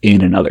almost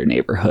in another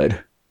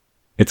neighborhood.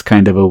 It's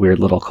kind of a weird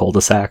little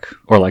cul-de-sac,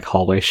 or like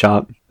hallway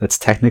shop, that's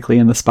technically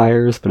in the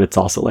Spires, but it's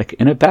also like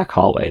in a back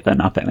hallway that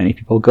not that many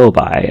people go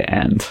by,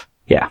 and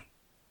yeah.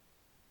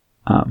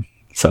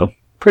 So,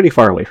 pretty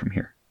far away from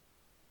here.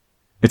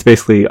 It's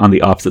basically on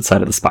the opposite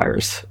side of the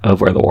spires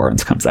of where the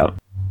Warrens comes out.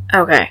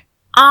 Okay.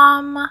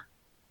 I'm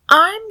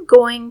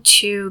going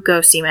to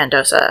go see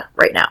Mendoza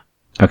right now.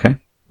 Okay.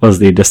 What was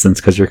the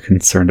distance because you're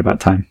concerned about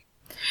time?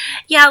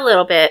 Yeah, a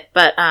little bit,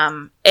 but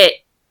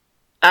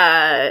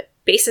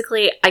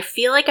basically, I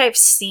feel like I've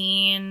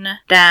seen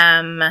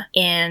them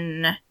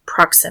in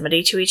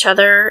proximity to each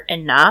other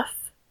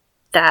enough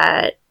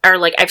that, or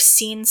like I've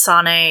seen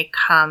Sane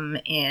come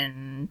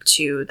in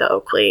to the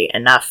Oakley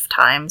enough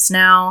times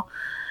now.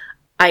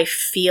 I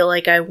feel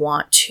like I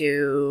want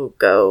to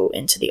go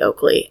into the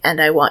Oakley, and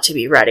I want to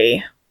be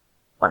ready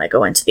when I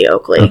go into the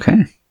Oakley.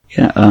 Okay.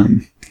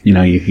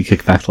 Yeah, you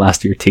kick back the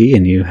last of your tea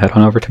and you head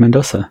on over to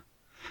Mendoza.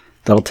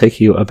 That'll take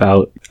you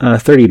about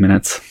 30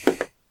 minutes,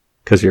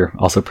 because you're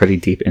also pretty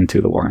deep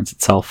into the Warrens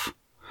itself.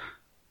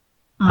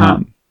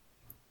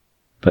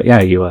 But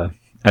yeah, you,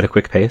 at a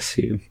quick pace,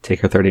 you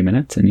take your 30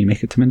 minutes and you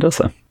make it to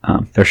Mendoza.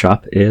 Their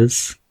shop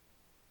is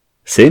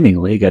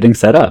seemingly getting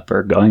set up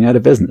or going out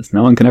of business.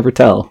 No one can ever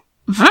tell.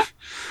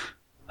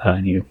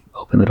 And you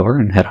open the door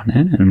and head on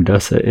in, and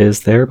Mendoza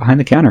is there behind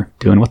the counter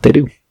doing what they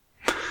do.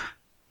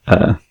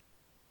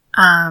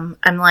 I'm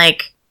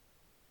like,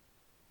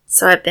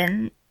 so I've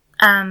been,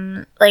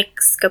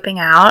 scoping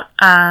out,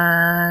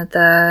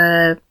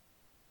 the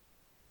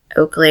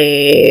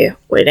Oakley,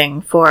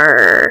 waiting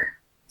for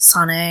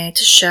Sane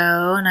to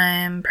show, and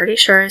I'm pretty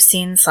sure I've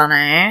seen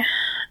Sane.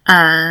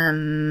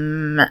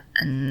 And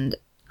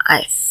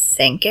I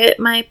think it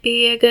might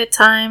be a good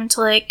time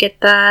to, get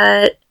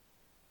that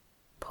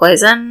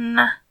poison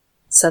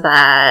so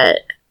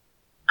that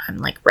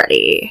I'm,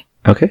 ready.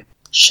 Okay.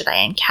 Should I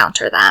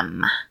encounter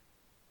them?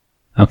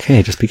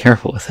 Okay, just be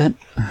careful with it.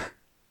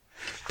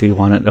 Do you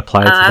want it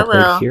applied to the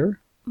blade here?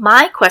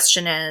 My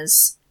question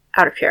is,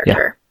 out of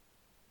character,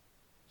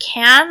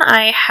 can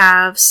I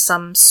have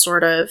some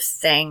sort of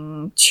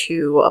thing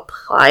to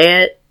apply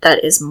it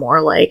that is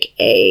more like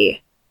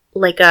a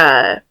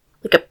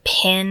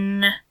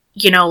pin,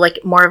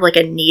 more of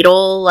a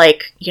needle,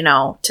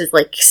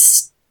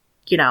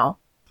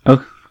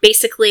 Oh.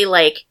 Basically,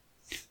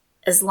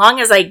 as long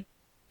as I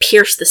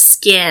pierce the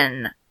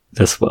skin,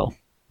 this will.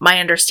 My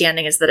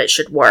understanding is that it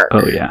should work.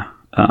 Oh, yeah.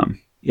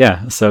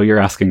 Yeah, so you're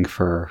asking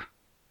for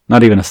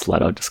not even a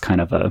stiletto, just kind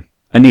of a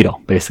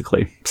needle,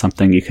 basically.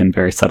 Something you can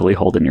very subtly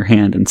hold in your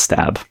hand and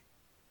stab.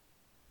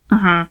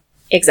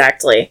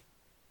 Exactly.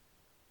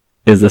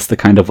 Is this the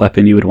kind of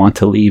weapon you would want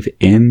to leave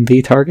in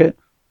the target?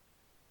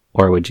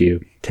 Or would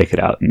you take it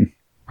out and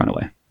run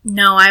away?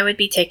 No, I would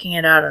be taking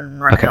it out and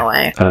running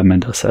away.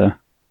 Mendoza,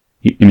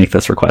 you make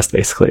this request,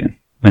 basically.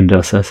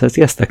 Mendoza says,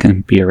 yes, that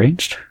can be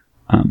arranged.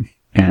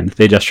 And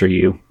they gesture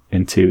you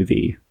into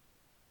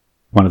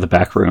one of the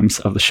back rooms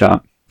of the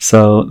shop.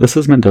 So this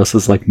is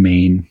Mendoza's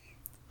main.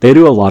 They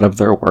do a lot of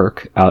their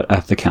work out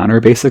at the counter,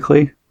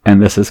 basically,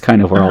 and this is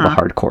kind of where all the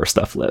hardcore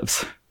stuff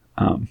lives.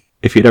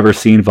 If you'd ever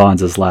seen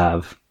Vaughn's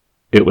lab,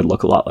 it would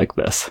look a lot like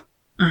this.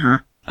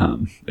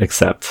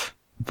 Except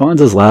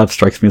Vaughn's lab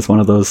strikes me as one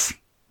of those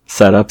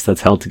setups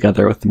that's held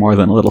together with more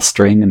than a little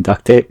string and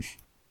duct tape,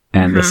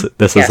 and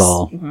this is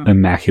all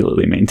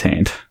immaculately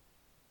maintained.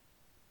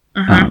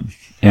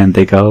 And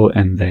they go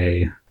and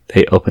they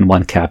open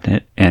one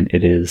cabinet, and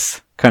it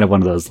is kind of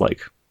one of those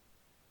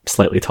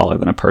slightly taller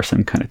than a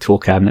person kind of tool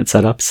cabinet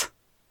setups.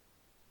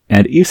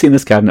 And you've seen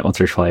this cabinet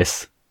once or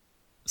twice,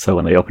 so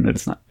when they open it,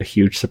 it's not a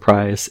huge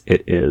surprise.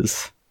 It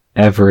is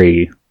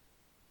every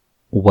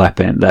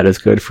weapon that is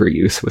good for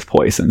use with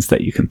poisons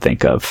that you can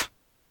think of.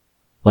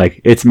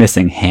 It's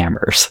missing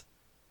hammers,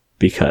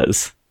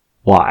 because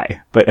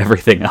why? But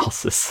everything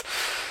else is...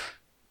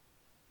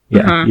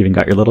 Yeah, you even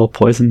got your little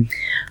poison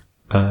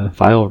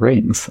vial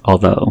rings,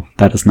 although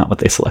that is not what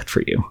they select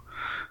for you.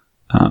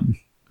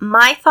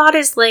 My thought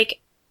is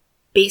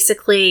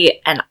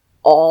basically an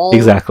awl.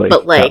 Exactly.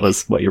 But that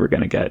was what you were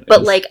going to get.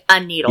 But a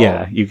needle.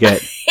 Yeah, you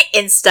get...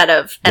 instead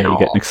of an awl. You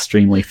get an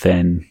extremely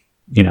thin,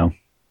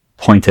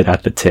 pointed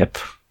at the tip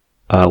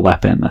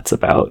weapon that's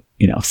about,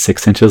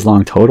 6 inches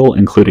long total,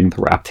 including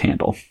the wrapped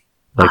handle.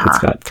 It's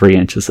got 3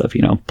 inches of,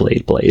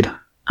 blade.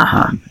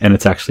 And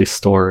it's actually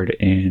stored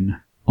in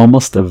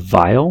almost a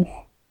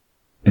vial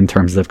in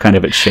terms of kind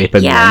of its shape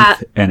and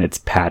length, and it's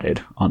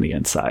padded on the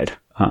inside.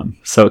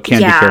 So it can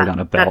be carried on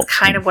a belt. That's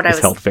kind of what I was...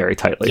 held very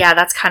tightly. Yeah,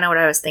 that's kind of what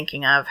I was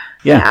thinking of.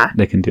 Yeah,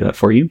 they can do that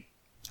for you.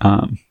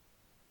 So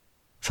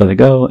they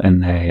go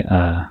and they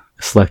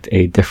select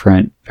a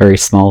different, very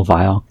small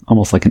vial,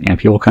 almost like an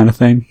ampule kind of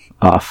thing,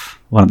 off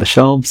one of the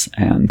shelves,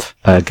 and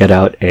get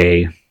out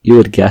you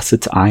would guess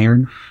it's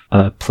iron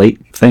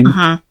plate thing,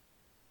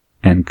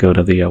 and go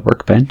to the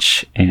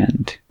workbench,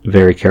 and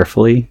very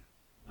carefully...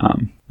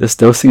 this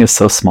dosing is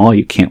so small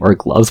you can't wear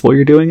gloves while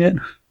you're doing it,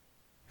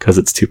 because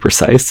it's too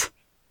precise.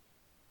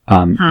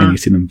 And you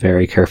see them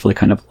very carefully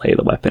kind of lay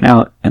the weapon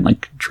out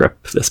and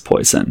drip this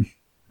poison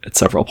at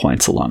several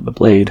points along the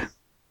blade,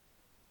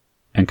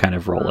 and kind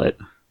of roll it,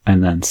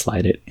 and then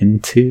slide it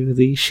into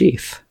the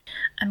sheath.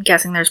 I'm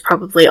guessing there's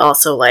probably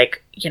also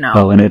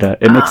Oh, and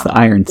it makes the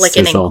iron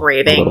sizzle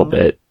a little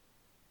bit.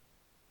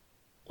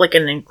 like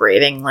an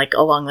engraving, like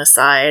along the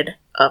side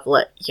of,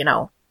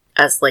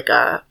 as like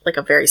a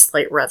very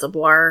slight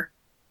reservoir.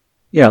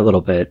 Yeah, a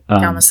little bit.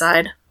 Down the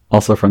side.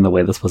 Also, from the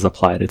way this was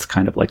applied, it's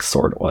kind of like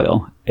sword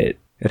oil. It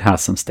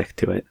has some stick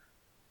to it.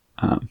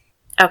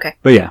 Okay.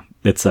 But yeah,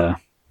 it's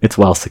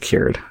well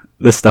secured.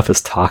 This stuff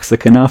is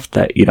toxic enough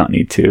that you don't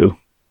need to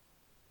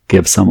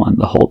give someone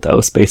the whole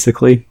dose,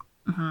 basically.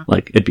 Mm-hmm.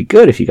 Like, it'd be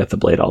good if you got the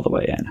blade all the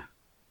way in.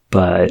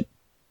 But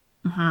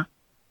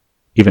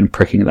even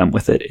pricking them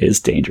with it is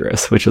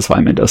dangerous, which is why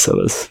Mendoza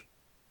was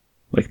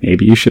like,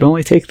 maybe you should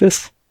only take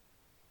this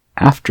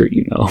after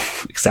you know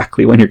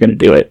exactly when you're going to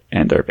do it,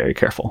 and are very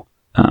careful.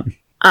 And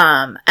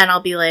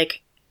I'll be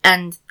like,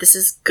 and this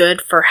is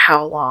good for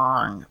how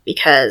long?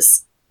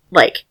 Because,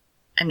 like,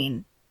 I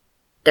mean,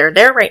 they're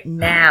there right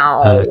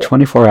now.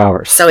 24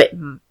 hours. So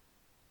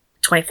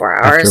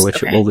 24 hours? After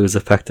which it will lose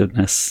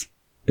effectiveness.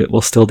 It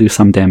will still do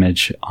some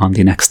damage on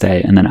the next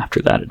day, and then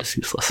after that it is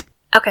useless.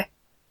 Okay.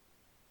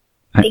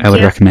 I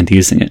would recommend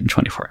using it in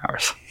 24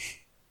 hours.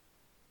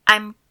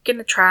 I'm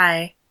gonna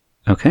try.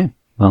 Okay.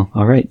 Well,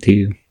 alright. Do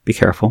you be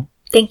careful.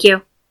 Thank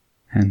you.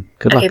 And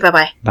good luck. Okay,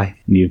 bye-bye. Bye.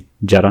 You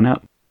jet on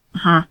out.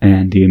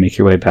 And you make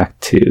your way back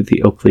to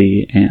the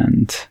Oakley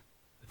and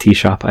the tea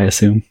shop, I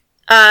assume?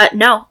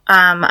 No.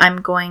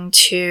 I'm going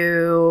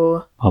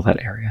to... all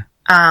that area.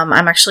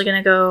 I'm actually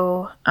going to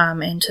go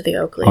into the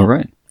Oakley. All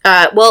right.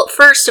 Well,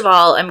 first of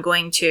all, I'm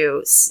going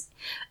to...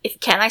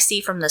 Can I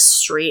see from the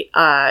street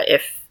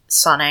if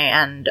Sane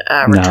and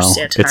Richard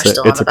Stanton are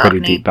still on the balcony? It's a pretty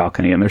deep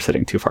balcony, and they're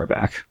sitting too far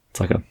back. It's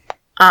like a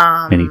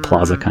mini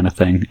plaza kind of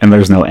thing. And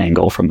there's no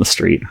angle from the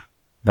street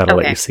that'll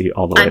let you see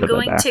all the way to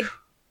the back.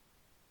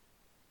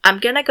 I'm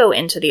going to go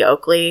into the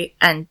Oakley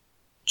and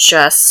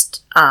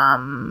just...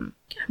 I'm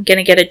going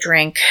to get a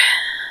drink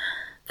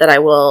that I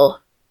will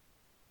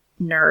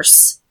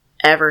nurse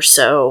ever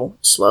so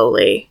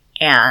slowly,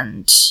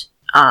 and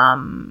I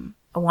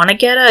want to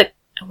get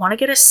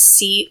a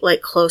seat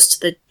like close to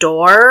the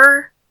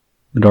door.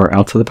 The door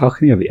out to the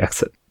balcony or the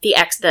exit? The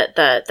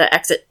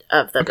exit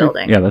of the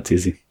building. Yeah, that's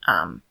easy.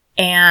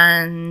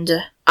 And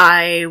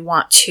I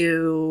want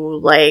to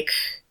like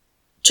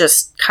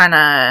just kind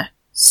of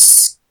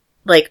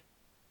like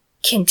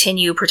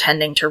continue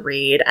pretending to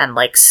read and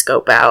like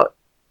scope out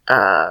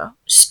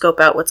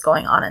what's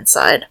going on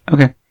inside.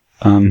 Okay.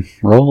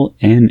 Roll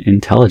an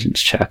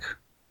intelligence check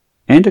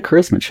and a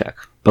charisma check,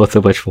 both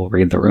of which will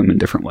read the room in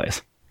different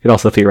ways. You could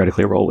also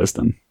theoretically roll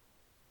wisdom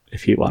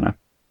if you want to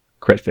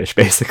crit fish,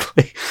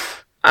 basically.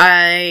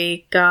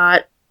 I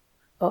got...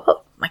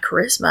 Oh, my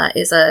charisma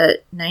is a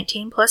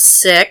 19 plus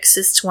 6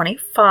 is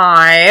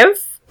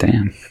 25.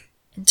 Damn.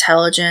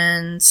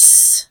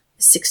 Intelligence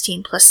is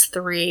 16 plus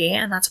 3,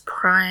 and that's a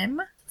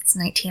prime. It's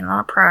 19 on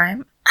a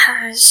prime.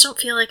 I just don't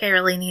feel like I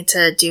really need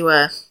to do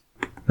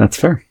That's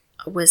fair.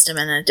 A wisdom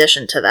in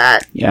addition to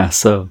that. Yeah,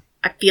 so...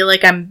 I feel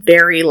like I'm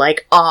very,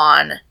 like,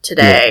 on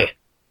today. Yeah.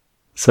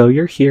 So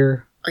you're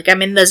here... Like,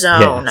 I'm in the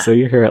zone. Yeah, so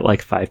you're here at,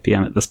 like, 5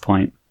 p.m. at this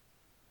point.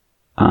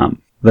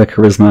 The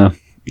charisma,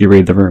 you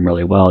read the room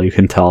really well. You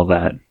can tell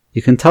that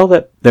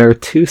there are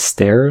 2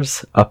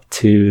 stairs up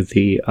to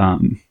the...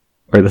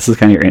 or this is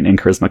kind of your int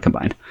and charisma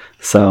combined.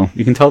 So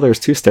you can tell there's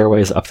 2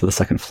 stairways up to the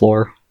second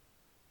floor.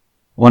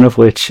 One of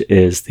which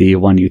is the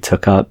one you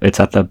took up. It's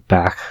at the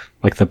back,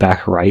 like the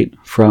back right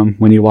from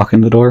when you walk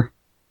in the door.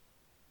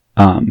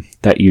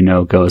 That you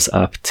know goes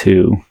up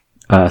to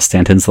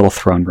Stanton's little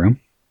throne room.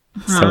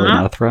 So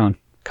not a throne.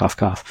 Cough,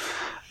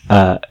 cough.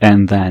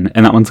 And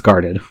that one's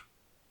guarded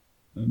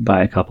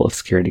by a couple of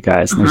security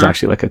guys. And there's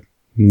actually like a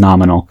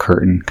nominal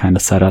curtain kind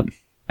of set up.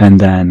 And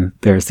then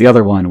there's the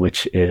other one,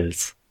 which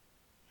is...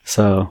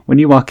 So when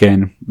you walk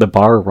in, the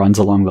bar runs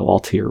along the wall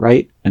to your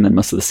right, and then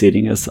most of the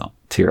seating is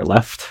to your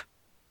left.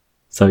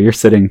 So you're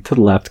sitting to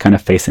the left, kind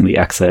of facing the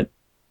exit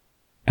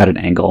at an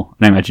angle.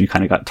 And I imagine you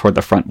kind of got toward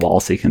the front wall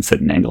so you can sit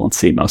at an angle and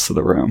see most of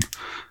the room.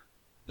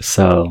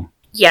 So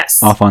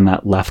yes, off on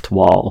that left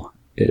wall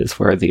is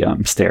where the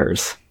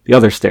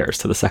other stairs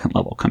to the second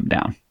level come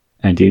down.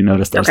 And you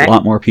notice there's a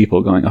lot more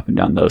people going up and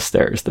down those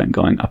stairs than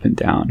going up and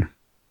down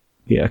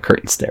the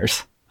curtain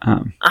stairs.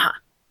 And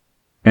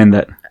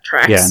that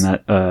tracks. Yeah, and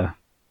that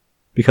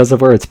because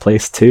of where it's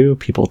placed too,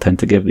 people tend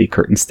to give the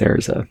curtain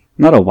stairs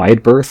not a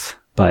wide berth,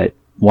 but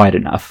wide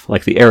enough.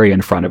 Like the area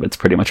in front of it's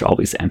pretty much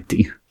always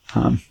empty.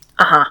 And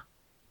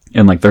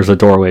like there's a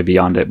doorway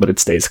beyond it, but it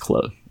stays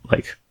closed.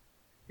 Like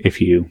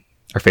if you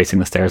are facing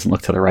the stairs and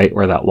look to the right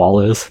where that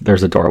wall is,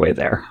 there's a doorway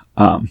there.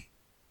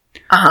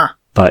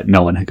 But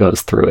no one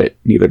goes through it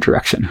in either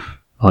direction.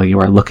 While you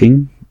are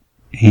looking,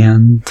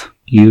 and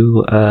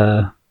you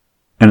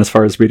and as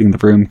far as reading the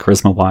room,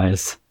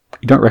 charisma-wise,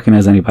 you don't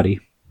recognize anybody.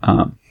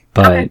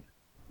 But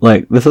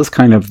like this is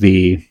kind of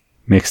the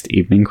mixed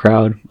evening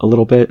crowd a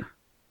little bit.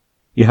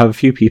 You have a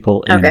few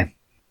people in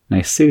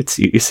nice suits.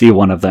 You see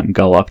one of them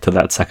go up to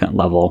that second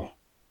level,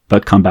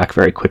 but come back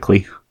very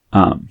quickly.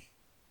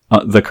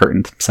 The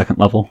curtained second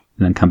level,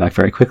 and then come back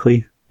very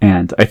quickly.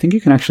 And I think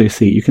you can actually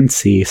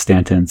see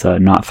Stanton's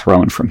not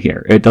throne from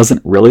here. It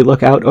doesn't really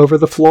look out over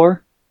the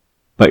floor,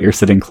 but you're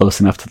sitting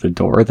close enough to the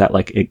door that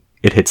like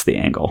it hits the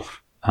angle.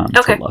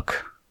 Okay. to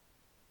look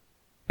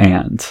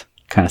and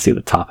kind of see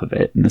the top of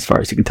it. And as far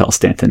as you can tell,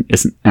 Stanton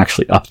isn't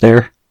actually up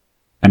there.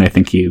 And I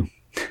think you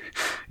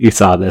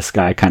saw this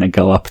guy kind of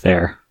go up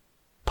there,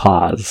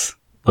 pause,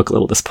 look a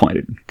little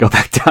disappointed, go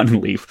back down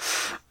and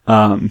leave.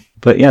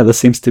 But yeah, this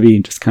seems to be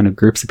just kind of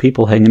groups of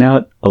people hanging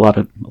out. A lot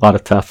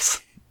of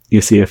toughs.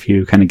 You see a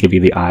few kind of give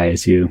you the eye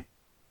as you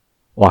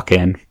walk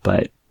in,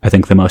 but I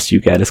think the most you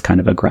get is kind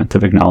of a grunt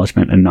of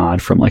acknowledgement and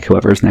nod from like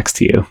whoever's next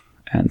to you,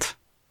 and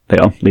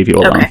they'll leave you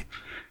alone. Okay.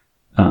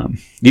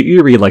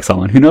 You read like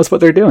someone who knows what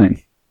they're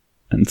doing,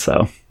 and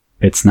so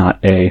it's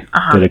not did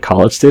a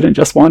college student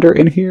just wander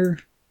in here,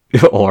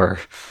 or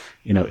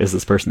is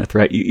this person a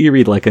threat? You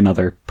read like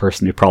another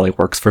person who probably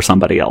works for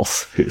somebody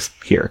else who's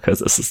here because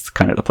this is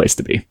kind of the place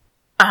to be.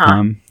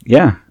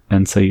 Yeah,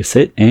 and so you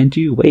sit and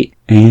you wait,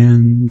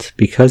 and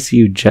because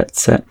you jet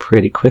set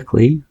pretty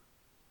quickly,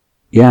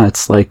 yeah,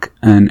 it's like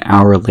an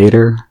hour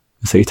later.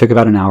 So you took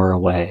about an hour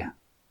away,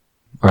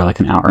 or like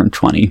an hour and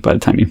 20 by the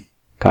time you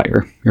got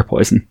your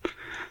poison.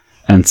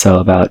 And so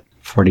about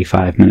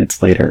 45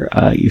 minutes later,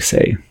 you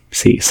see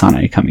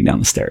Sane coming down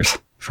the stairs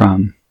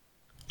from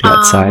the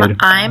outside.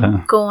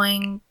 I'm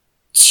going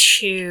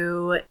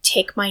to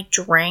take my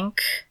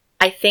drink.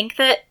 I think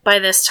that by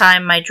this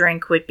time my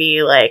drink would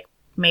be like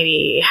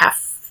maybe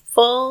half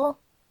full.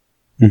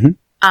 Mm-hmm.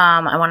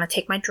 I want to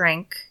take my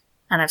drink,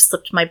 and I've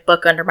slipped my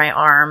book under my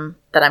arm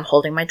that I'm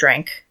holding my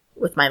drink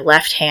with my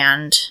left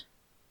hand,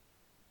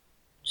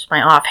 just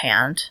my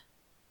offhand.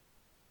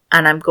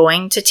 And I'm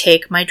going to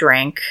take my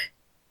drink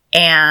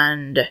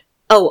and...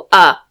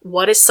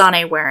 what is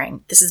Sane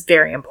wearing? This is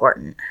very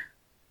important.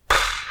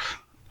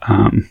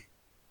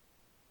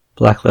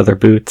 Black leather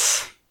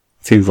boots.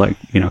 Seems like,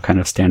 kind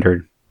of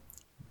standard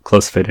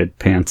close-fitted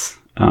pants.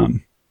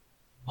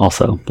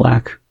 Also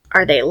black.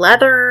 Are they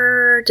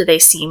leather? Do they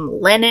seem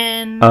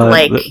linen?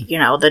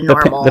 The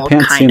normal the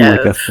pants kind seem of...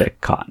 like a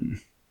thick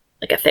cotton.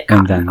 Like a thick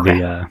cotton, and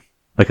then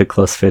like a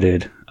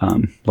close-fitted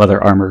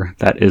leather armor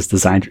that is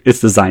designed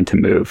to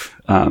move.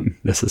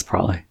 This is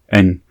probably...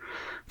 And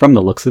from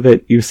the looks of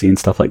it, you've seen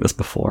stuff like this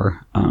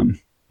before.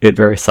 It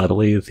very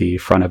subtly, the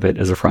front of it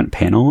is a front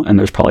panel, and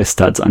there's probably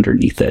studs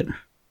underneath it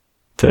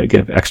to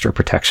give extra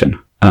protection.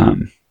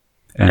 And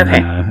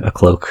then a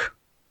cloak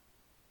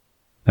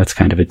that's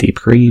kind of a deep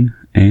green,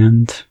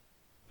 and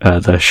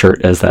the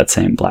shirt is that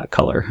same black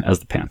color as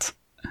the pants.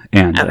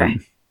 And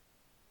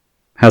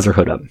has her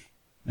hood up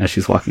as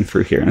she's walking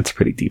through here, and it's a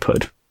pretty deep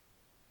hood.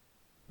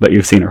 But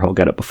you've seen her whole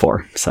getup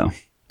before, so...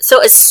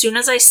 So as soon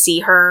as I see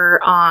her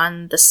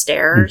on the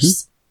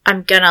stairs,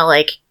 I'm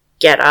gonna,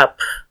 get up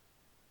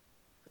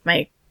with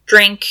my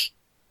drink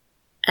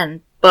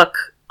and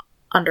book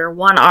under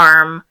one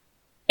arm,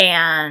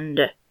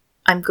 and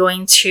I'm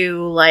going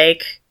to,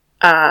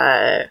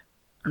 and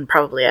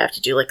probably I have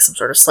to do, some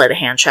sort of sleight of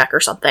hand check or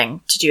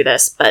something to do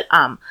this, but,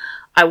 I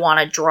want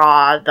to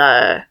draw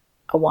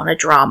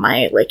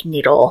my,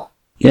 needle.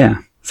 Yeah,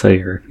 so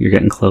you're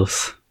getting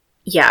close.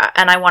 Yeah,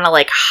 and I want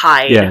to,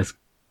 hide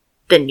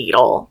the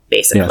needle,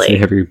 basically.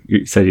 Yeah, so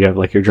you said you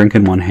have, your drink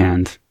in one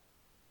hand,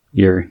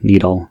 your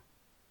needle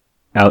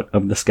out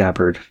of the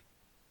scabbard,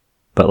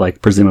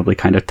 but, presumably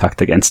kind of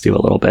tucked against you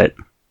a little bit.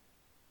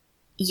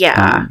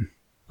 Yeah.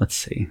 Let's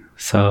see.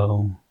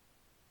 So...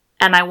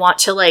 And I want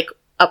to, I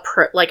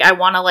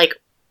want to,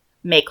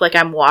 make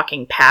I'm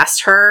walking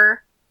past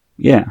her.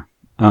 Yeah.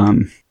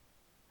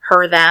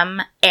 Her,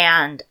 them,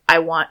 and I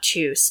want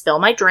to spill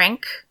my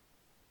drink.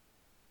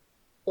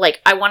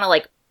 I want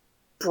to,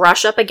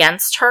 brush up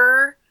against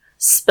her,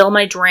 spill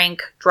my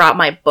drink, drop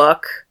my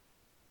book,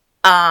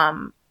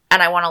 and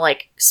I want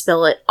to,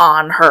 spill it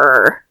on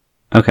her.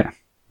 Okay.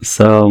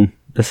 So,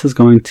 this is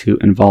going to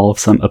involve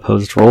some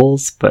opposed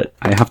rolls, but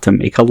I have to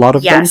make a lot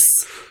of them.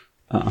 Yes.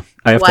 I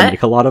have to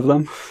make a lot of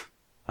them.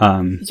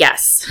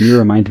 Yes. Can you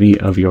remind me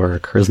of your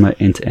charisma,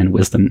 int, and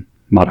wisdom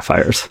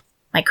modifiers?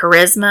 My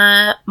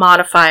charisma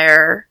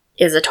modifier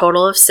is a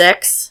total of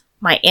 6.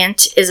 My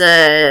int is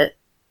a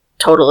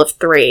total of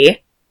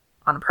 3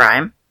 on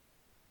Prime.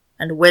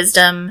 And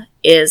wisdom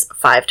is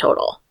 5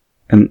 total.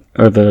 And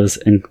are those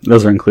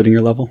are including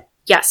your level?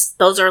 Yes,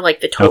 those are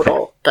the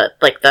total,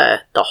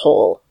 the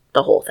whole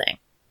thing.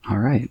 All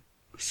right.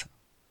 So,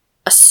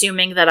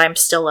 assuming that I'm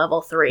still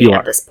level 3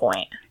 at this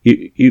point.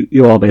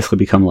 You all basically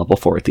become level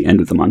 4 at the end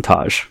of the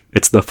montage.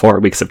 It's the 4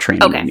 weeks of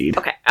training you need.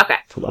 Okay.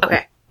 To level.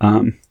 Okay.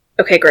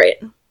 Okay, great.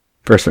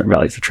 First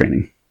values of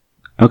training.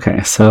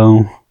 Okay,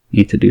 so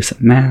need to do some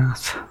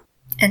math.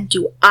 And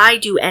do I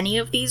do any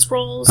of these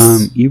rolls?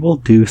 You will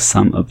do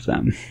some of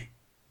them.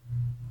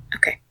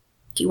 Okay.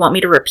 Do you want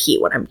me to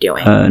repeat what I'm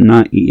doing?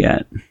 Not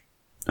yet.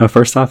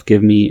 First off,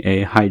 give me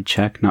a hide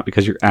check, not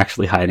because you're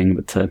actually hiding,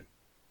 but to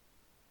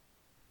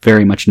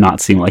very much not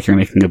seem like you're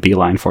making a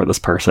beeline for this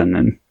person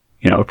and,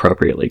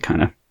 appropriately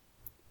kind of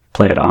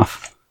play it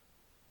off.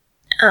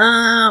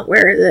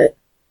 Where is it?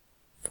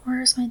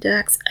 Where's my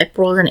dex? I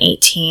rolled an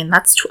 18.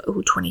 That's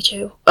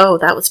 22. Oh,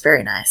 that was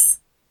very nice.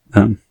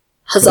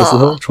 Huzzah. What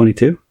was the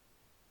 22?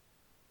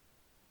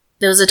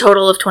 There was a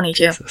total of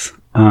 22.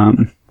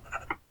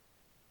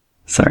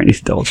 Sorry, I need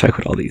to double check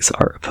what all these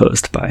are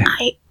opposed by.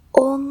 I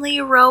only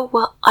roll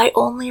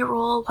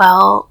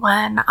well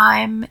when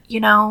I'm,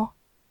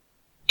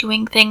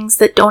 doing things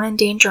that don't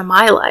endanger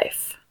my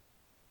life.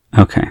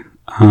 Okay.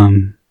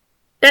 Then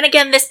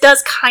again, this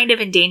does kind of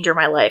endanger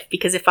my life,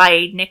 because if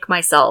I nick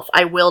myself,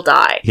 I will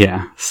die.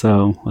 Yeah,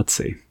 so let's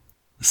see.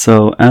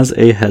 So as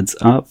a heads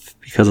up,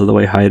 because of the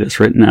way hide is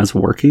written as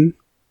working,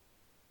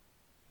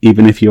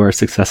 even if you are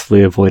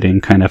successfully avoiding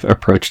kind of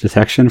approach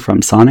detection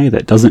from Sane,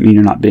 that doesn't mean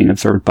you're not being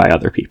observed by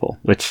other people,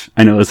 which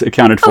I know is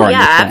accounted for in the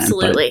plan.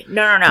 Absolutely. But,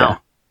 no. Yeah.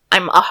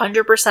 I'm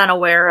 100%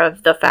 aware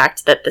of the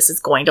fact that this is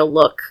going to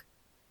look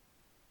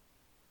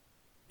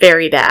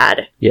very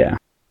bad. Yeah.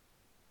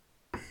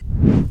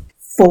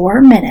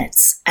 4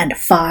 minutes and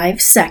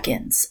 5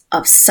 seconds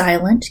of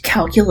silent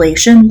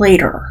calculation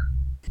later.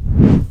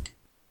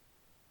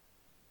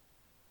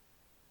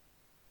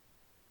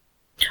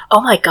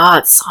 Oh my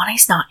god,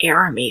 Sane's not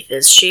Aramith,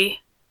 is she?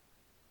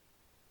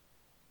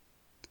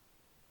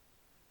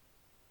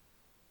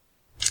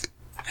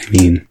 I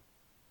mean,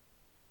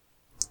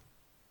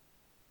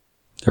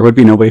 there would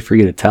be no way for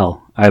you to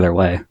tell either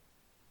way.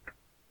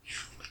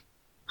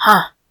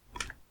 Huh.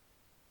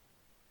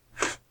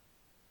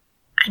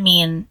 I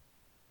mean,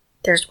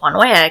 there's one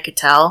way I could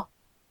tell.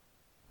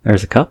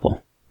 There's a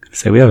couple.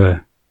 So we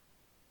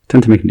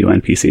tend to make new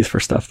NPCs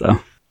for stuff, though.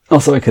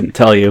 Also, I couldn't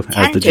tell you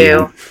as the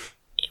GM.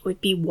 It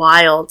would be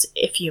wild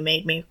if you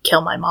made me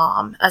kill my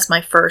mom as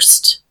my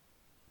first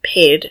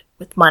paid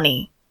with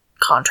money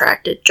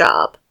contracted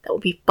job. That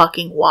would be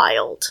fucking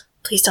wild.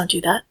 Please don't do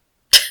that.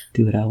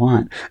 Do what I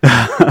want.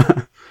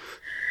 I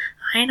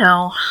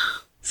know.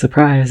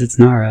 Surprise, it's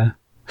Nara.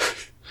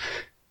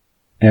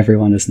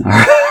 Everyone is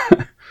Nara.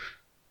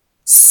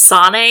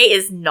 Sane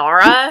is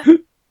Nara?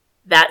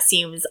 That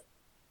seems...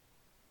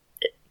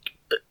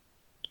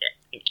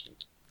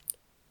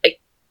 I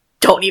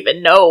don't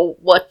even know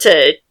what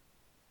to...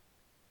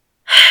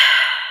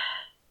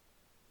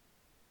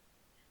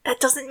 That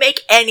doesn't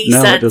make any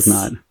sense. No, it does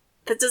not.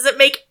 That doesn't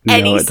make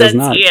any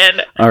sense,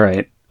 Ian.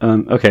 Alright.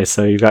 Okay,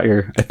 so you've got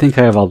your... I think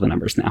I have all the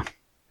numbers now.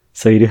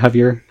 So you do have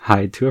your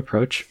hide to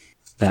approach.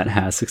 That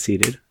has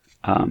succeeded.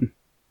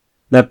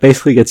 That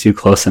basically gets you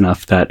close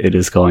enough that it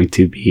is going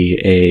to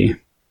be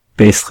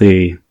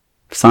basically,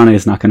 Sane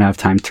is not going to have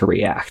time to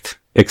react,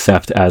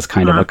 except as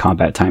kind of a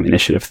combat time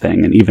initiative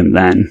thing, and even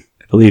then,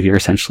 I believe you're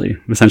essentially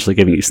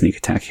giving you sneak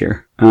attack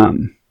here.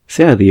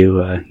 So yeah,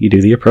 you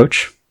do the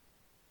approach,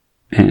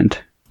 and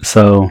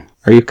so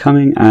are you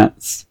coming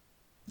at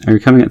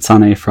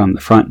Sane from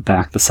the front,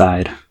 back, the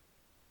side?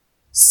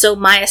 So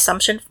my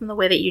assumption from the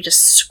way that you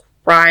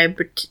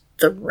described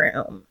the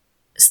room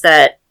is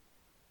that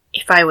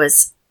if I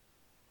was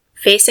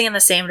facing in the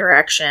same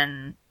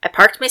direction, I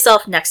parked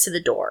myself next to the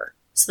door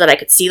so that I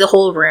could see the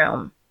whole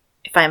room.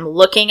 If I'm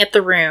looking at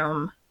the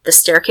room, the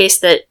staircase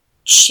that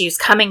she's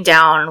coming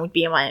down would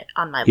be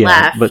on my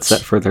left. But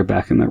set further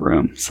back in the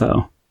room,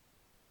 so.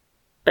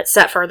 But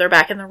set further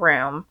back in the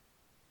room.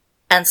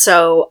 And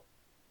so,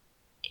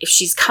 if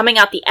she's coming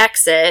out the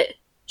exit,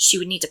 she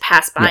would need to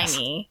pass by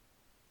me.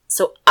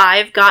 So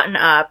I've gotten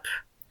up,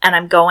 and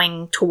I'm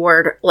going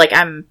toward,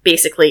 I'm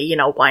basically,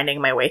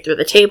 winding my way through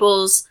the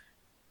tables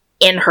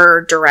in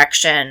her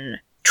direction,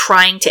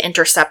 trying to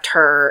intercept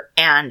her,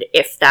 and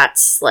if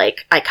that's,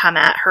 I come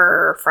at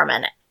her from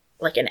an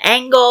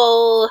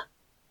angle,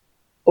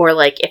 or,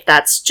 if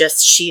that's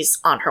just she's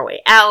on her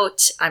way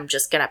out, I'm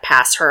just gonna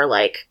pass her,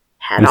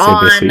 head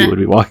on. Basically you would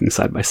be walking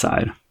side by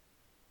side.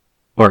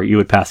 Or you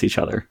would pass each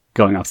other,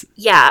 going off.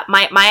 Yeah,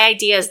 my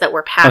idea is that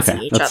we're passing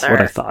each that's other.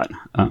 That's what I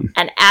thought.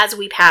 And as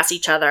we pass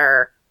each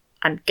other,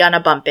 I'm gonna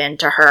bump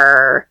into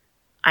her,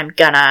 I'm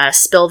gonna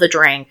spill the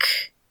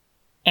drink,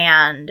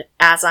 and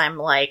as I'm,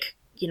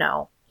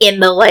 in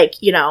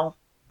the,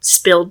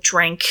 spilled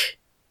drink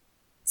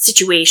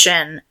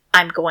situation,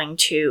 I'm going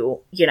to,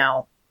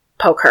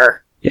 poke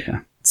her.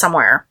 Yeah.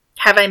 Somewhere.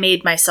 Have I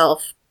made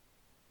myself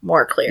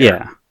more clear?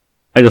 Yeah.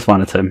 I just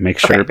wanted to make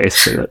sure,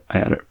 basically, that I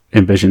had it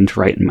envisioned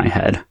right in my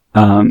head.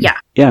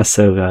 Yeah,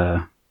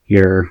 so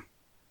you're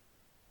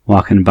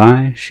walking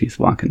by, she's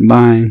walking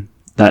by.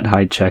 That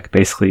hide check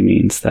basically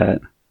means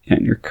that,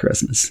 and your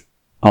charisma's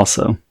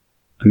also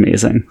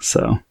amazing,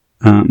 so...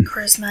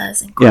 charisma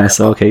is incredible. Yeah,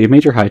 so okay, you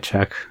made your hide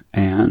check,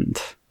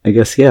 and I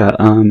guess,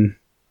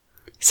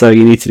 so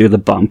you need to do the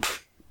bump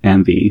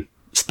and the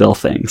spill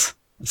things.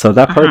 So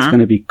that part's going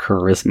to be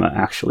charisma,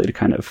 actually, to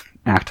kind of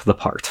act the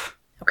part.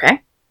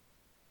 Okay.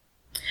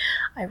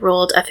 I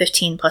rolled a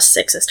 15 plus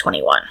 6 is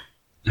 21.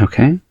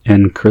 Okay,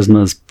 and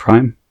charisma is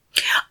prime?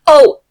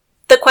 Oh,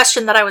 the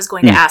question that I was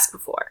going to ask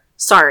before.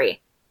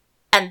 Sorry.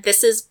 And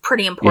this is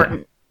pretty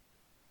important.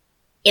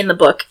 In the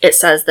book, it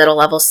says that a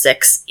level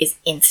 6 is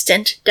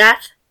instant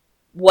death.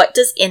 What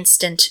does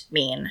instant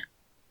mean?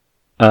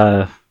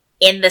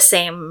 In the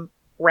same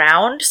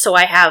round? So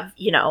I have,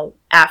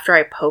 after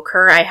I poke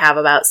her, I have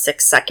about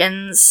 6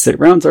 seconds. So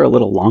rounds are a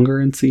little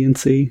longer in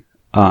C&C.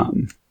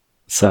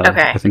 So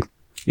okay. I think,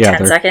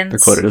 10 seconds? They're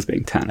quoted as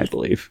being 10, I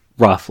believe.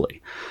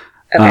 Roughly.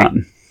 Okay.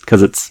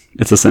 Because it's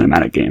a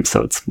cinematic game,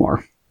 so it's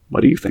more,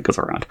 what do you think is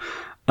around?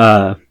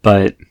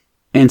 But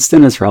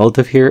instant is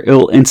relative here. It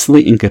will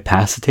instantly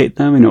incapacitate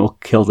them, and it will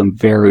kill them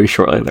very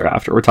shortly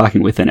thereafter. We're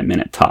talking within a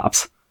minute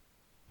tops.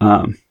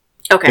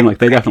 Okay. And, like,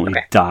 they definitely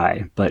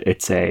die, but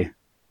it's a,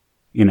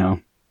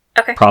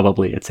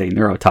 probably it's a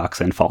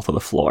neurotoxin, fall to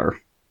the floor,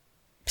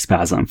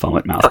 spasm, foam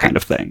at mouth kind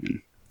of thing,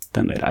 and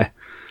then they die.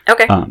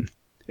 Okay.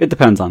 It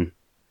depends on...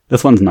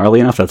 This one's gnarly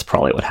enough, that's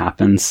probably what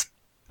happens.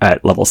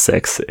 At level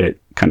 6,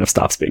 it kind of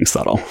stops being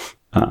subtle.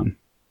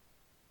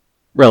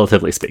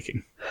 Relatively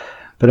speaking.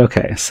 But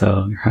okay,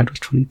 so your HUD was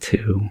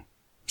 22.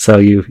 So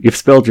you've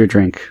spilled your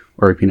drink,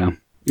 or,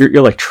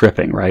 you're like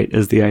tripping, right,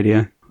 is the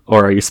idea?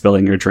 Or are you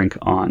spilling your drink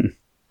on?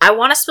 I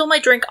want to spill my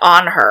drink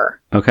on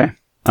her. Okay.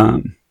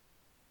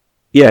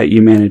 Yeah,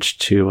 you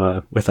managed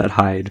to, with that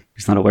hide,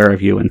 she's not aware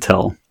of you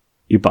until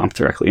you bump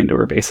directly into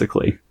her,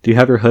 basically. Do you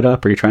have your hood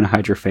up? Are you trying to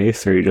hide your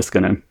face, or are you just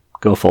going to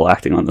go full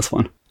acting on this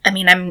one? I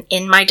mean, I'm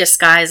in my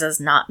disguise as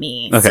not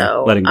me, okay,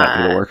 so... letting that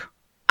do the work.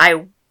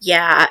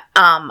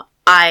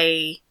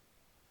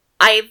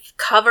 I've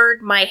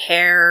covered my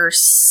hair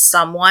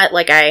somewhat,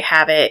 like I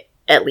have it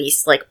at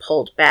least, like,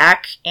 pulled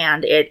back,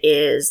 and it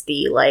is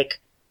the,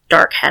 like,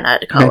 dark henna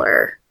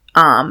color.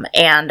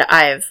 And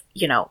I've,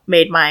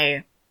 made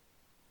my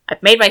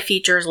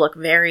features look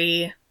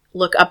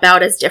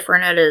about as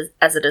different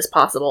as it is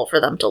possible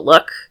for them to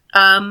look.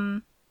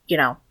 The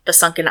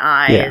sunken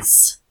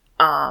eyes.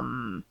 Yeah.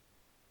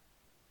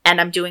 And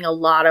I'm doing a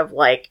lot of,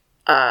 like,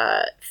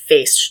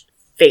 face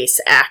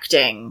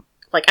acting.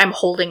 Like, I'm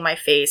holding my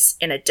face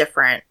in a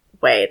different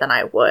way than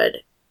I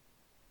would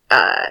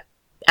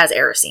as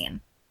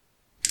Erisine.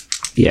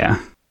 Yeah.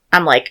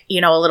 I'm, like,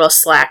 a little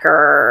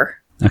slacker.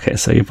 Okay,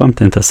 so you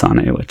bumped into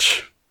Sane,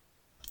 which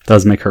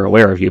does make her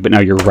aware of you, but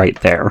now you're right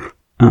there.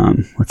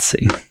 Let's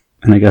see.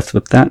 And I guess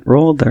with that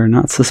roll, they're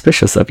not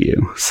suspicious of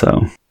you,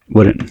 so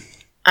wouldn't...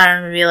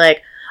 I'm gonna be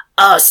like,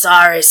 oh,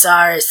 sorry.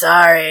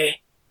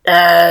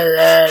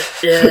 Bad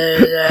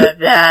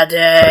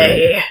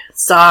day.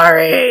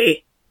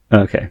 Sorry.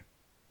 Okay.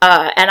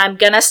 And I'm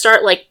gonna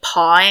start, like,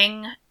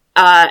 pawing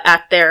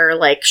at their,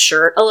 like,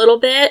 shirt a little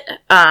bit.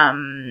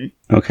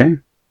 Okay.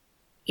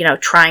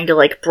 Trying to,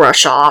 like,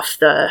 brush off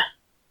the...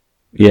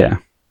 Yeah.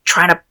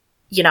 Trying to,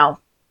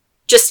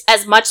 just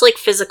as much, like,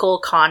 physical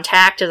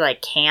contact as I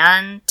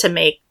can to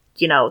make,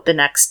 the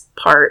next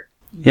part...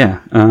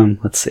 Yeah,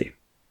 let's see.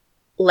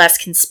 Less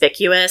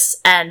conspicuous,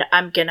 and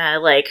I'm gonna,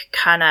 like,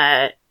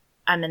 I'm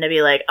gonna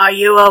be like, are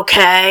you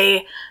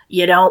okay?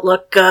 You don't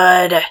look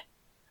good.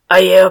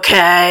 Are you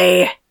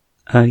okay?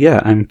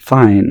 Yeah, I'm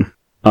fine.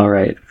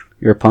 Alright,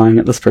 you're pawing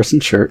at this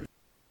person's shirt.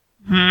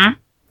 Hmm?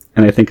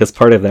 And I think as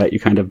part of that, you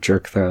kind of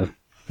jerk the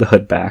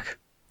hood back.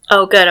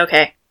 Oh, good,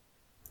 okay.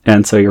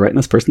 And so you're right in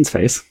this person's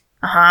face.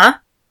 Uh-huh.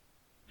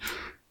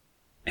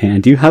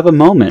 And you have a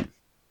moment.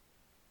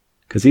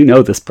 Because you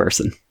know this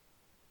person.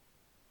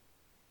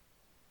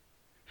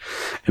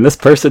 And this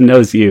person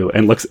knows you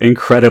and looks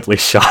incredibly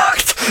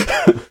shocked.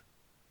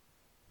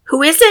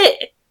 Who is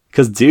it?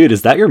 Because, dude,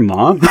 is that your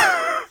mom?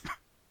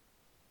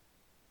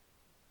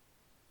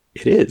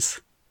 It is.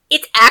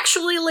 It's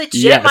actually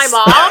legit my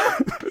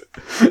mom?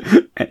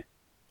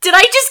 Did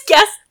I just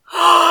guess?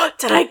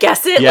 Did I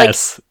guess it?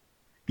 Yes.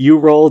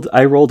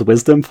 I rolled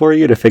wisdom for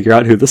you to figure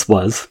out who this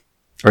was.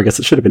 Or I guess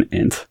it should have been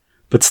int.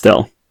 But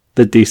still,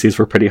 the DCs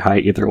were pretty high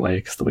either way,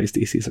 because the ways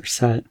DCs are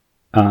set.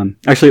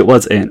 Actually, it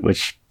was int,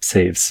 which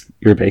saves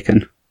your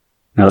bacon,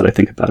 now that I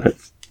think about it.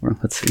 Or,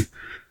 let's see. I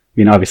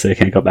mean, obviously I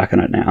can't go back on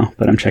it now,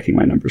 but I'm checking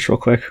my numbers real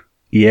quick.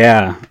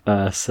 Yeah,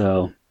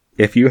 so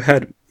if you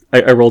had...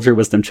 I rolled your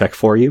wisdom check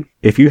for you.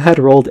 If you had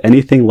rolled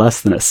anything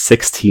less than a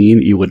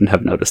 16, you wouldn't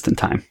have noticed in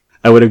time.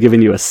 I would have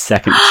given you a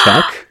second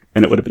check,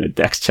 and it would have been a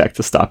dex check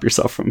to stop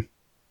yourself from...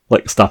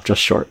 stop just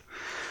short.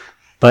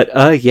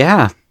 But,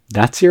 yeah,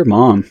 that's your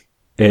mom.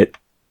 It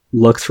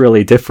looks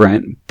really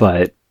different,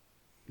 but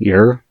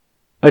you're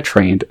a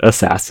trained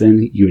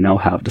assassin. You know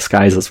how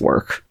disguises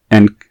work.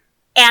 And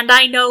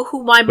I know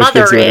who my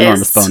mother is. Which gives you an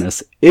enormous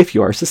bonus if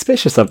you are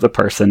suspicious of the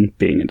person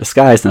being in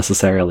disguise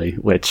necessarily,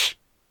 which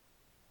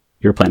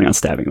you're planning on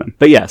stabbing them.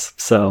 But yes,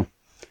 so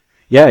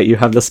yeah, you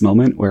have this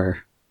moment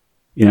where,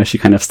 she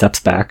kind of steps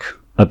back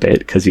a bit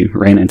because you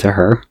ran into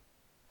her.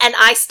 And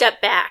I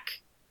step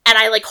back and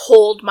I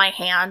hold my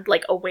hand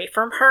away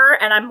from her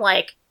and I'm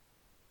like,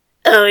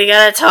 oh, we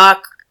gotta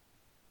talk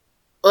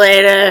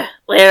later.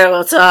 Later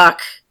we'll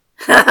talk.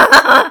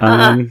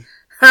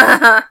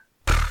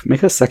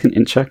 Make a second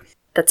int check.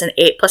 That's an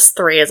 8 plus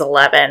 3 is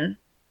 11.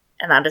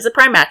 And that is a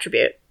prime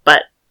attribute,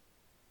 but...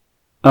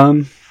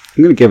 I'm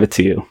gonna give it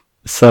to you.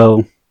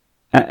 So,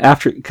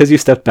 after... Because you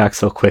stepped back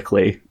so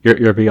quickly,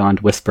 you're beyond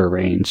whisper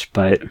range,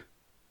 but...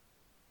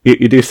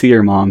 You do see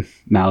your mom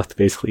mouth,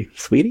 basically,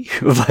 sweetie?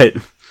 but...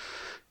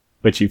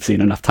 Which you've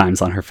seen enough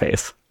times on her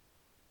face.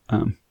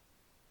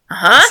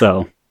 Uh-huh.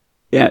 So,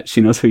 yeah,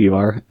 she knows who you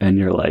are, and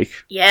you're like...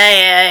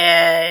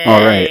 Yeah.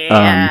 All right,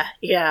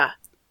 Yeah.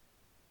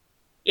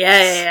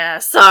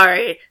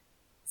 Sorry,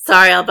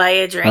 I'll buy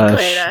you a drink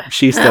later.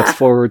 She steps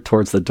forward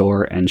towards the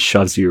door and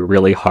shoves you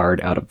really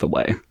hard out of the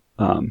way.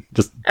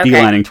 Just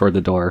beelining toward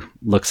the door,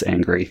 looks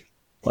angry.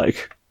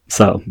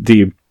 So, do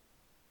you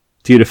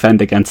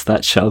defend against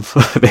that shove,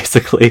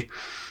 basically?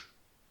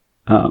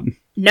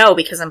 No,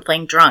 because I'm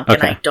playing drunk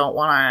and I don't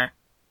want to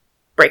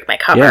break my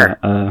cover.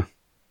 Yeah,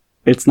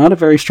 it's not a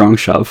very strong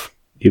shove.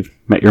 You've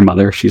met your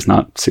mother. She's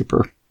not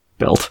super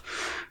built.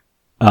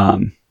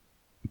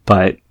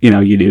 But,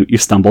 you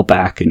stumble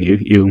back and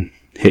you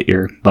hit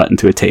your butt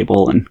into a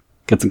table and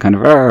get some kind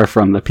of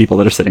from the people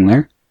that are sitting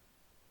there.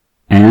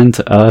 And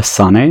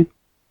Sane,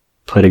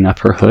 putting up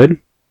her hood,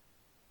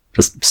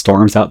 just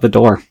storms out the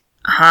door.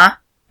 Uh-huh.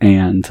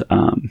 And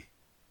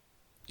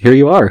here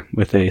you are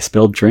with a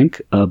spilled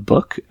drink, a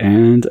book,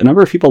 and a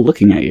number of people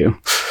looking at you.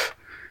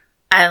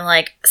 I'm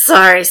like,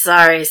 sorry.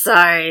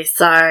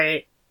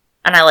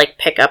 And I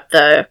pick up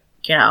the,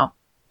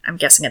 I'm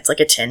guessing it's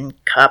a tin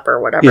cup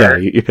or whatever. Yeah,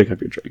 you pick up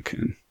your drink.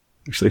 And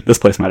actually, this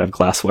place might have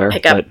glassware.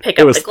 Pick up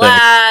the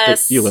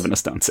glass. You live in a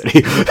stone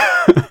city.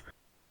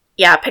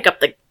 Yeah, pick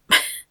up the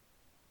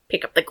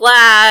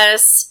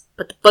glass,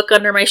 put the book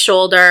under my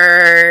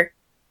shoulder.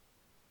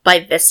 By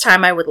this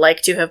time, I would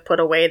like to have put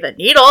away the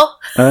needle.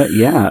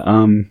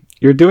 Yeah,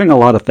 you're doing a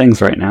lot of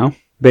things right now.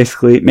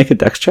 Basically, make a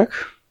dex check.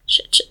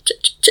 Shit.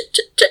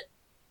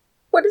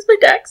 What is my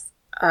dex?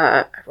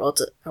 I rolled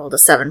a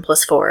 7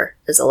 plus 4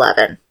 is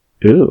 11.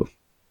 Ooh,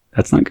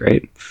 that's not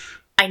great.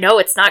 I know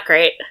it's not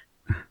great,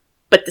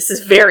 but this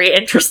is very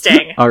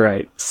interesting. All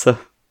right, so...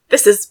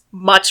 This is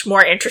much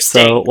more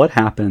interesting. So what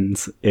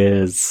happens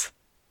is...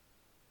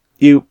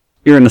 You're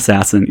an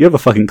assassin. You have a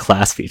fucking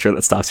class feature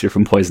that stops you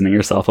from poisoning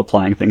yourself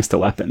applying things to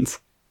weapons.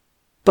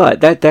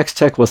 But that dex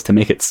check was to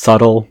make it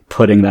subtle,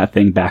 putting that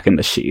thing back in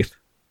the sheath.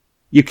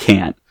 You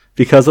can't.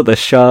 Because of the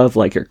shove,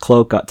 your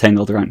cloak got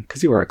tangled around.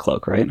 Because you wear a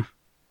cloak, right?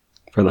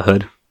 For the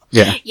hood.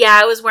 Yeah. Yeah,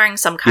 I was wearing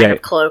some kind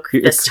of cloak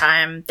this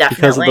time, definitely.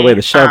 Because of the way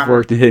the shove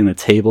worked and hitting the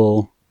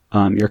table,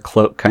 your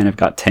cloak kind of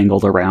got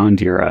tangled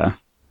around your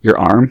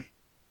arm.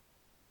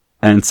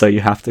 And so you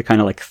have to kind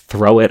of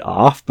throw it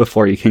off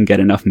before you can get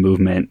enough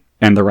movement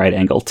and the right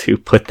angle to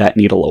put that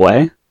needle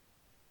away.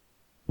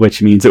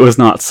 Which means it was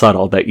not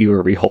subtle that you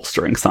were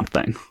reholstering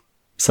something.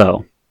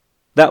 So,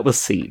 that was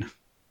seen.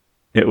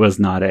 It was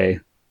not I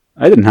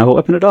didn't have a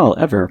weapon at all,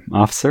 ever,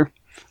 officer.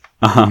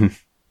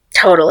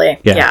 Totally,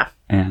 yeah.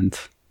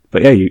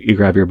 But yeah, you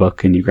grab your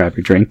book and you grab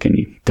your drink and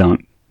you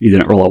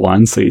didn't roll a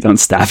 1, so you don't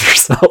stab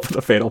yourself with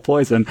a fatal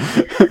poison.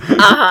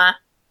 Uh-huh.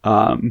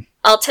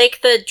 I'll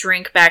take the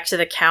drink back to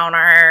the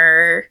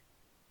counter,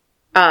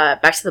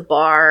 back to the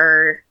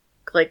bar,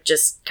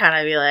 just kind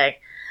of be I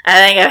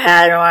think I've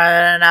had more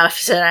than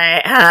enough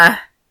tonight, huh?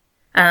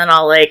 And then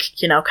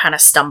I'll, kind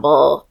of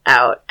stumble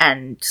out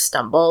and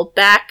stumble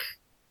back.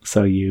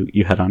 So you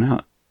head on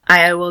out.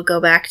 I will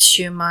go back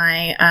to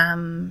my,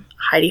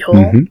 hidey hole.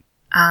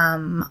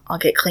 Mm-hmm. I'll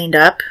get cleaned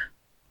up.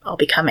 I'll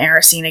become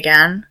Erisine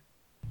again.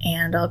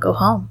 And I'll go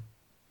home.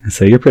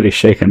 So you're pretty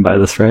shaken by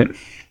this, right?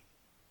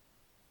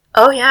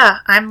 Oh, yeah.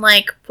 I'm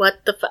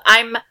what the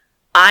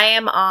I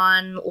am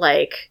on,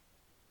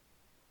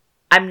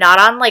 I'm not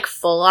on,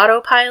 full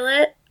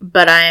autopilot,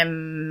 but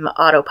I'm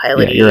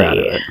autopilot. Yeah, you're out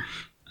of it.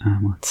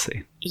 Let's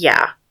see.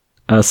 Yeah.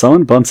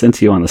 Someone bumps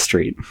into you on the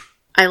street.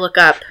 I look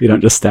up. You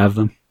don't just stab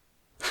them.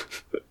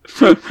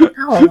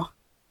 No.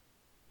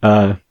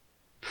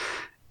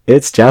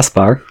 It's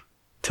Jaspar.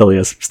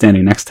 Tilia's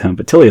standing next to him,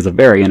 but Tilia is a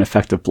very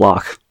ineffective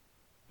block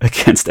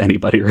against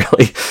anybody,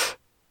 really. At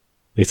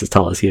least as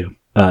tall as you.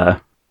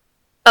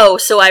 Oh,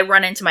 so I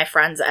run into my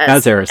friends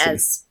as Erisine.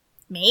 As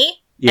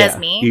me? Yeah, as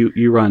me?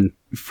 You run,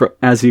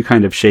 as you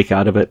kind of shake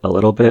out of it a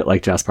little bit,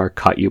 Jaspar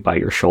caught you by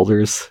your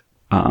shoulders.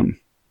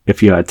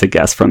 If you had to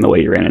guess from the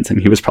way you ran into him,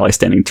 he was probably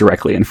standing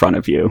directly in front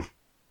of you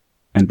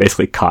and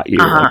basically caught you.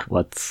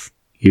 What's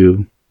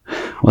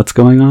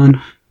going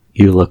on?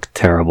 You look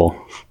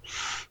terrible.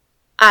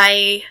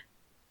 I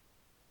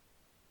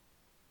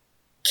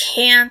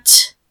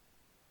can't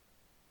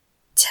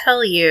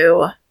tell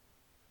you.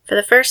 For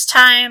the first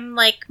time,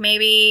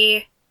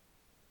 maybe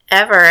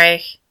ever,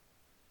 I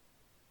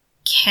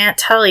can't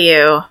tell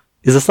you.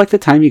 Is this the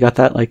time you got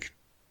that,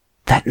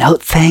 that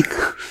note thing?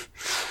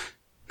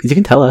 Because you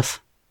can tell us.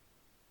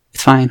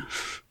 It's fine.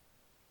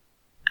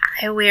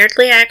 I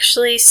weirdly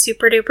actually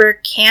super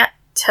duper can't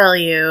tell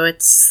you.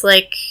 It's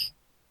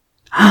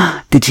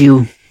Did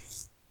you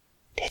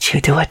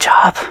do a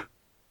job?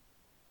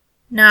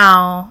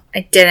 No,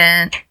 I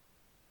didn't.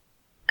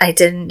 I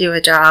didn't do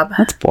a job.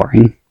 That's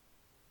boring.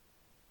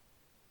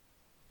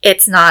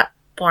 It's not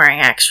boring,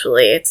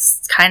 actually.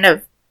 It's kind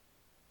of...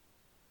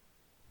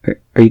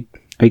 Are you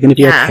going to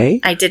be okay?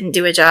 I didn't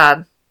do a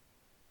job.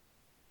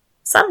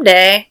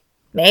 Someday.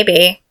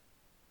 Maybe.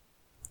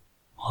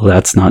 Well,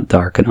 that's not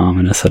dark and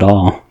ominous at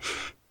all.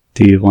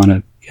 Do you want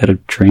to get a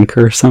drink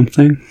or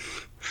something?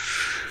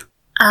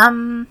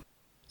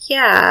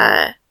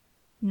 Yeah.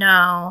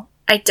 No,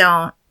 I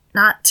don't.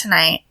 Not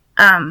tonight.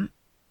 I'll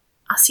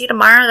see you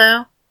tomorrow,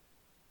 though.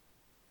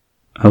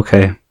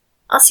 Okay.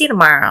 I'll see you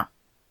tomorrow.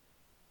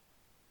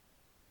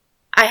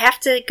 I have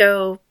to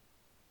go...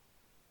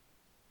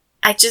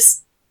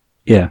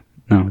 Yeah,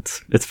 no,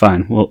 it's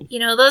fine. Well...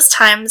 those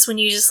times when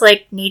you just,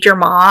 need your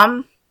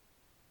mom?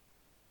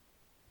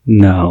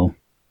 No,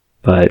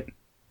 but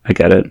I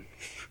get it.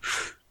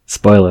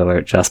 Spoiler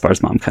alert,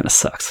 Jaspar's mom kind of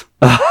sucks.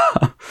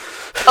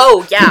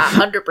 Oh, yeah,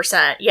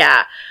 100%.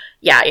 Yeah.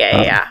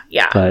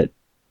 Yeah. But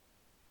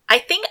I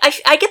think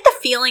I get the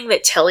feeling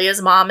that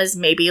Tilia's mom is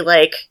maybe,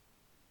 like,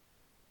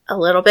 a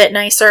little bit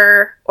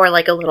nicer or,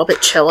 like, a little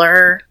bit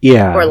chiller.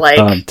 yeah, Or,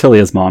 like...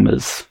 Tilia's mom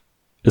is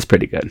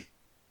pretty good,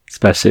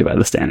 especially by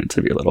the standards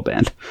of your little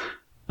band.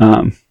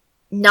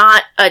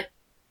 Not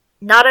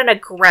an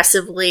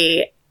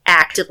aggressively,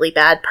 actively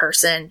bad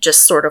person,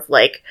 just sort of,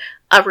 like,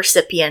 a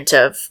recipient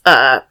of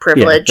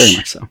privilege. Yeah, very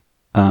much so.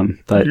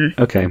 But,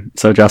 okay,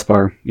 so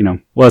Jaspar,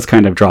 was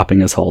kind of dropping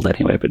his hold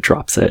anyway, but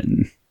drops it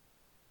and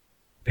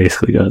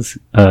basically goes,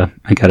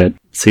 I get it.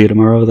 See you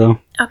tomorrow, though?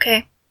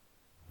 Okay.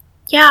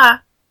 Yeah,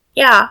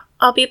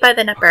 I'll be by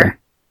the nipper. Okay.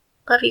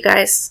 Love you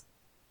guys.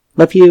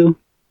 Love you.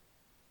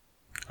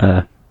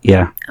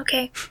 Yeah.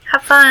 Okay,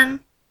 have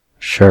fun.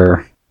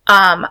 Sure.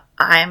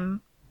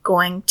 I'm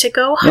going to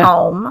go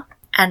home,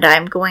 and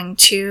I'm going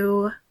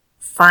to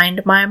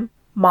find my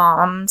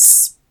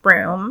mom's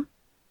room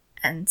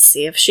and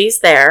see if she's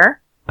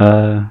there.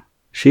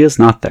 She is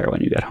not there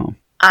when you get home.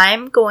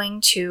 I'm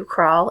going to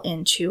crawl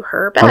into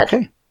her bed.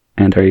 Okay.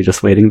 And are you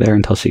just waiting there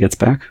until she gets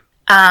back?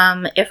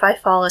 If I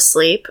fall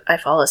asleep, I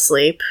fall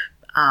asleep.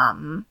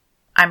 I'm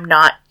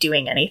not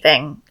doing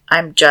anything.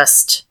 I'm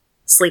just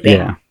sleeping.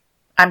 Yeah.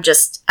 I'm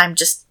just in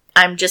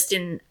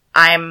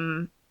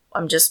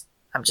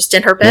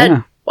her bed.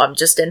 Yeah. I'm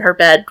just in her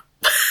bed.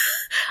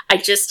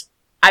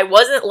 I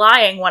wasn't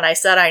lying when I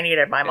said I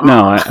needed my mom.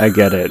 No, I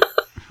get it.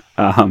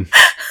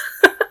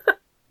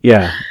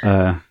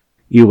 Yeah,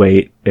 you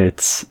wait.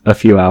 It's a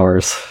few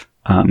hours.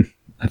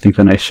 I think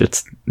the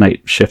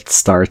night shift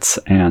starts,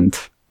 and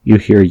you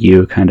hear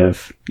you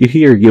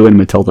and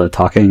Matilda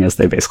talking as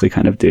they basically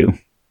kind of do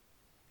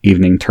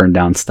evening turn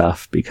down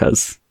stuff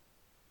because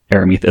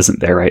Arameath isn't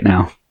there right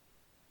now.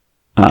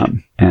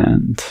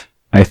 And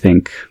I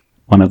think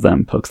one of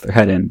them pokes their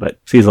head in, but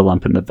sees a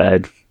lump in the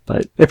bed.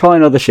 But they probably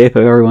know the shape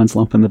of everyone's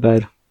lump in the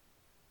bed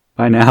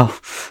by now.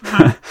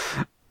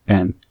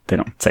 And they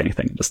don't say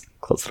anything and just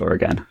close the door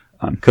again.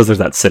 Because there's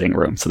that sitting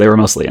room. So they were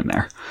mostly in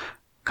there,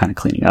 kind of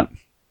cleaning up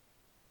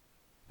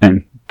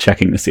and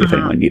checking to see if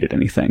anyone needed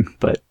anything.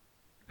 But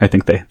I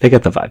think they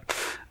get the vibe.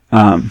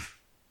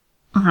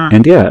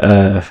 And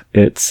yeah,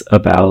 it's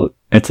about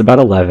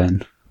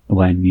 11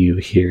 when you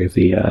hear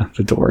the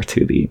door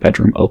to the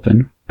bedroom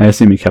open. I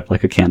assume you kept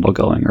like a candle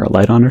going or a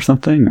light on or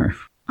something, or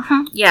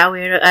yeah,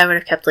 I would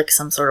have kept like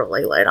some sort of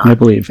light on. I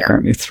believe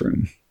Arameath's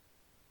room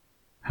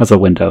has a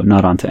window,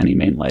 not onto any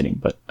main lighting,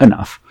 but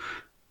enough.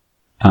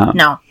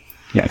 No.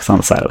 Yeah, it's on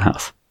the side of the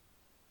house.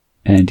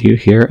 And you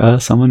hear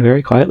someone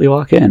very quietly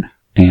walk in,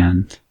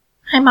 and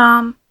hi,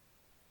 Mom.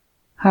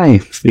 Hi,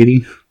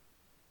 sweetie.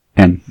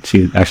 And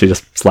she actually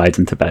just slides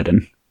into bed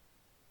and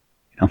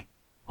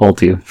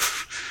holds you.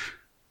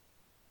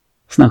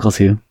 Snuggles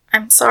you.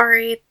 I'm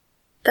sorry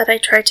that I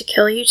tried to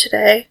kill you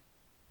today.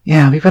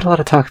 Yeah, we've had a lot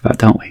to talk about,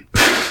 don't we?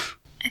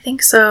 I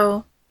think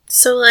so.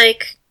 So,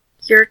 like,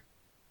 you're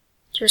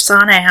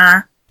Sane,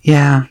 huh?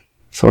 Yeah,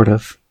 sort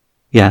of.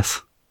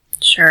 Yes.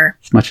 Sure.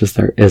 As much as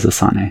there is a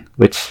Sane,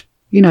 which,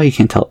 you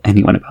can't tell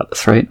anyone about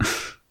this, right? I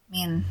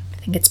mean, I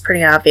think it's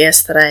pretty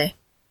obvious that I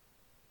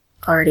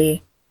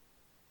already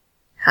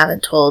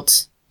haven't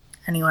told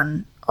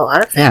anyone a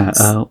lot of things.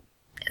 Yeah,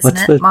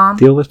 what's it, the Mom?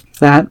 deal with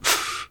that?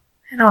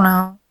 I don't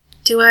know.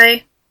 Do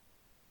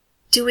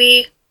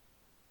we?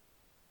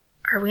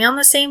 Are we on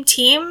the same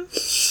team?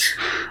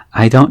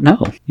 I don't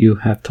know. You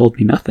have told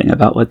me nothing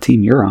about what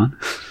team you're on.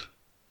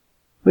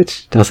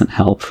 Which doesn't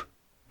help,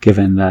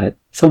 given that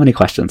so many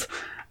questions.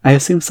 I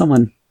assume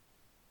someone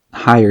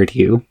hired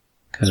you.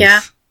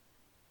 Yeah.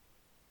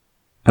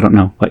 I don't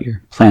know what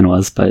your plan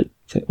was, but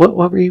what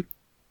were you?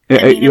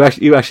 You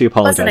actually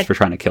apologized for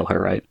trying to kill her,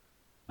 right?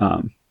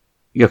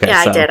 Okay,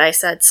 yeah, so, I did. I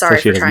said sorry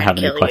so she for doesn't trying have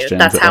to any kill questions. you.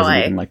 That's how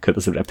I. Even, could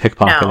this have been a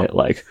pickpocket?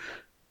 No.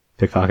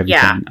 Pickpocket.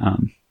 Yeah.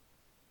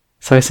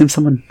 So I assume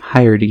someone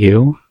hired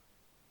you.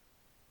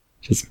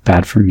 Which is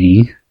bad for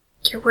me.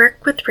 Your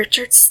work with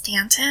Richard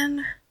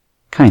Stanton?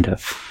 Kind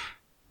of.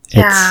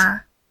 Yeah.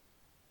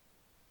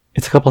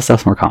 It's a couple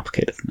steps more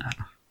complicated than that.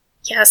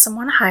 Yeah,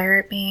 someone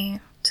hired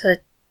me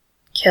to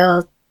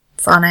kill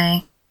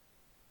Sane.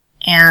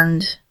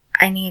 And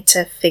I need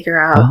to figure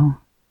out...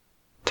 Well,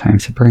 time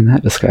to burn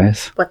that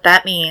disguise. What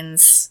that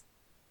means.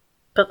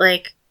 But,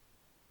 they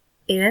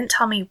didn't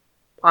tell me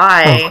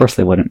why. Oh, of course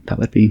they wouldn't. That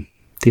would be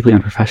deeply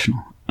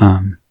unprofessional.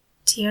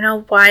 Do you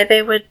know why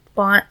they would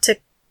want to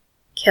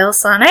kill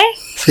Sane?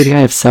 Sweetie, I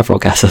have several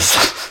guesses.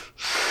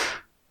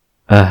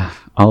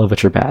 All of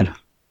which are bad.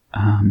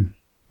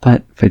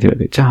 But if I do a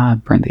good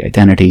job, burn the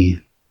identity,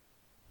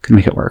 can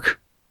make it work.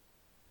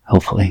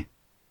 Hopefully.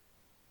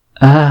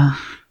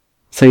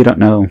 So you don't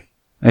know.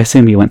 I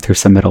assume you went through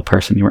some middle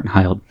person. You weren't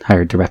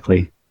hired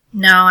directly.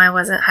 No, I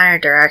wasn't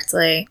hired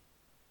directly.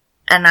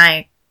 And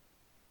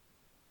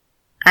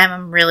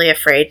I'm really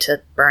afraid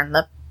to burn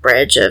the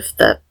bridge of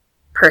the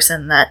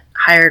person that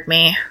hired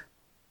me.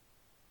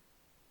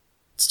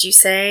 Did you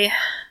say?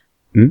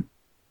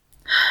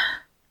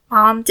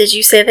 Mom, did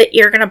you say that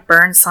you're gonna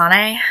burn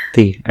Sane?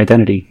 The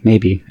identity,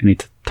 maybe. I need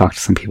to talk to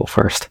some people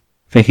first.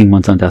 Faking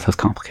one's own death is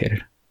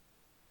complicated.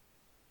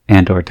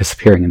 And or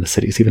disappearing in the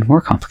city is even more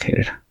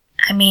complicated.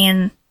 I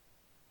mean,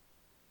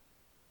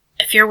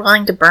 if you're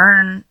willing to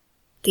burn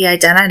the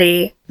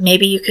identity,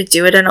 maybe you could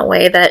do it in a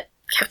way that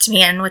kept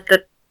me in with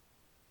the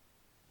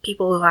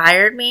people who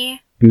hired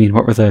me. I mean,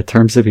 what were the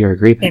terms of your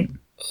agreement?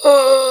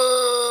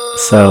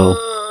 So,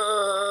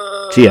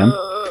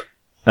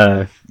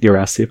 GM, you were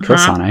asked to kill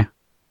Sane.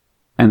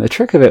 And the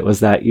trick of it was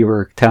that you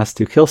were tasked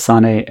to kill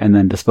Sane and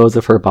then dispose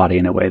of her body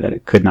in a way that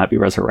it could not be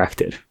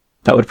resurrected.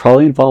 That would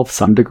probably involve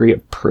some degree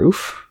of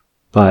proof,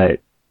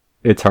 but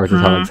it's hard to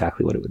tell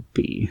exactly what it would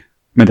be.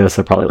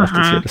 Mendoza probably left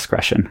it to your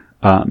discretion.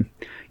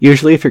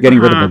 Usually if you're getting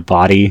rid of a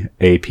body,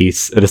 a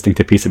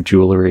distinctive piece of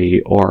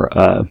jewelry, or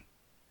a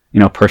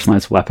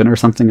personalized weapon or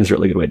something is a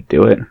really good way to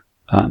do it.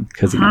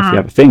 Because if you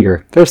have a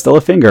finger, there's still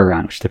a finger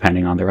around, which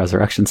depending on the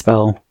resurrection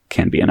spell,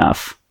 can be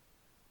enough.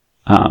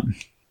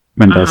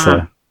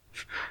 Mendoza,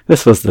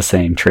 this was the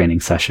same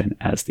training session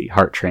as the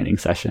heart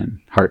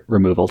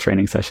removal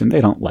training session.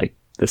 They don't like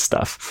this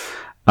stuff.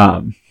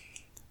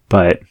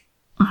 But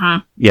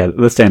yeah,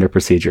 the standard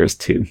procedure is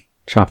to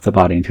chop the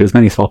body into as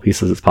many small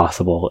pieces as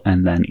possible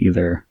and then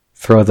either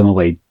throw them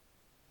away,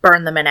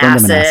 burn them in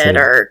acid,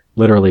 or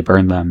literally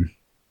burn them,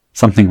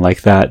 something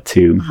like that,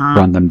 to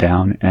run them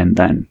down, and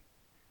then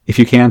if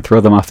you can,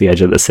 throw them off the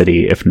edge of the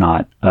city. If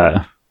not,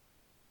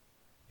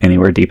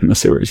 anywhere deep in the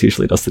sewers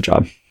usually does the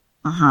job.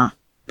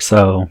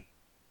 So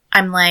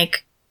I'm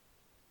like,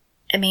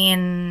 I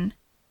mean,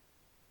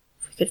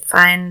 if we could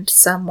find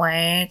some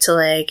way to,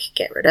 like,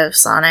 get rid of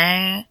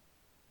Sane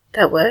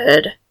that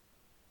would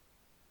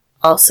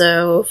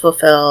also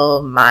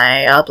fulfill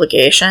my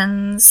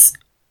obligations,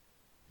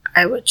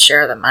 I would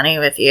share the money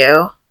with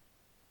you.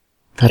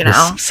 That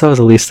is so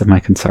the least of my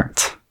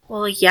concerns.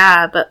 Well,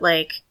 yeah, but,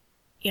 like,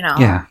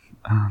 Yeah.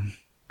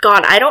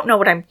 God, I don't know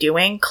what I'm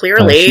doing,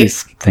 clearly.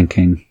 She's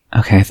thinking,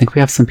 okay, I think we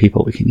have some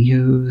people we can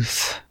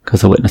use,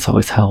 because a witness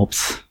always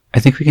helps. I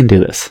think we can do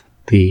this.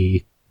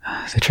 The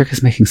trick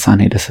is making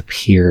Sane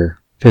disappear,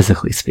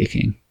 physically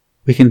speaking.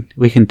 We can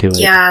do it.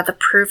 Yeah, the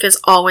proof is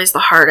always the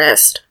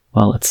hardest.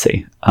 Well, let's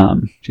see.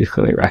 She's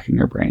clearly racking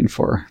her brain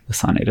for the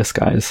Sane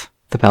disguise.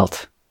 The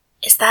belt.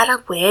 Is that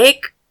a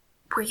wig?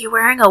 Were you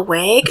wearing a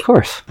wig? Of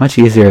course. Much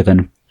easier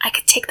than... I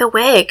could take the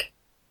wig.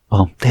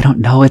 Well, they don't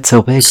know it's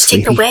a wig, Just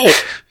sweetie. take the wig.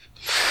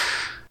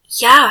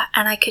 Yeah,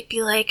 and I could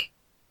be like,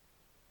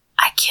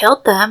 I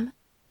killed them,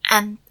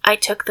 and I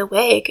took the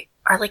wig.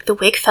 Or, like, the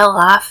wig fell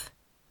off,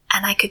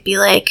 and I could be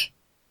like,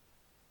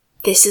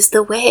 this is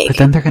the wig. But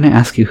then they're going to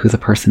ask you who the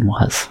person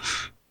was.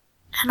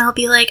 And I'll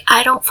be like,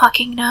 I don't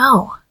fucking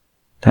know.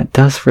 That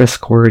does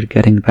risk word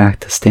getting back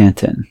to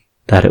Stanton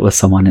that it was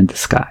someone in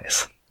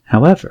disguise.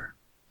 However...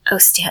 Oh,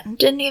 Stanton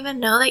didn't even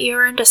know that you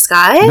were in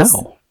disguise?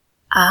 No.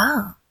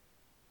 Oh.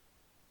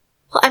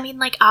 Well, I mean,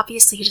 like,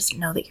 obviously he doesn't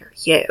know that you're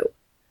you.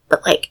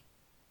 But, like...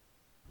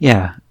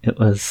 Yeah, it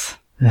was...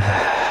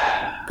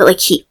 But, like,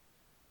 he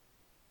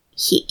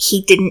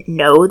didn't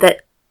know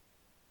that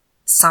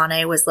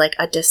Sane was, like,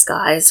 a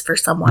disguise for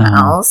someone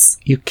else.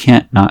 You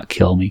can't not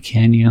kill me,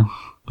 can you?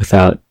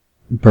 Without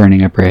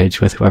burning a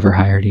bridge with whoever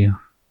hired you.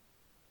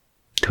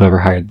 Whoever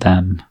hired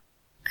them.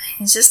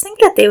 I just think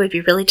that they would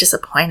be really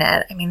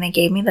disappointed. I mean, they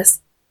gave me this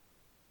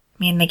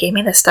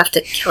stuff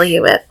to kill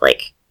you with,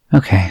 like...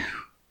 Okay.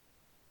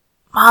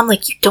 Mom,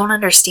 like, you don't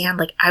understand.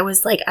 Like, I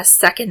was, like, a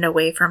second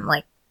away from,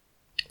 like,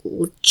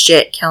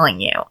 legit killing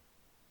you.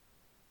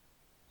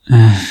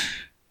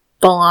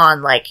 Full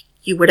on, like,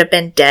 you would have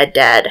been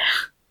dead.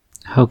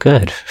 Oh,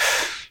 good.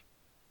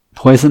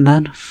 Poison,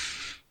 then?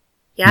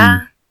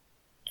 Yeah.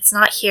 It's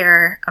not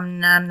here. I'm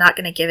not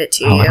gonna give it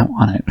to you. I don't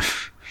want it.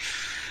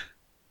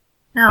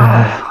 No.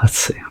 Let's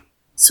see.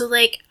 So,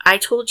 like, I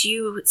told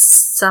you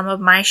some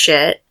of my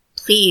shit.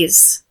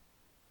 Please.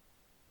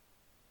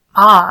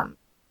 Mom.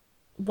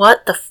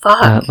 What the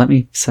fuck? Let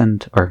me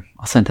send... Or,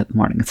 I'll send it in the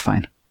morning. It's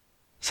fine.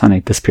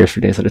 Sane disappears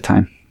for days at a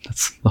time.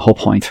 That's the whole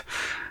point.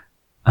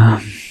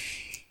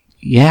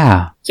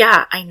 Yeah.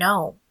 Yeah, I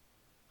know.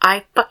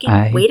 I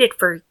waited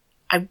for...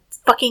 I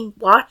fucking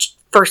watched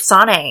for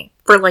Sane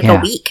for, like, a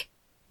week.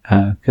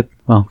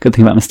 Good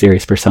thing about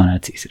Mysterious Persona,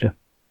 it's easy to...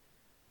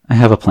 I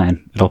have a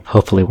plan. It'll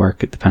hopefully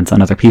work. It depends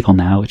on other people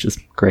now, which is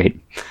great.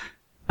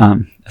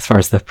 As far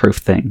as the proof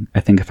thing,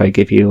 I think if I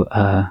give you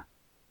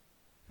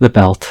the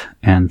belt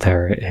and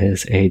there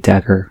is a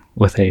dagger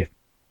with a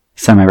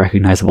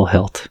semi-recognizable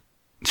hilt,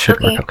 it should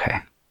work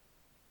okay.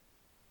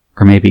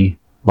 Or maybe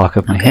lock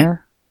of my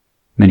hair,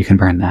 and then you can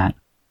burn that.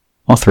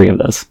 All three of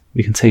those.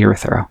 We can say you were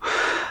thorough.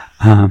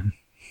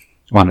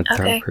 Wanted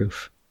thorough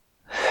proof.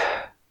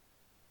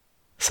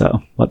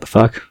 So, what the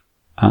fuck?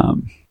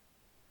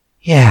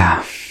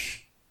 Yeah.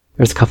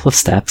 There's a couple of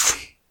steps.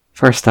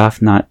 First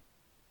off, not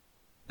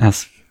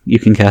as you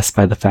can guess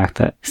by the fact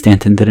that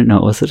Stanton didn't know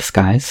it was a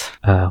disguise.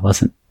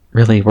 Wasn't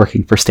really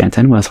working for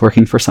Stanton, was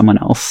working for someone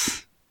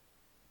else.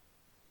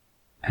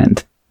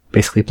 And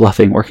basically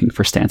bluffing working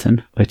for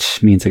Stanton,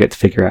 which means I get to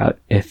figure out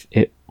if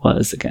it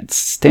was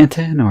against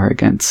Stanton or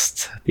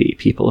against the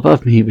people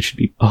above me, which would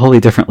be a wholly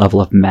different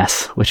level of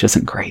mess, which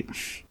isn't great.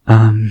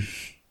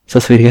 So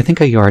sweetie, I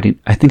think I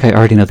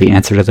already know the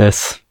answer to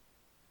this.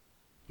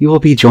 You will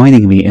be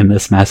joining me in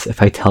this mess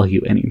if I tell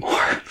you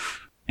anymore.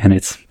 And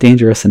it's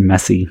dangerous and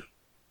messy.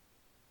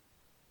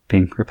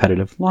 Being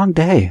repetitive. Long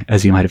day,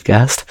 as you might have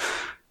guessed.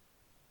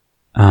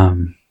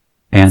 And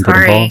it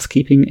involves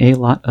keeping a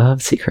lot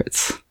of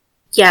secrets.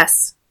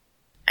 Yes.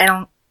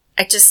 Well,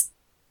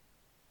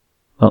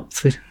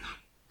 sweet.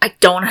 I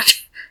don't...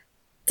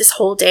 This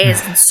whole day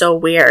has been so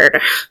weird.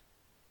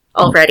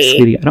 Already. Well,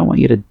 sweetie, I don't want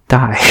you to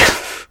die.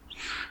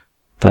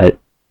 But,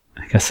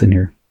 I guess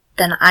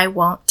then I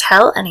won't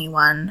tell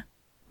anyone.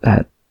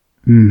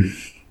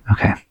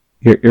 Okay.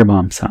 Your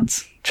mom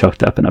sounds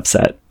choked up and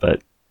upset,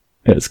 but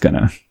is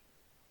gonna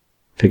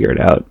figure it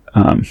out.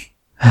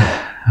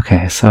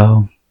 Okay,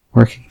 so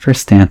working for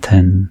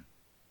Stanton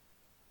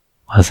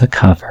was a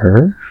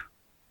cover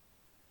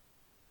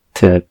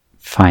to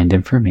find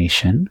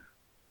information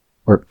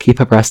or keep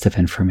abreast of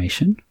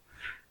information.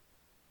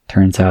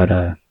 Turns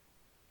out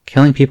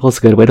killing people is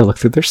a good way to look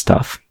through their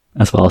stuff,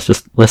 as well as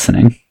just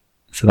listening.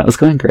 So that was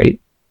going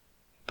great.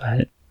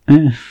 But,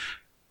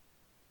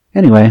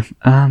 anyway,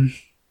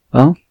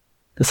 well,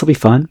 this will be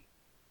fun.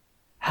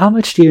 How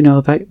much do you know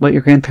about what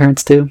your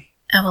grandparents do?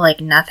 Oh,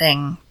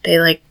 nothing.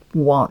 They,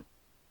 won't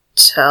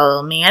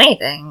tell me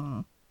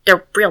anything.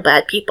 They're real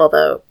bad people,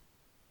 though.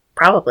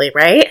 Probably,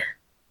 right?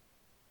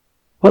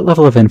 What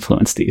level of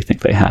influence do you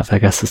think they have, I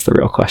guess is the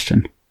real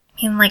question.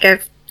 I mean,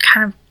 I've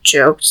kind of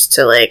joked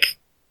to,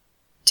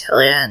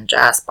 Tilia and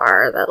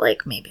Jaspar that,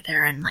 maybe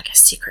they're in, a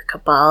secret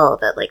cabal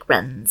that,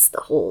 runs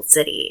the whole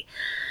city.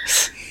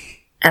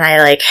 And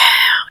I,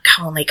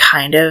 only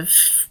kind of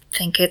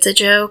think it's a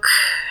joke.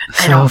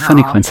 I don't know.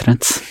 Funny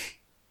coincidence.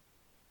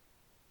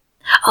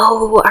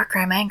 Oh, are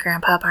Grandma and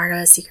Grandpa part of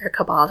a secret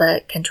cabal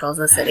that controls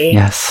the city?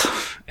 Yes,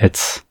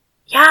 it's...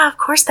 Yeah, of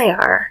course they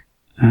are.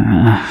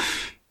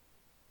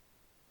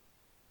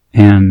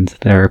 And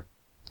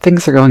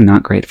things are going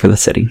not great for the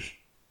city.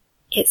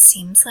 It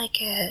seems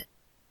like it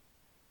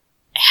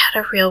had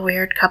a real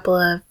weird couple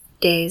of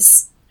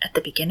days at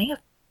the beginning of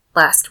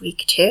last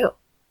week, too.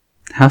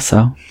 How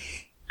so?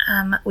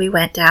 We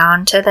went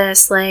down to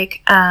this, my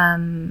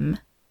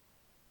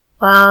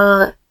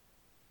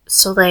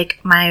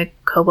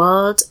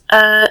kobold,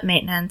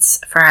 maintenance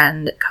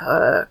friend,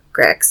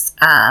 Grix,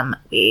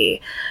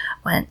 we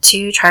went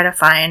to try to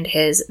find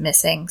his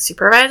missing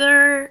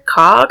supervisor,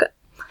 Cog,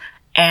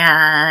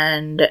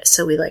 and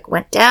so we,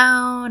 went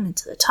down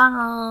into the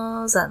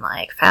tunnels and,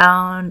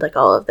 found,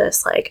 all of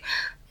this,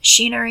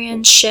 machinery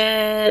and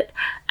shit,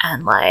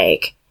 and,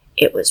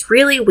 it was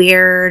really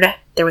weird.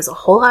 There was a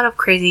whole lot of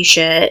crazy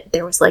shit.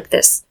 There was,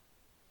 this,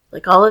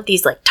 all of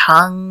these,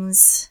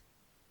 tongues.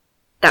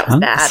 That was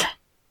bad.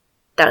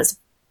 That was...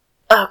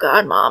 Oh,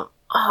 God, Mom.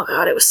 Oh,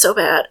 God, it was so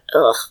bad.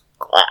 Ugh.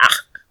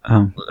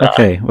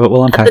 Okay.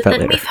 We'll unpack that later. But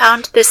then we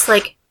found this,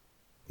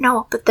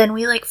 No, but then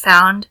we,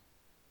 found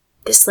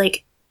this,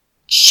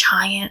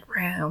 giant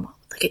room.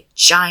 A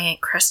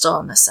giant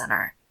crystal in the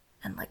center.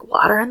 And,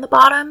 water in the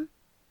bottom.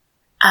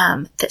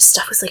 That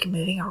stuff was,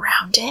 moving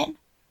around in.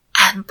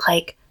 And,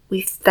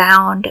 we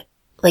found,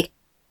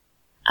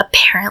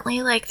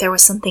 apparently, there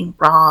was something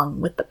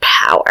wrong with the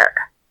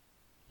power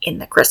in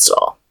the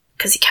crystal.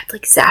 Because he kept,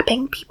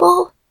 zapping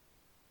people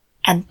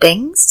and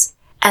things.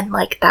 And,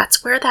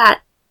 that's where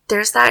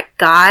there's that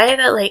guy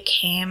that,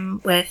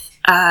 came with,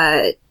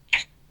 that,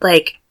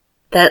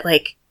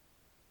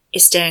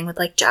 is staying with,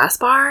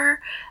 Jaspar.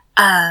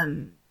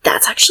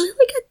 That's actually,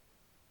 a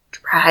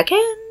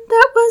dragon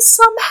that was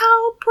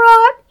somehow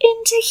brought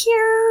into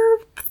here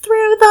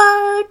through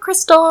the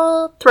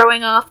crystal,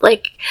 throwing off,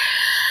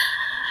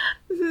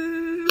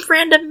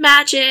 random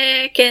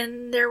magic,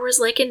 and there was,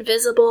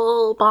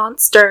 invisible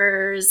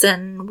monsters,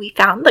 and we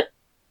found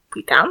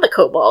the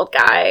kobold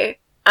guy,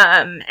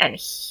 and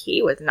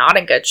he was not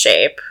in good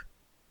shape.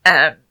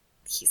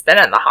 He's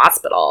been in the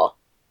hospital,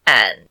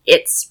 and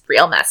it's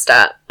real messed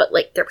up, but,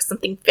 there was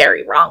something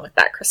very wrong with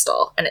that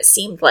crystal, and it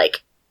seemed,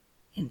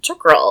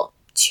 integral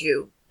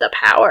to the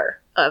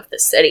power of the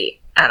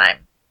city. And I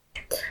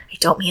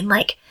don't mean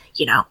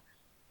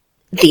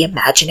the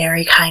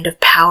imaginary kind of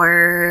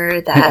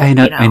power that I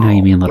know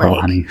you mean,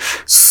 little honey.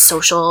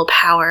 Social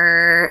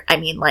power. I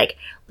mean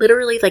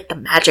literally the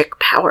magic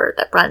power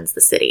that runs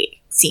the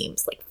city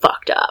seems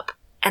fucked up.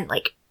 And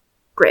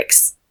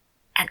Grix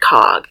and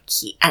Cog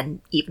and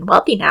even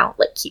Wealthy now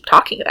keep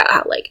talking about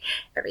how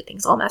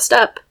everything's all messed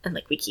up, and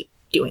we keep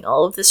doing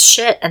all of this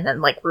shit, and then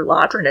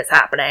Ruladrin is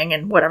happening,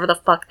 and whatever the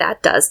fuck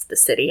that does to the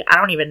city, I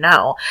don't even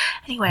know.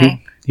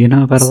 Anyway, you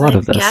know about a lot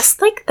of this. I guess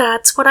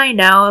that's what I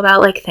know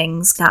about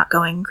things not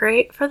going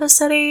great for the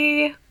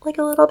city, a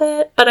little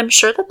bit. But I'm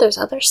sure that there's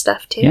other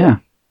stuff too. Yeah,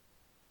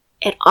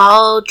 it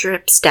all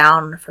drips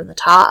down from the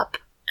top,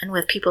 and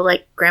with people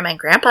like Grandma and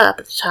Grandpa up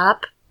at the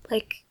top,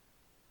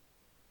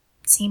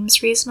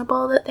 seems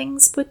reasonable that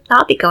things would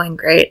not be going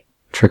great.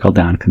 Trickle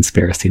down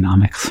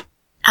conspiracy-nomics.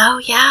 Oh,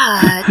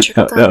 yeah.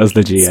 That was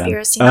the GM.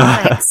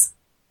 Conspiracy-nomics.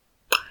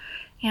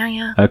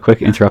 Yeah. A quick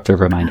interruptive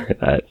reminder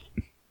that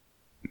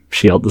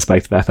S.H.I.E.L.D.,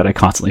 despite the fact that I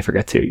constantly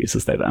forget to,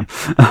 uses they, them.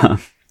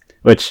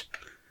 Which,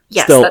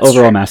 yes, still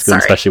overall true. masculine,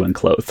 especially when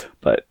clothed,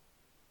 but...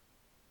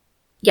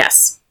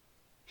 Yes.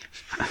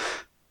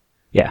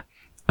 Yeah.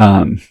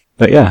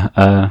 But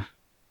yeah,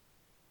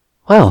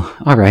 well,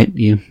 alright,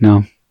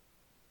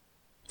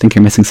 think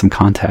you're missing some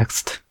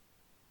context.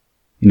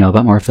 You know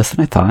about more of this than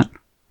I thought.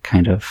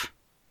 Kind of.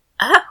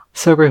 Oh.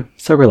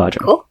 Sober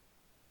logic. Cool.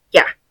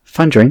 Yeah.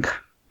 Fun drink.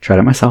 Tried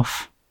it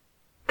myself.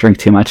 Drink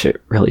too much,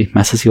 it really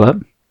messes you up.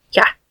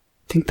 Yeah.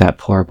 I think that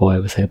poor boy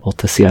was able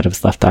to see out of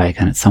his left eye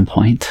again at some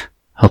point.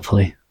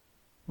 Hopefully.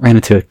 Ran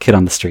into a kid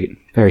on the street.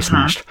 Very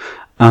smashed.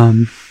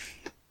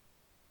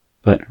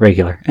 But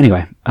regular.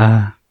 Anyway,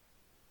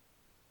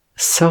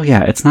 so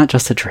yeah, it's not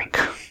just a drink.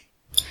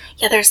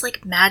 Yeah, there's,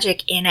 like,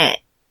 magic in it.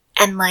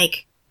 And,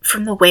 like,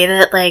 from the way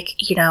that, like,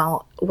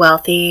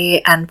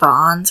 Wealthy and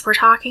Vons were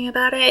talking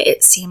about it,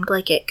 it seemed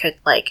like it could,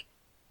 like,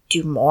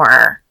 do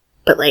more.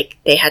 But, like,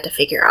 they had to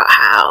figure out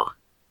how.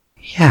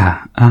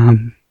 Yeah,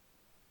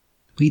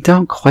 we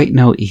don't quite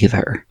know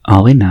either.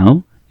 All we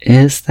know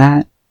is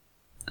that,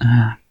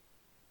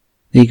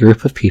 the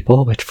group of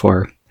people, which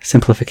for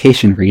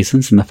simplification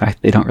reasons and the fact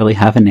that they don't really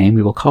have a name,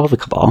 we will call the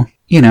Cabal.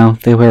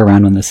 They were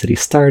around when the city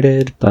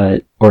started,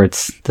 or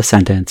its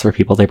descendants, or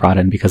people they brought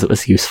in because it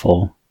was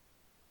useful.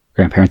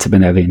 Grandparents have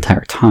been there the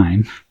entire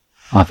time,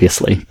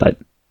 obviously, but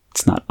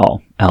it's not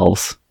all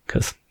elves,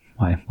 because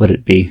why would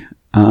it be?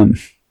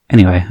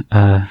 Anyway,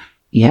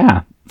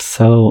 yeah,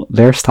 so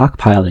they're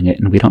stockpiling it,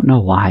 and we don't know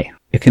why.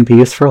 It can be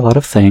used for a lot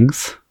of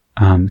things.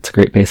 It's a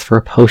great base for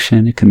a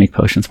potion. It can make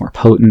potions more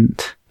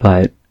potent,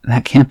 but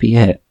that can't be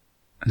it.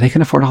 They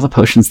can afford all the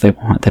potions they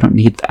want. They don't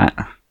need that.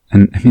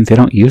 And, I mean, they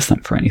don't use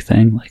them for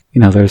anything. Like,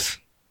 there's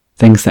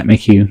things that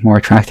make you more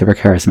attractive or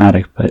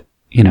charismatic, but,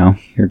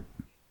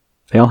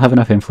 they all have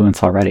enough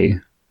influence already.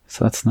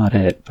 So that's not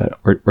it. But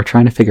we're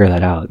trying to figure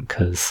that out,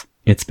 because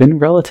it's been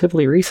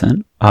relatively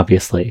recent.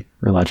 Obviously,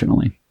 Religion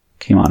only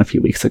came on a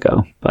few weeks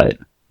ago, but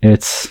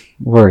it's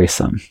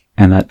worrisome.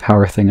 And that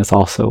power thing is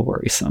also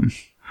worrisome.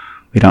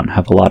 We don't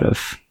have a lot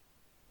of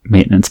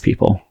maintenance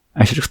people.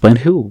 I should explain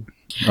who.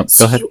 Oh,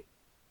 so go ahead.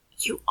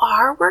 You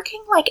are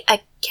working, like,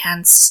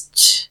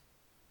 against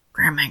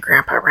Grandma and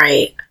Grandpa,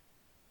 right?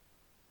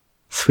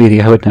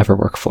 Sweetie, I would never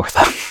work for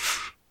them.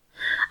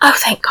 Oh,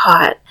 thank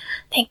God.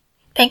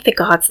 Thank the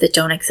gods that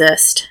don't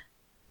exist.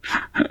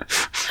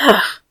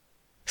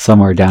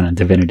 Somewhere down in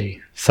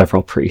Divinity,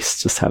 several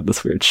priests just have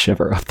this weird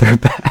shiver up their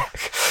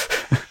back.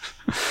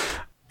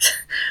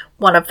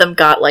 One of them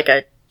got, like,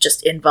 a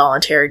just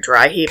involuntary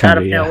dry heave out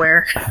of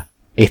nowhere.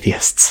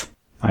 Atheists.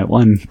 My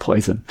one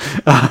poison.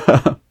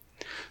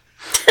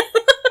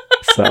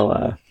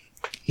 So,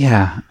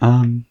 yeah,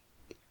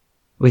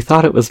 we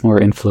thought it was more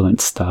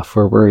influence stuff.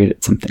 We're worried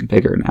it's something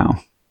bigger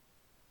now.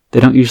 They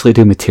don't usually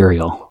do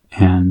material,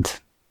 and,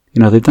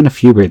 they've done a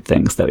few weird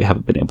things that we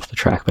haven't been able to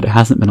track, but it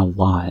hasn't been a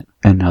lot,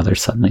 and now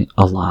there's suddenly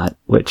a lot,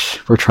 which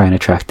we're trying to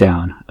track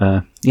down.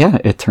 Yeah,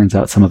 it turns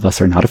out some of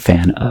us are not a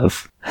fan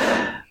of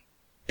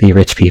the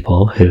rich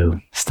people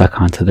who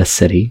stuck onto this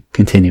city,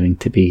 continuing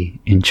to be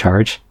in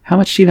charge. How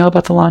much do you know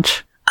about the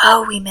launch?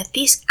 Oh, we met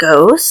these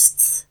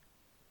ghosts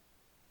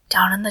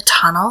down in the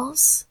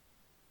tunnels.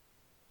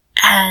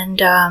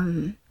 And,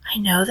 I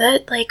know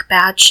that, like,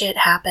 bad shit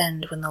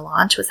happened when the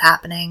launch was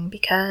happening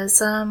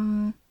because,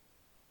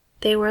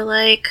 they were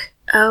like,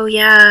 oh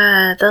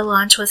yeah, the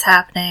launch was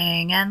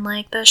happening and,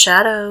 like, the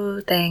shadow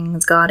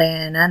things got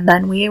in and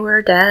then we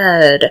were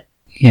dead.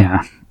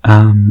 Yeah,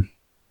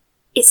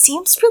 It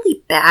seems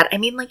really bad. I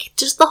mean, like,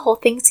 just the whole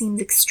thing seems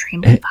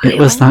extremely violent. It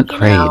was not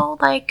great.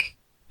 Like,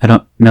 I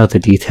don't know the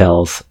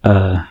details.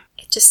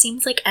 It just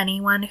seems like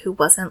anyone who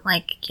wasn't,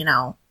 like,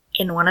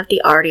 in one of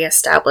the already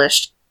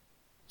established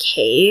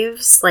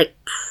caves, like,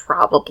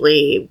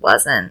 probably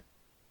wasn't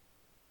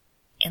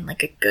in,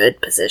 like, a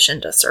good position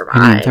to survive.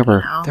 I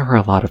mean, there were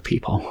a lot of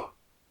people.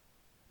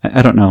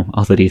 I don't know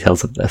all the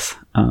details of this.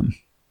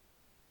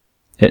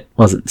 It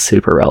wasn't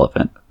super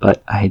relevant,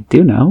 but I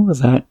do know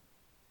that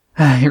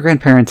your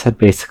grandparents had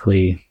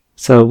basically...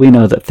 So we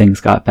know that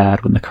things got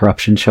bad when the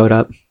corruption showed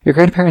up. Your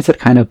grandparents had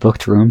kind of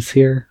booked rooms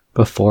here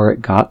before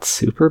it got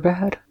super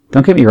bad.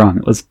 Don't get me wrong,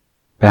 it was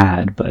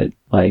bad, but,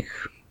 like,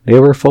 they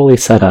were fully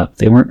set up.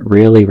 They weren't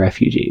really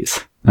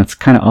refugees. That's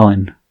kind of all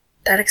in...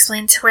 That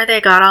explains where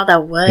they got all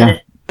that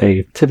wood.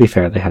 Yeah, to be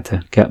fair, they had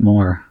to get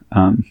more.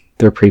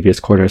 Their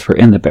previous quarters were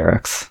in the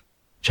barracks.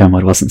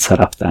 Gemwood wasn't set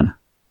up then,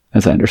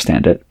 as I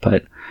understand it,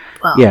 but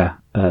yeah,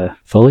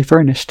 fully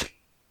furnished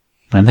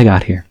when they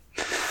got here.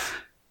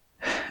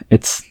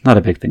 It's not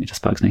a big thing, it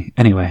just bugs me.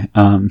 Anyway,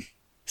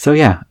 so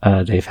yeah,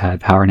 they've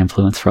had power and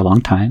influence for a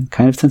long time,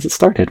 kind of since it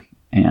started,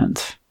 and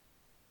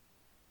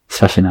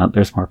especially now that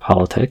there's more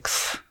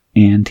politics,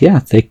 and yeah,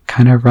 they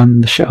kind of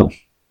run the show.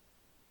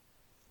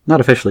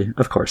 Not officially,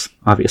 of course,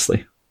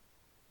 obviously.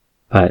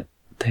 But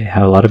they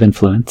have a lot of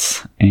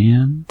influence,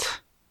 and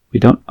we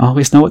don't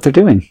always know what they're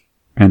doing.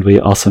 And we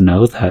also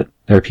know that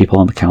There are people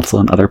on the council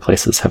and other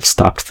places have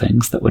stopped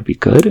things that would be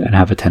good and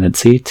have a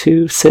tendency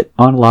to sit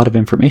on a lot of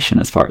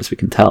information as far as we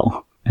can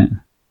tell.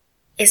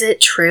 Is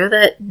it true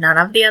that none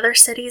of the other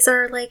cities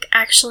are, like,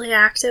 actually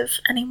active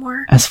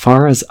anymore? As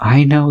far as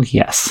I know,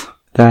 yes.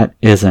 That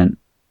isn't,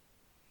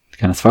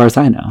 and as far as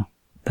I know,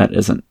 that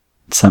isn't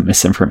some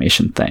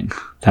misinformation thing.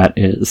 That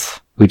is,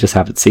 we just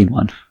haven't seen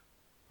one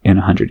in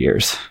 100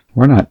 years.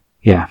 We're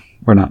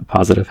not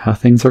positive how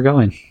things are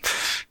going.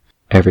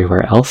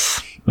 Everywhere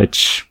else,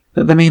 which,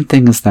 the main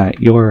thing is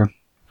that your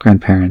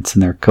grandparents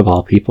and their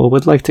cabal people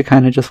would like to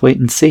kind of just wait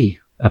and see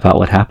about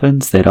what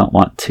happens. They don't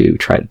want to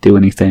try to do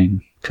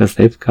anything because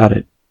they've got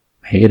it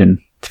made, and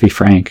to be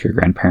frank, your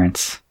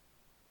grandparents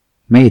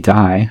may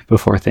die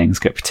before things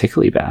get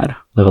particularly bad.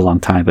 Live a long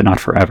time, but not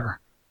forever.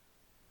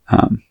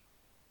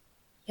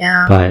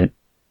 Yeah. But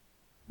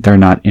they're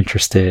not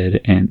interested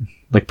in,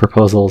 like,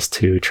 proposals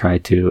to try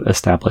to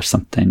establish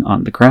something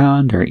on the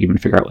ground or even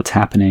figure out what's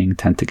happening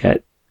tend to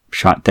get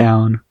shot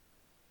down.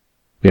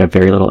 We have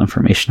very little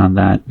information on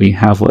that. We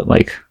have what,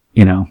 like,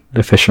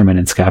 the fishermen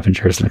and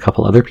scavengers and a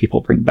couple other people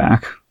bring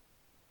back.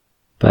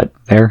 But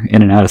they're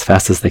in and out as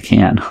fast as they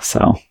can,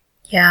 so...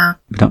 Yeah.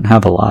 We don't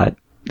have a lot.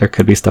 There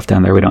could be stuff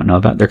down there we don't know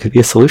about. There could be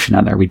a solution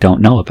down there we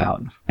don't know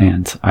about.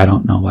 And I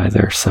don't know why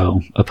they're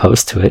so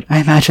opposed to it. I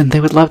imagine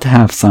they would love to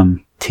have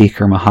some teak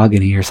or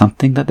mahogany or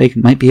something that they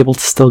might be able to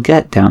still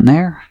get down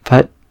there.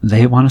 But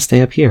they want to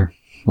stay up here,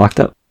 locked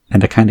up.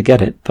 And I kind of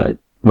get it, but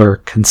we're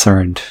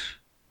concerned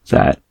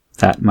that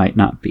that might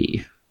not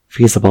be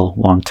feasible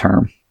long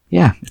term.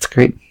 Yeah, it's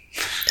great.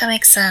 That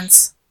makes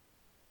sense.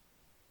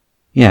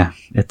 Yeah,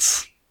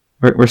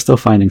 we're still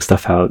finding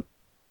stuff out.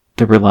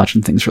 The Ridlodge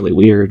and things really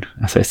weird,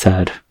 as I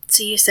said.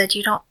 So you said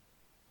you don't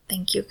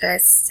think you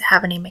guys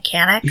have any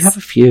mechanics? You have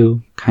a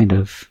few, kind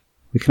of.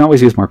 We can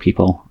always use more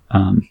people.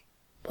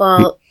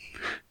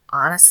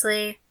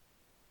 Honestly,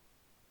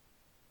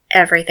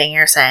 everything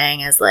you're saying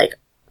is, like,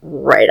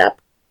 right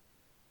up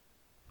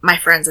my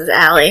friends'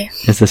 alley.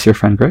 Is this your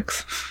friend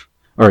Grix?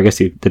 Or I guess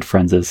you did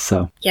friends'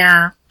 so...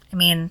 Yeah, I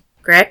mean,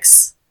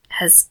 Grix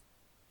has,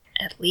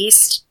 at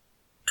least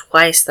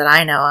twice that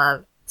I know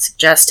of,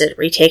 suggested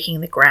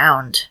retaking the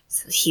ground.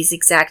 So he's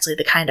exactly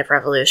the kind of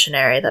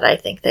revolutionary that I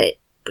think that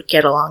would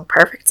get along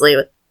perfectly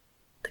with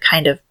the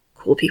kind of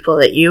cool people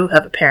that you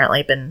have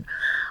apparently been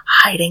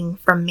hiding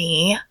from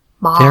me,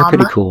 Mom. They're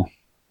pretty cool.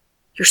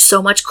 You're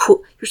so much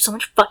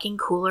fucking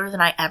cooler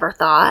than I ever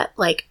thought.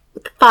 Like,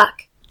 what the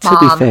fuck, Mom? To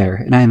be fair,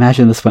 and I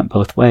imagine this went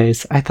both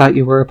ways, I thought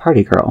you were a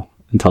party girl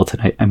until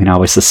tonight. I mean, I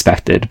always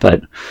suspected,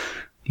 but,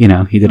 you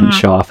didn't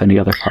show off any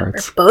other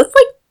parts. We're both,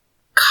 like,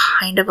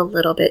 kind of a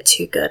little bit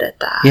too good at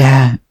that.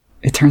 Yeah,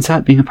 it turns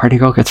out being a party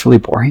girl gets really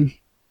boring.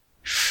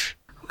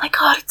 Oh my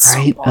god, it's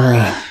so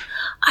boring.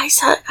 I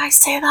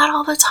say that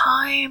all the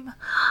time.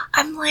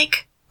 I'm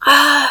like,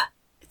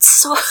 it's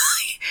so...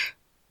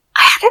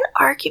 I had an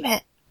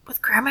argument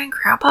with Grandma and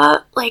Grandpa,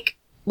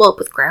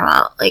 with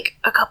Grandma,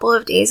 a couple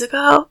of days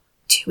ago,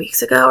 2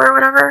 weeks ago or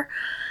whatever.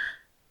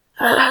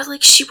 I was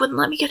like, she wouldn't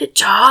let me get a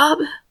job.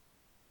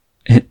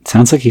 It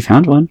sounds like you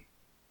found one.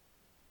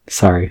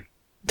 Sorry.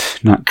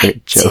 Not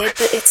great joke. I did,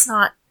 but it's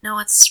not. No,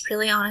 it's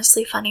really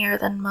honestly funnier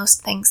than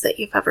most things that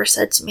you've ever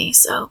said to me,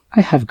 so...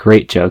 I have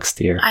great jokes,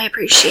 dear. I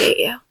appreciate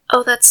you.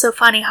 Oh, that's so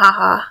funny,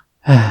 haha.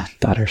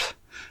 Daughters.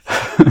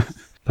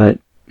 But...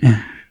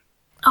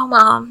 Oh,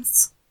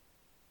 Moms.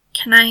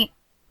 Can I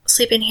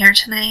sleep in here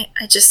tonight?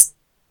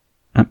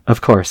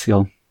 Of course,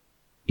 you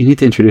need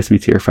to introduce me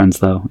to your friends,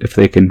 though, if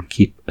they can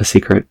keep a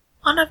secret.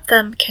 One of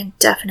them can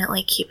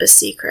definitely keep a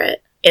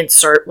secret.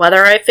 Insert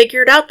whether I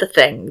figured out the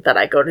thing that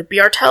I go to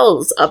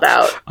Bjartel's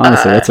about.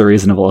 Honestly, that's a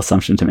reasonable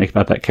assumption to make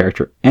about that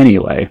character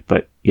anyway,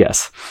 but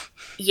yes.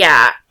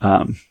 Yeah.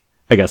 I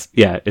guess,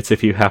 yeah, it's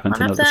if you happen to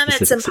know the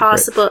specific it's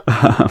impossible.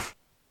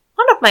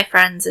 One of my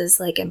friends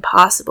is,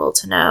 impossible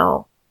to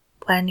know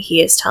when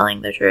he is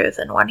telling the truth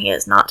and when he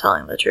is not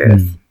telling the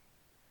truth.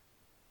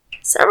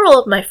 Several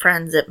of my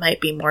friends, it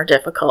might be more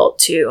difficult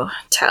to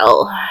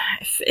tell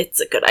if it's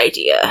a good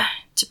idea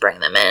to bring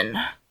them in.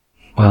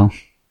 Well...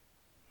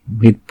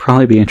 we'd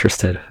probably be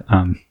interested.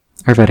 Our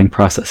vetting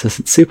process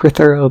isn't super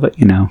thorough, but,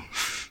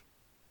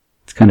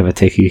 it's kind of a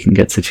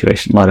take-you-can-get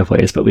situation in a lot of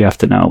ways, but we have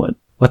to know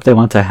what they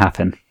want to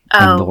happen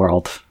in the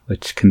world,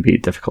 which can be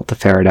difficult to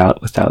ferret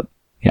out without,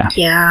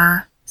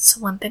 Yeah. So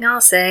one thing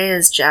I'll say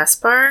is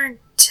Jasper and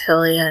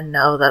Tilia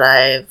know that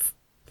I've,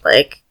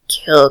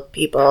 killed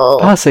people.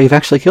 Oh, so you've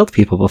actually killed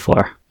people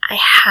before. I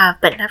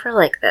have, but never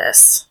like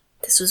this.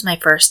 This was my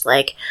first,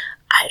 I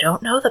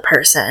don't know the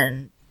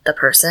person. The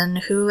person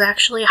who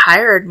actually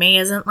hired me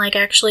isn't,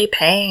 actually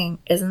paying,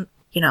 isn't,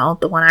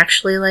 the one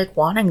actually,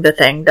 wanting the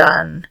thing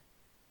done.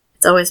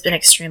 It's always been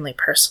extremely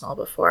personal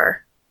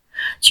before.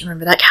 Do you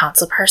remember that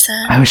council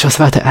person? I was just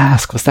about to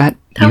ask, was that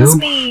you? That was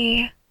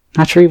me.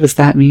 Not sure he was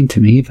that mean to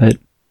me, but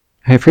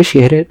I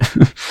appreciate it.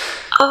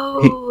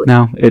 Oh.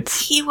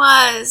 He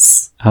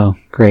was. Oh,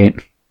 great.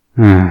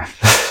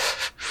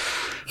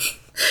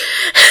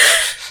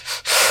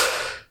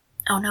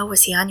 Oh no,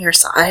 was he on your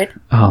side?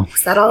 Oh.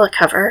 Was that all a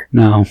cover?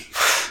 No.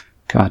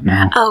 God,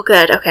 no. Oh,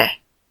 good, okay.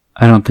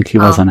 I don't think he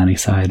was on any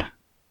side.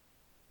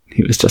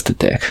 He was just a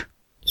dick.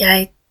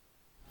 Yeah,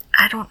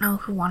 I don't know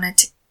who wanted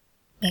to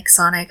make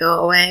Sane go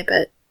away,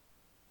 but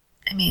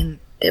I mean,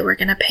 they were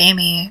gonna pay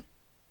me.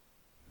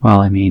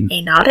 Well, I mean,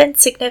 a not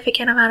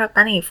insignificant amount of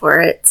money for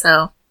it,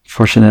 so.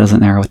 Fortunately, it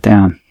doesn't narrow it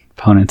down.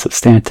 Opponents of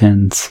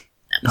Stanton's.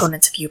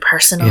 Opponents of you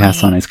personally. Yeah,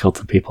 Sane's killed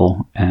some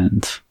people,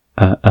 and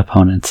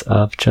opponents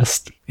of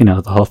just,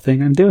 the whole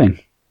thing I'm doing.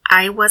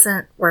 I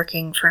wasn't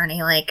working for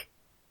any,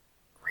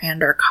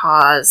 grander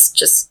cause,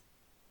 just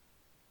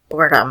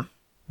boredom.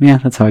 Yeah,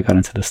 that's how I got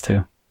into this,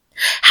 too.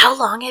 How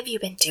long have you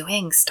been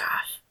doing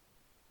stuff?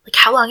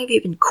 How long have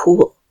you been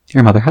cool?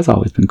 Your mother has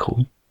always been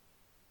cool.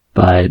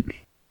 But...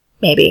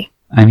 Maybe.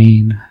 I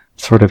mean,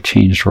 sort of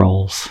changed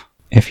roles.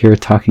 If you're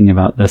talking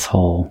about this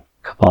whole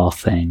cabal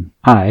thing,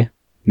 I,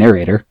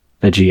 narrator,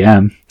 the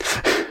GM,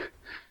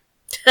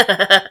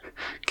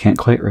 can't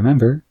quite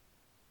remember.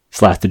 /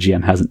 the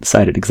GM hasn't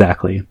decided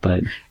exactly,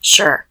 but...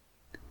 Sure.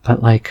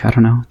 But I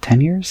don't know,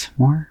 10 years?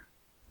 More?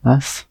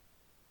 Less?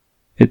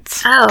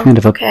 It's kind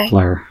of a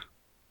blur.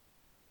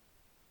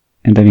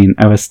 And I mean,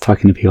 I was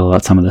talking to people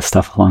about some of this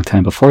stuff a long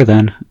time before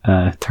then.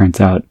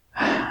 Turns out,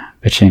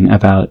 bitching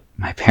about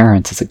my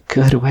parents is a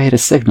good way to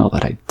signal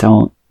that I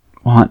don't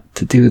want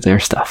to do their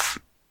stuff.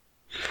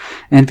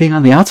 And being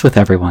on the outs with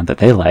everyone that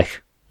they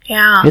like.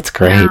 Yeah. It's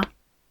great.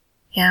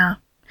 Yeah.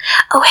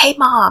 Oh, hey,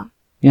 Mom.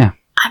 Yeah.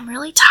 I'm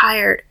really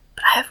tired,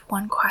 but I have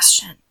one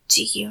question.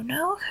 Do you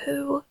know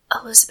who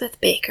Elizabeth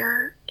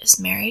Baker is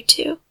married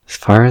to? As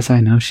far as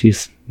I know,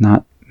 she's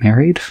not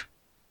married.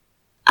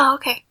 Oh,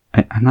 okay.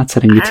 I'm not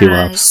setting you two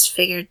up. I just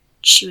figured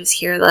she was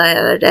here the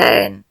other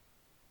day, and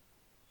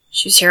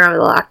she was here over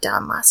the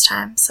lockdown last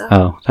time, so...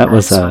 Oh, that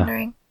was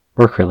wondering.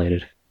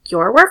 Work-related.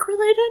 Your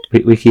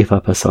work-related? We keep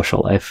up a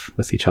social life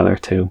with each other,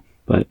 too,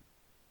 but...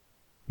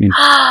 I mean,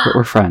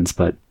 we're friends,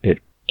 but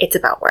It's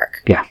about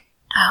work. Yeah.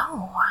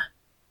 Oh.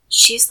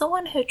 She's the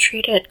one who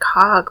treated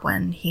Cog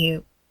when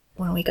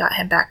we got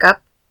him back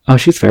up. Oh,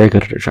 she's very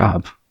good at her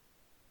job.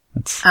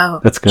 That's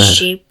good.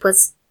 She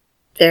was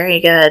very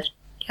good.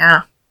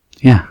 Yeah.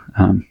 Yeah,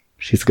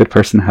 she's a good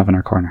person to have in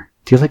our corner.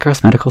 Do you like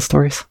gross medical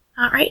stories?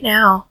 Not right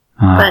now.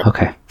 But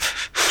okay.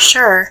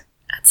 Sure,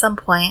 at some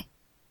point.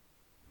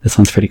 This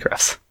one's pretty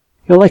gross.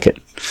 You'll like it.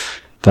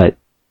 But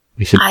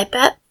we should... I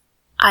bet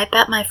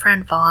my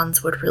friend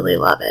Vaughn's would really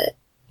love it.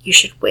 You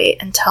should wait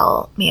and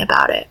tell me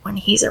about it when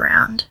he's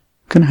around.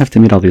 I'm gonna have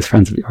to meet all these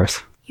friends of yours.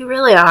 You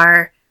really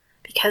are.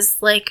 Because,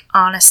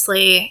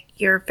 honestly,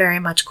 you're very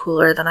much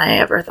cooler than I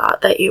ever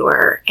thought that you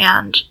were.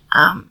 And,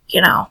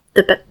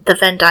 the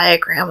Venn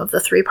diagram of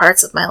the 3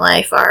 parts of my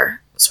life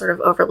are sort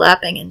of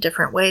overlapping in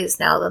different ways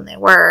now than they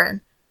were.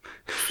 And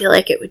I feel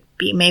like it would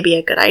be maybe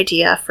a good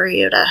idea for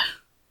you to...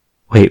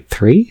 Wait,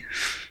 3?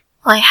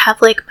 Well, I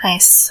have, my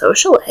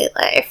socialite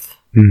life.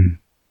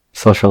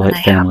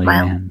 Socialite family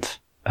and,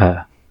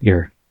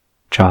 your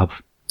job.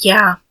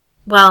 Yeah.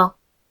 Well,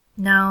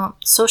 no,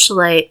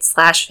 socialite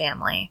 /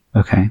 family.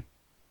 Okay.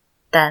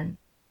 Then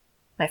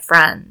my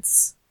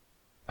friends.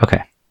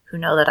 Okay. Who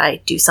know that I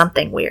do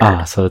something weird.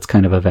 So it's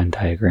kind of a Venn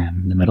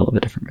diagram in the middle of a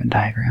different Venn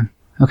diagram.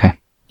 Okay.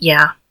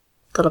 Yeah,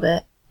 a little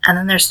bit. And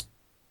then there's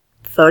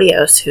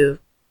Photios, who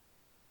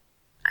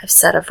I've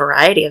said a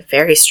variety of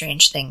very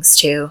strange things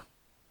to.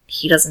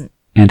 He doesn't...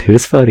 And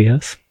who's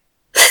Photios?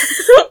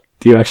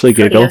 Do you actually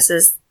giggle? Photios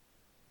is...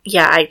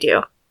 Yeah, I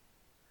do.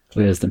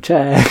 Wisdom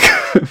check.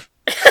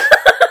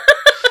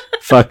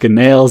 Fucking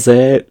nails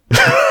it.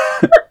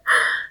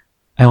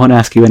 I won't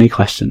ask you any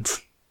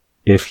questions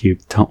if you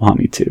don't want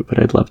me to,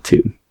 but I'd love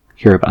to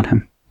hear about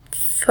him.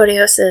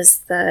 Photios is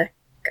the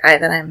guy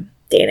that I'm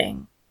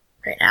dating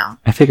right now.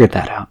 I figured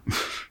that out.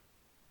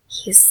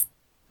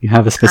 You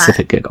have a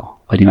specific giggle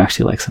when you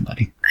actually like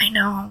somebody. I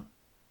know.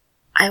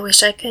 I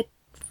wish I could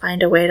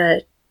find a way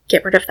to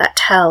get rid of that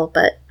tell,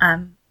 but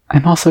I'm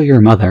also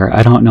your mother.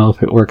 I don't know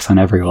if it works on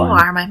everyone. You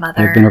are my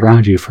mother. I've been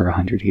around you for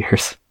 100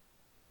 years.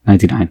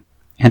 99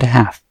 and a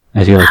half,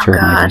 as you like to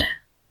remind me.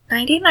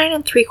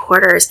 99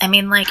 3/4. I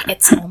mean,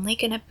 it's only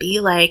gonna be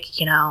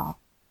it's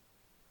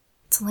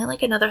only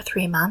another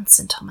 3 months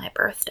until my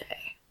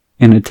birthday.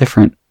 In a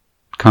different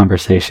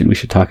conversation, we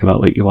should talk about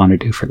what you want to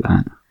do for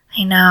that.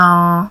 I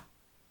know.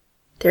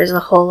 There's a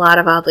whole lot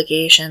of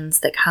obligations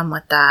that come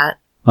with that.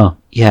 Well,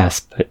 yes,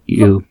 but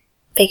you...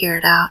 Figure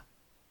it out.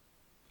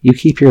 You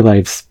keep your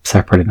lives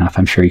separate enough,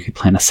 I'm sure you could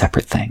plan a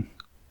separate thing.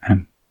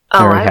 I'm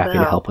very happy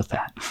to help with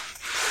that.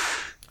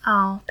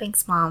 Oh,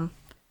 thanks, Mom.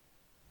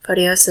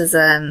 Photios is,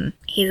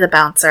 he's a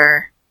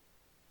bouncer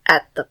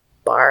at the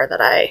bar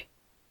that I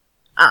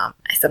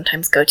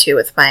sometimes go to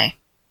with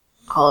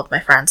all of my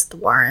friends at the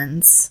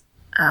Warrens.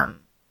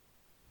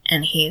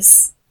 And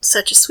he's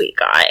such a sweet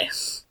guy.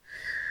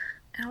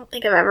 I don't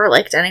think I've ever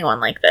liked anyone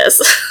like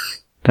this.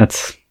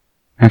 That's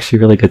actually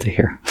really good to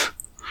hear.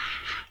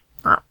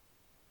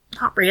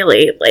 Not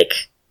really.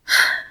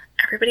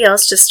 Everybody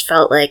else just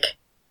felt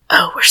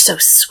oh, we're so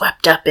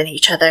swept up in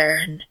each other,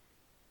 and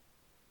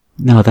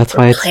no, that's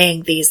why we're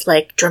playing these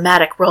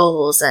dramatic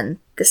roles, and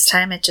this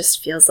time it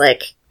just feels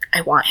like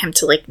I want him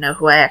to, like, know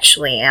who I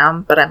actually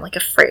am, but I'm, like,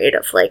 afraid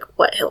of, like,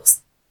 what he'll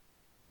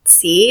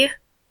see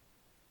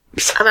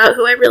about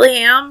who I really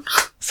am.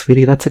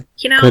 Sweetie, that's a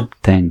good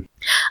thing.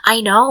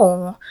 I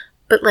know,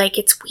 but, like,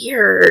 it's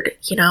weird,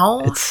 you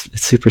know? It's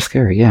super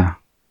scary, yeah.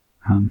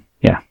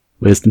 Yeah.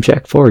 Wisdom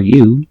check for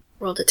you.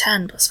 Rolled a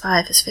 10 plus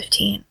 5 is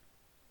 15.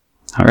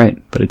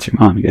 Alright, but it's your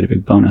mom, you get a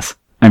big bonus.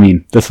 I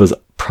mean, this was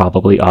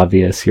probably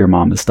obvious. Your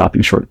mom is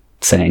stopping short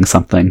saying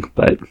something,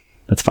 but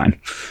that's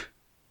fine.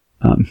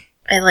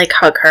 I, like,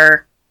 hug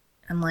her.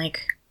 I'm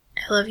like,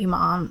 I love you,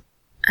 Mom.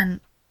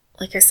 And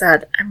like I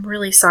said, I'm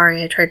really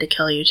sorry I tried to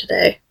kill you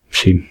today.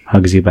 She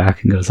hugs you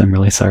back and goes, I'm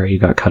really sorry you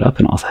got caught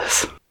up in all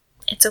this.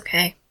 It's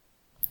okay.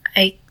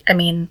 I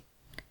mean,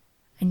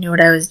 I knew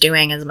what I was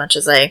doing as much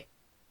as I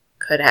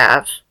could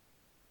have.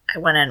 I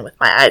went in with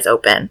my eyes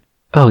open.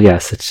 Oh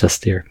yes, it's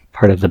just you're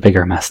part of the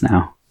bigger mess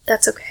now.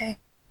 That's okay.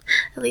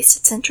 At least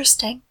it's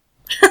interesting.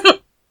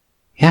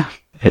 Yeah,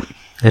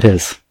 it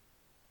is.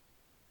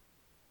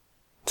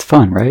 It's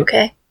fun, right?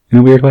 Okay. In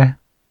a weird way?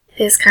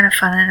 It is kind of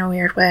fun in a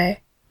weird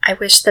way. I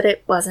wish that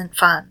it wasn't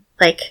fun.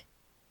 Like,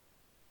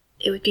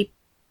 it would be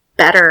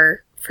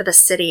better for the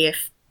city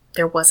if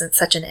there wasn't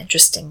such an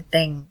interesting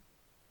thing,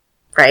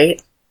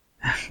 right?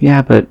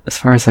 Yeah, but as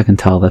far as I can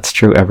tell, that's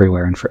true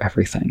everywhere and for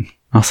everything.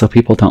 Also,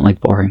 people don't like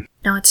boring.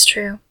 No, it's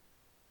true.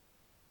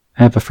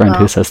 I have a friend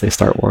who says they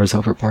start wars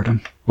over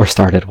boredom. Or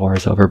started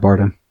wars over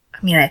boredom. I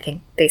mean, I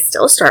think they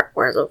still start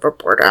wars over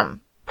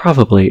boredom.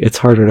 Probably. It's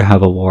harder to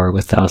have a war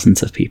with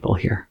thousands of people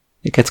here.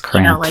 It gets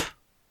cramped. You know, like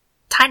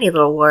tiny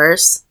little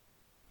wars.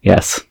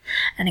 Yes.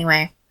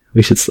 Anyway.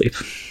 We should sleep.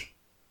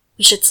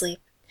 We should sleep.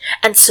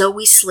 And so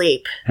we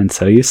sleep. And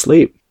so you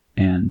sleep.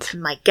 And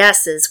my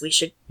guess is we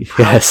should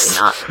probably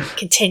not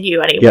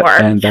continue anymore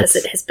because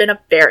it has been a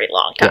very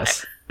long time.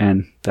 Yes.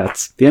 And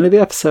that's the end of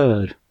the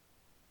episode.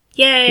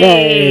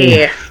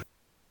 Yay!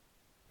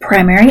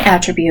 Primary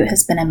Attribute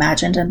has been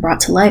imagined and brought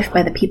to life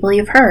by the people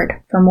you've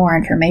heard. For more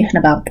information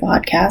about the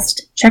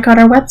podcast, check out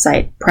our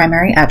website,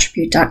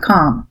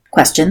 primaryattribute.com.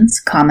 Questions,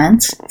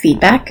 comments,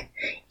 feedback?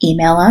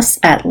 Email us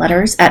at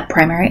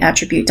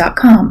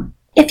letters@primaryattribute.com.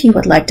 If you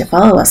would like to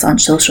follow us on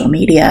social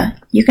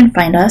media, you can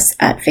find us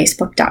at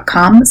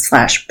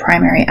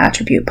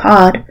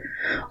facebook.com/primaryattributepod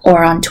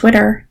or on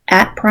Twitter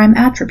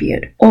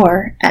 @primeattribute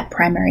or at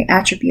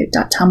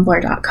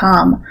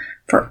primaryattribute.tumblr.com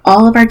for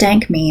all of our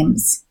dank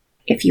memes.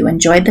 If you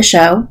enjoyed the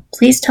show,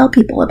 please tell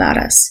people about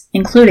us,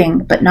 including,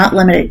 but not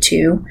limited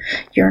to,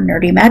 your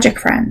nerdy magic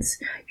friends,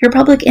 your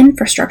public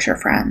infrastructure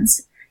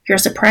friends, your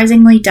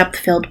surprisingly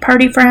depth-filled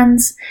party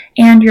friends,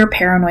 and your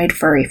paranoid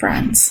furry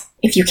friends.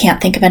 If you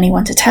can't think of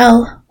anyone to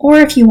tell, or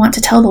if you want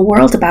to tell the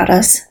world about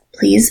us,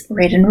 please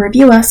rate and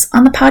review us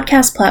on the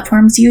podcast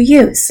platforms you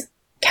use.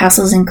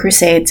 Castles and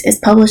Crusades is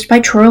published by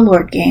Troll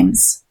Lord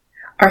Games.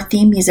 Our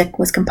theme music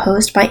was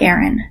composed by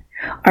Aaron.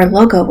 Our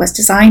logo was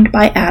designed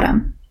by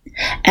Adam.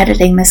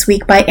 Editing this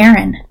week by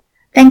Aaron.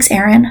 Thanks,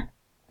 Aaron.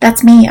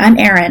 That's me, I'm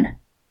Aaron.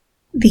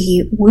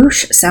 The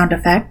whoosh sound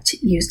effect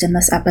used in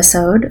this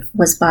episode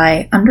was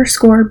by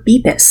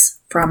 _Beepus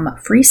from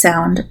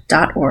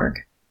freesound.org.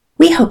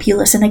 We hope you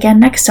listen again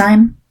next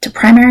time to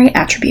Primary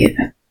Attribute.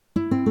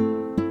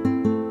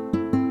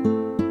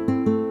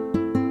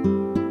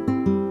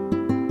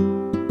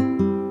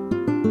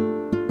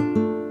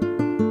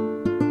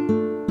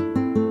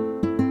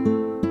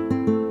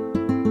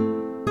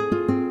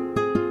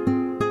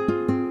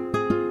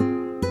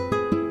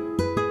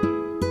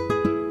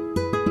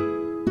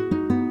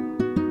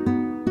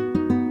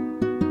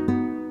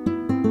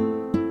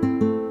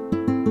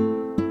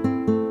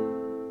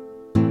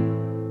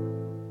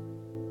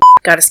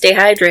 Gotta stay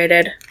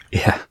hydrated.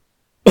 Yeah.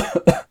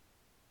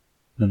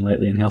 Then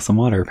lightly inhale some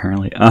water,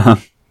 apparently.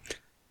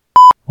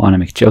 Want to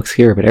make jokes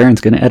here, but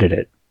Aaron's going to edit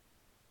it.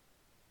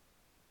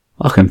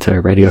 Welcome to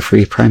Radio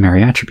Free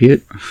Primary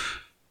Attribute.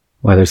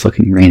 Weather's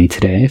looking rainy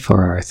today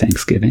for our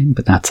Thanksgiving,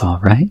 but that's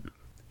alright.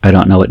 I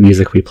don't know what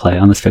music we play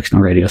on this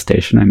fictional radio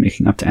station I'm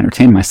making up to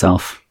entertain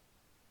myself.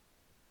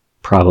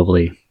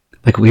 Probably.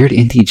 Like weird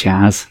indie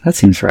jazz? That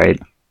seems right.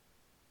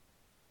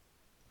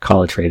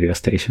 College radio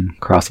station,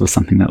 crossed with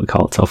something that would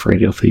call itself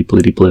Radio Free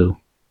Bloody Blue.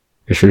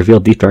 It should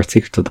reveal deep dark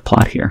secrets of the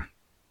plot here.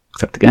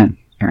 Except again,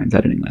 Aaron's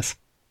editing this.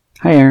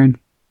 Hi, Aaron.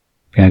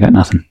 Yeah, I got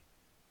nothing.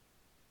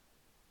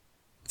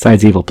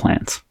 Besides evil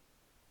plans.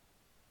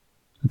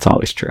 That's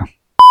always true.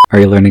 Are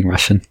you learning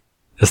Russian?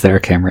 Is there a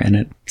camera in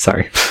it?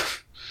 Sorry.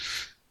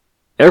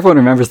 Everyone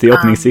remembers the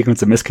opening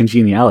sequence of Miss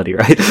Congeniality,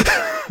 right?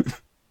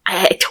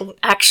 I don't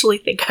actually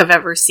think I've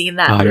ever seen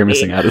that movie. You're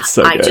missing out. It's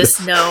so good.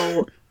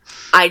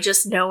 I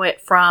just know it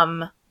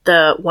from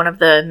one of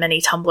the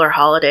many Tumblr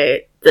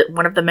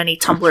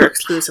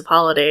exclusive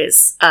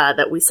holidays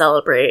that we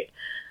celebrate,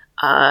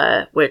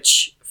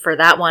 which for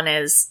that one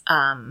is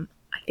I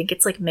think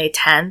it's like May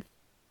 10th.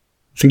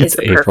 I think it's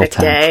April 10th.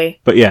 Day.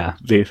 But yeah,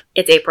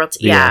 it's April.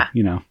 Yeah,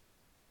 you know,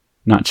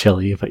 not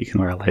chilly, but you can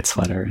wear a light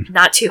sweater. And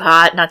not too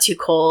hot, not too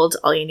cold.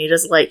 All you need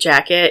is a light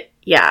jacket.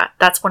 Yeah,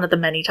 that's one of the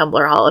many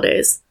Tumblr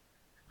holidays.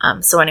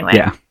 So anyway,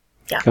 yeah.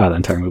 God, the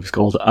entire movie's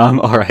gold.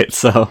 All right,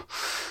 so.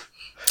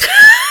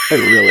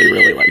 really,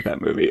 really like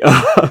that movie.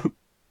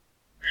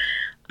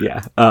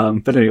 Yeah.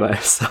 But anyway,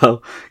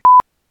 so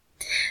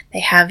They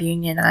have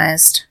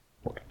unionized.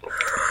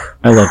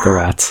 I love the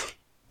rats.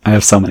 I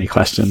have so many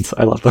questions.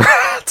 I love the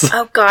rats.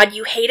 Oh God,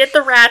 you hated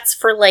the rats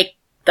for like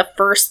the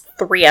first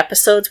 3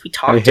 episodes we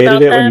talked I hated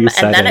about it them, when you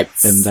said and then it,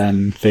 and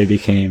then they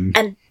became.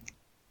 And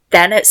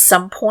then at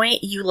some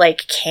point you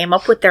like came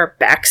up with their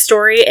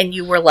backstory, and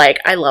you were like,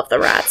 "I love the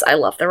rats. I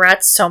love the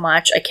rats so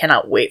much. I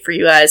cannot wait for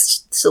you guys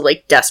to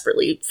like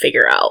desperately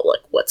figure out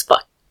like what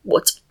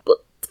the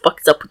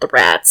fuck is up with the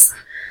rats."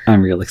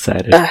 I'm real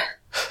excited.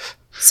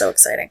 So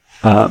exciting.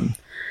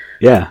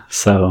 Yeah.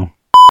 So